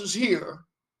 boxes here,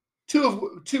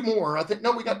 two more. I think,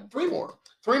 no, we got 3 more.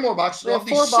 3 more boxes. We have of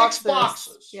these 6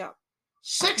 boxes. Yeah.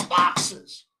 6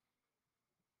 boxes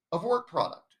of work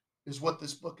product is what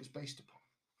this book is based upon.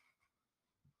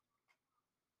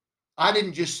 I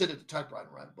didn't just sit at the typewriter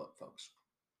and write a book, folks.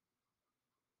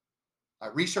 I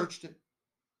researched it.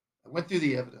 I went through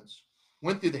the evidence,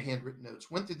 went through the handwritten notes,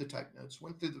 went through the typed notes,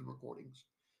 went through the recordings,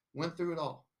 went through it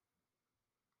all,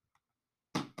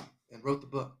 and wrote the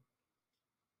book.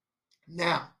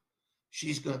 Now,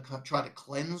 she's going to try to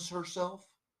cleanse herself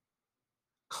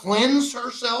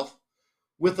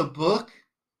with a book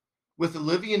with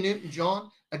Olivia Newton-John.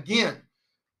 Again,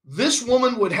 this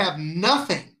woman would have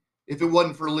nothing if it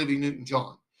wasn't for Olivia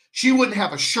Newton-John. She wouldn't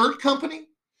have a shirt company.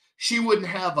 She wouldn't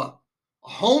have a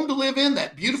home to live in,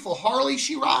 that beautiful Harley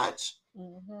she rides.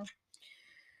 Mm-hmm.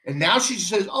 And now she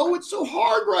says, oh, it's so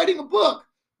hard writing a book.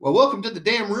 Well, welcome to the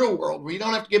damn real world where you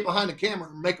don't have to get behind the camera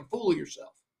and make a fool of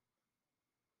yourself.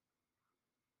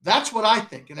 That's what I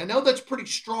think. And I know that's pretty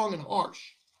strong and harsh.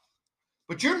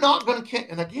 But you're not going to,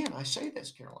 and again, I say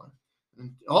this, Caroline,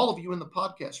 and all of you in the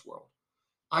podcast world,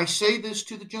 I say this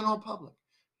to the general public.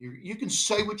 You can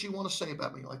say what you want to say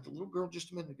about me, like the little girl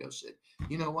just a minute ago said.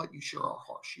 You know what? You sure are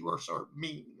harsh. You are sort of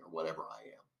mean or whatever I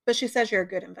am. But she says you're a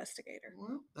good investigator.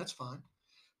 Well, that's fine.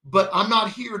 But I'm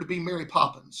not here to be Mary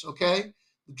Poppins, okay?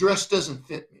 The dress doesn't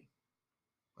fit me,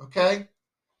 okay?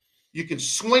 You can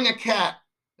swing a cat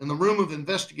in the room of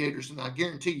investigators, and I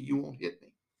guarantee you won't hit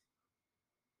me.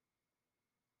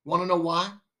 Want to know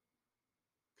why?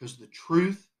 Because the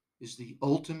truth is the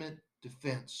ultimate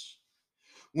defense.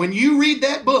 When you read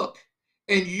that book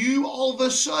and you all of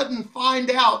a sudden find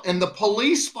out, and the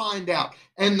police find out,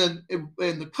 and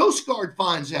the Coast Guard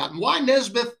finds out, and why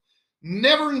Nesbitt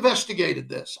never investigated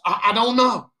this, I don't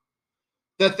know,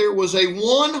 that there was a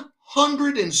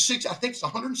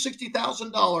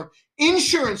 $160,000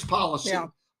 insurance policy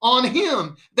on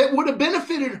him that would have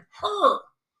benefited her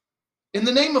in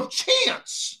the name of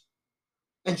chance.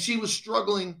 And she was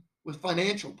struggling with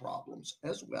financial problems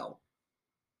as well.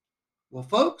 Well,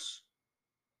 folks,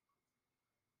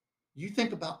 you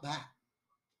think about that.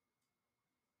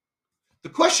 The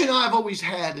question I've always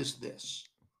had is this.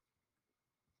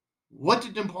 What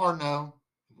did Nipar know?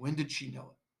 When did she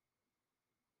know it?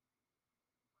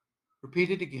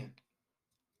 Repeat it again.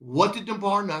 What did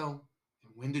Nipar know?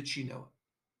 And when did she know it?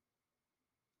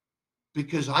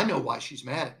 because I know why she's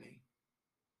mad at me.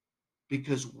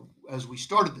 Because as we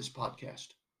started this podcast,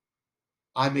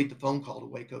 I made the phone call to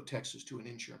Waco, Texas, to an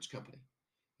insurance company.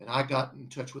 And I got in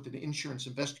touch with an insurance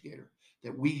investigator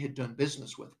that we had done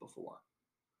business with before.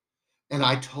 And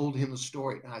I told him the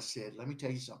story. And I said, let me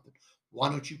tell you something. Why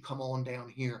don't you come on down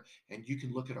here and you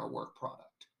can look at our work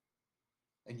product.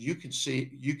 And you can say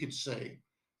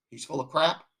he's full of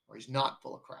crap or he's not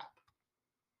full of crap.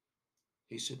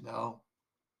 He said, no,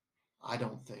 I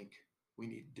don't think we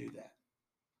need to do that.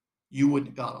 You wouldn't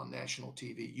have got on national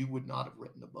TV. You would not have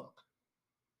written a book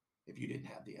if you didn't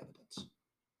have the evidence.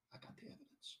 I got the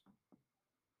evidence.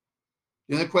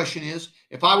 The other question is,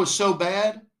 if I was so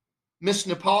bad, Miss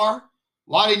Napar,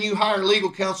 why didn't you hire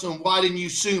legal counsel and why didn't you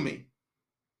sue me?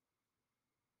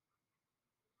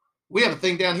 We have a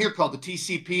thing down here called the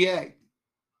TCPA.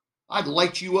 I'd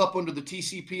light you up under the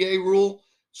TCPA rule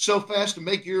so fast to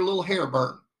make your little hair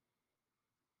burn.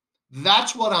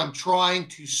 That's what I'm trying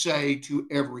to say to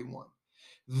everyone.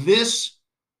 This,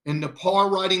 and Napar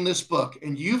writing this book,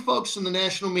 and you folks in the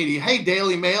national media, hey,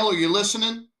 Daily Mail, are you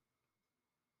listening?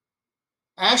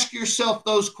 Ask yourself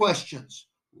those questions.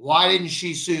 Why didn't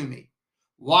she sue me?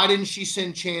 Why didn't she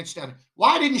send Chance down?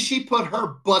 Why didn't she put her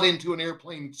butt into an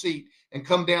airplane seat and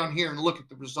come down here and look at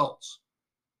the results?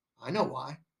 I know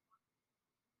why.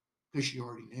 Because she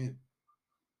already knew.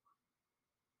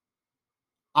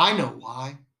 I know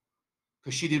why.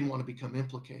 Because she didn't want to become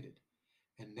implicated.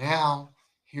 And now,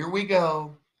 here we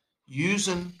go,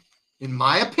 using, in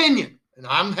my opinion, and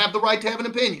I have the right to have an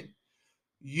opinion,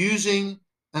 using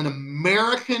an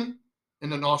American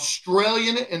and an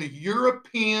Australian and a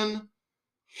European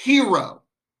hero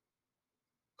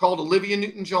called Olivia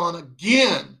Newton-John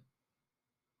again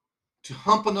to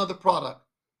hump another product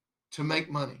to make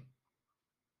money.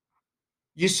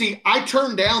 You see, I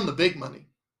turned down the big money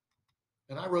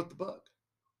and I wrote the book.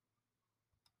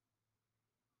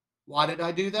 Why did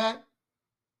I do that?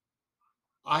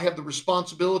 I have the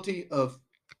responsibility of,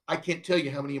 I can't tell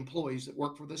you how many employees that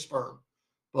work for this firm,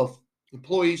 both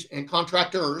employees and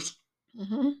contractors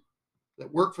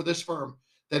that work for this firm,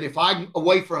 that if I'm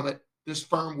away from it, this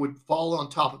firm would fall on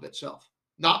top of itself.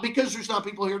 Not because there's not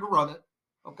people here to run it,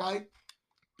 okay?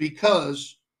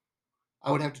 Because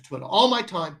I would have to put all my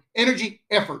time, energy,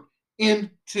 effort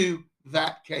into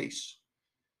that case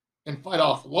and fight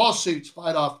off lawsuits,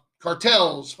 fight off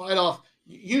cartels, fight off,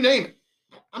 you name it.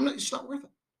 It's not worth it.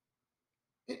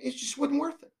 It just wasn't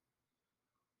worth it.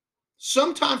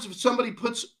 Sometimes if somebody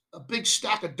puts a big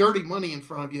stack of dirty money in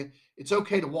front of you, it's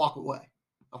okay to walk away.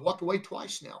 I've walked away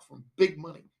twice now from big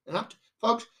money. And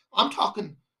folks, I'm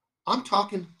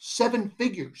talking 7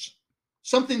 figures.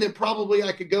 Something that probably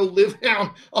I could go live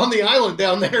down on the island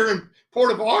down there in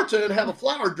Puerto Vallarta and have a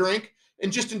flower drink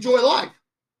and just enjoy life.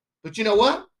 But you know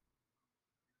what?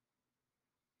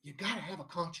 You got to have a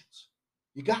conscience.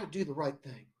 You got to do the right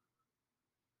thing.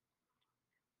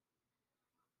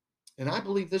 And I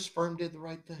believe this firm did the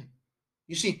right thing.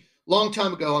 You see, long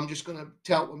time ago, I'm just going to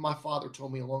tout what my father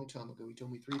told me a long time ago. He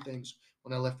told me 3 things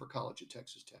when I left for college at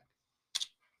Texas Tech.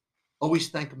 Always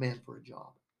thank a man for a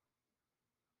job.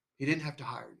 He didn't have to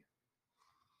hire you.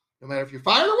 No matter if you're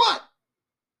fired or what,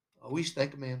 always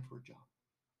thank a man for a job.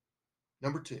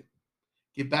 Number 2,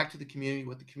 give back to the community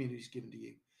what the community's given to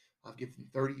you. I've given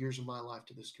 30 years of my life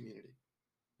to this community,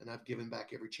 and I've given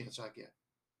back every chance I get.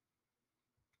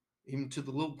 Even to the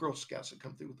little Girl Scouts that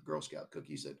come through with the Girl Scout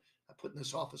cookies that I put in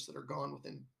this office that are gone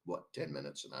within, 10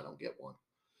 minutes, and I don't get one.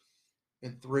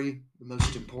 And 3, the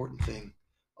most important thing,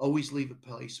 always leave a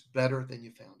place better than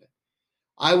you found it.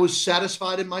 I was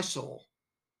satisfied in my soul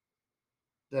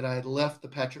that I had left the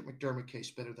Patrick McDermott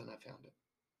case better than I found it.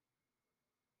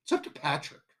 It's up to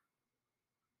Patrick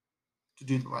to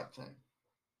do the right thing.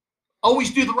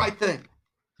 Always do the right thing.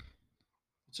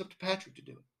 It's up to Patrick to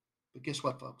do it. But guess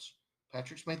what, folks?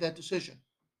 Patrick's made that decision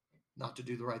not to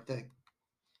do the right thing.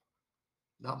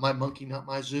 Not my monkey, not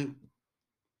my zoo.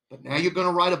 But now you're going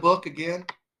to write a book again,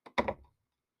 and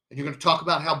you're going to talk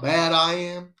about how bad I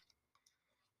am,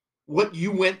 what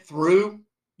you went through.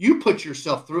 You put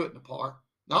yourself through it, Napar,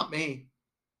 not me.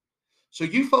 So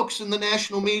you folks in the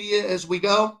national media, as we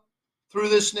go through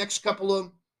this next couple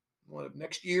of,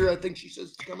 next year, I think she says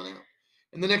it's coming out.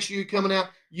 And the next year coming out,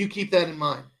 you keep that in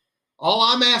mind. All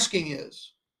I'm asking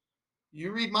is,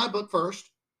 you read my book first,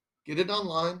 get it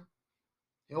online.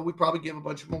 We probably give a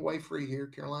bunch of them away free here.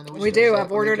 Caroline always We does do. that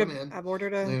I've when they ordered come in. I've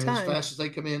ordered a As ton. fast as they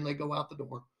come in, they go out the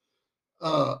door.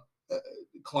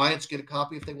 Clients get a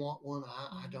copy if they want one.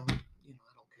 I don't, I don't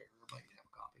care. Everybody can have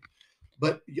a copy.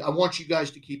 But I want you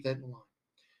guys to keep that in mind.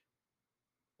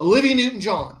 Olivia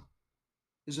Newton-John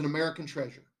is an American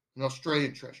treasure, an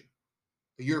Australian treasure,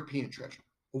 a European treasure,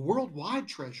 a worldwide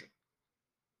treasure.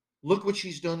 Look what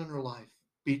she's done in her life.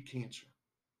 Beat cancer.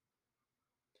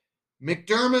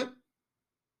 McDermott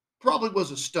probably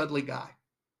was a studly guy.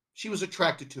 She was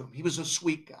attracted to him. He was a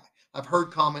sweet guy. I've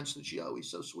heard comments that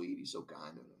he's so sweet, he's so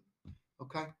kind.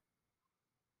 Okay.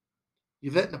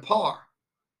 Yvette Napar,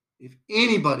 if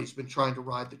anybody's been trying to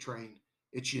ride the train,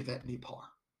 it's Yvette Napar,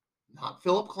 not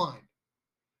Philip Klein.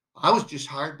 I was just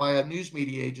hired by a news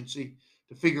media agency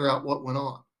to figure out what went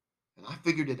on. And I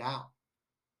figured it out.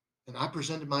 And I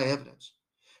presented my evidence.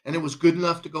 And it was good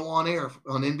enough to go on air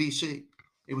on NBC.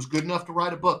 It was good enough to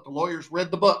write a book. The lawyers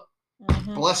read the book,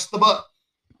 blessed the book.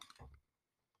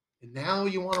 And now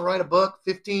you want to write a book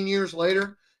 15 years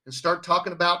later and start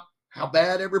talking about how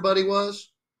bad everybody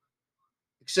was,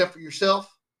 except for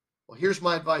yourself? Well, here's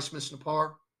my advice, Miss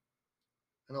Napar.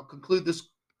 And I'll conclude this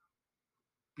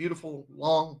beautiful,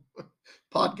 long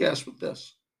podcast with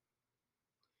this.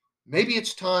 Maybe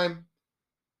it's time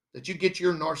that you get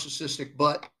your narcissistic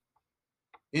butt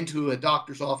into a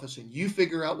doctor's office and you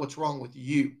figure out what's wrong with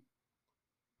you.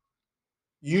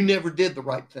 You never did the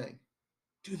right thing.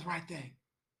 Do the right thing.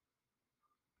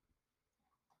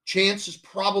 Chance is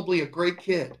probably a great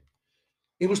kid.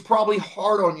 It was probably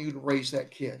hard on you to raise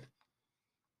that kid.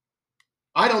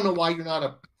 I don't know why you're not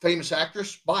a famous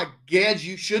actress. By gad,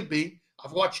 you should be.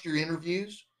 I've watched your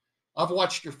interviews. I've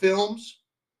watched your films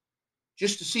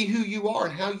just to see who you are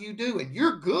and how you do. And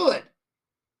you're good.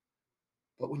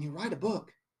 But when you write a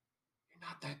book, you're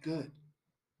not that good.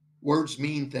 Words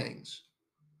mean things.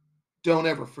 Don't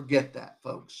ever forget that,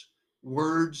 folks.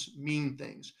 Words mean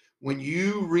things. When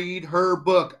you read her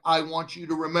book, I want you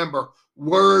to remember,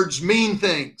 words mean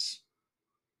things.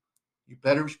 You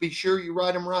better be sure you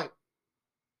write them right.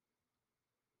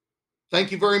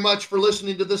 Thank you very much for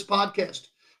listening to this podcast.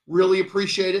 Really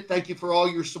appreciate it. Thank you for all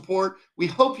your support. We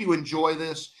hope you enjoy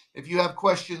this. If you have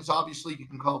questions, obviously, you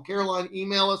can call Caroline,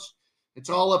 email us. It's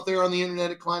all up there on the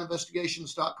internet at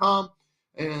kleininvestigations.com.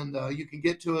 And you can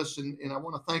get to us. And I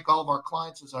want to thank all of our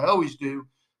clients, as I always do,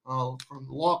 from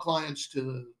the law clients to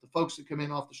the folks that come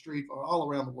in off the street all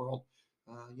around the world.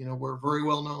 We're very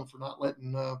well known for not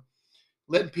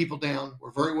letting people down.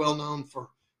 We're very well known for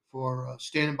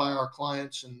standing by our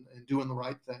clients and doing the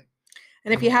right thing.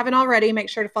 And if you haven't already, make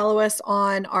sure to follow us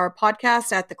on our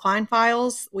podcast at The Klein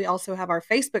Files. We also have our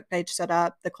Facebook page set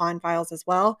up, The Klein Files, as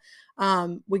well.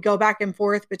 We go back and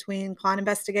forth between Klein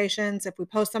Investigations. If we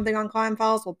post something on Klein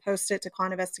Files, we'll post it to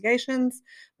Klein Investigations.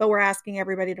 But we're asking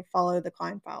everybody to follow The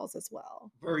Klein Files as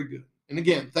well. Very good. And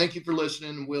again, thank you for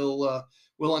listening. We'll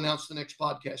announce the next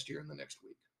podcast here in the next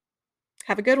week.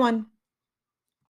 Have a good one.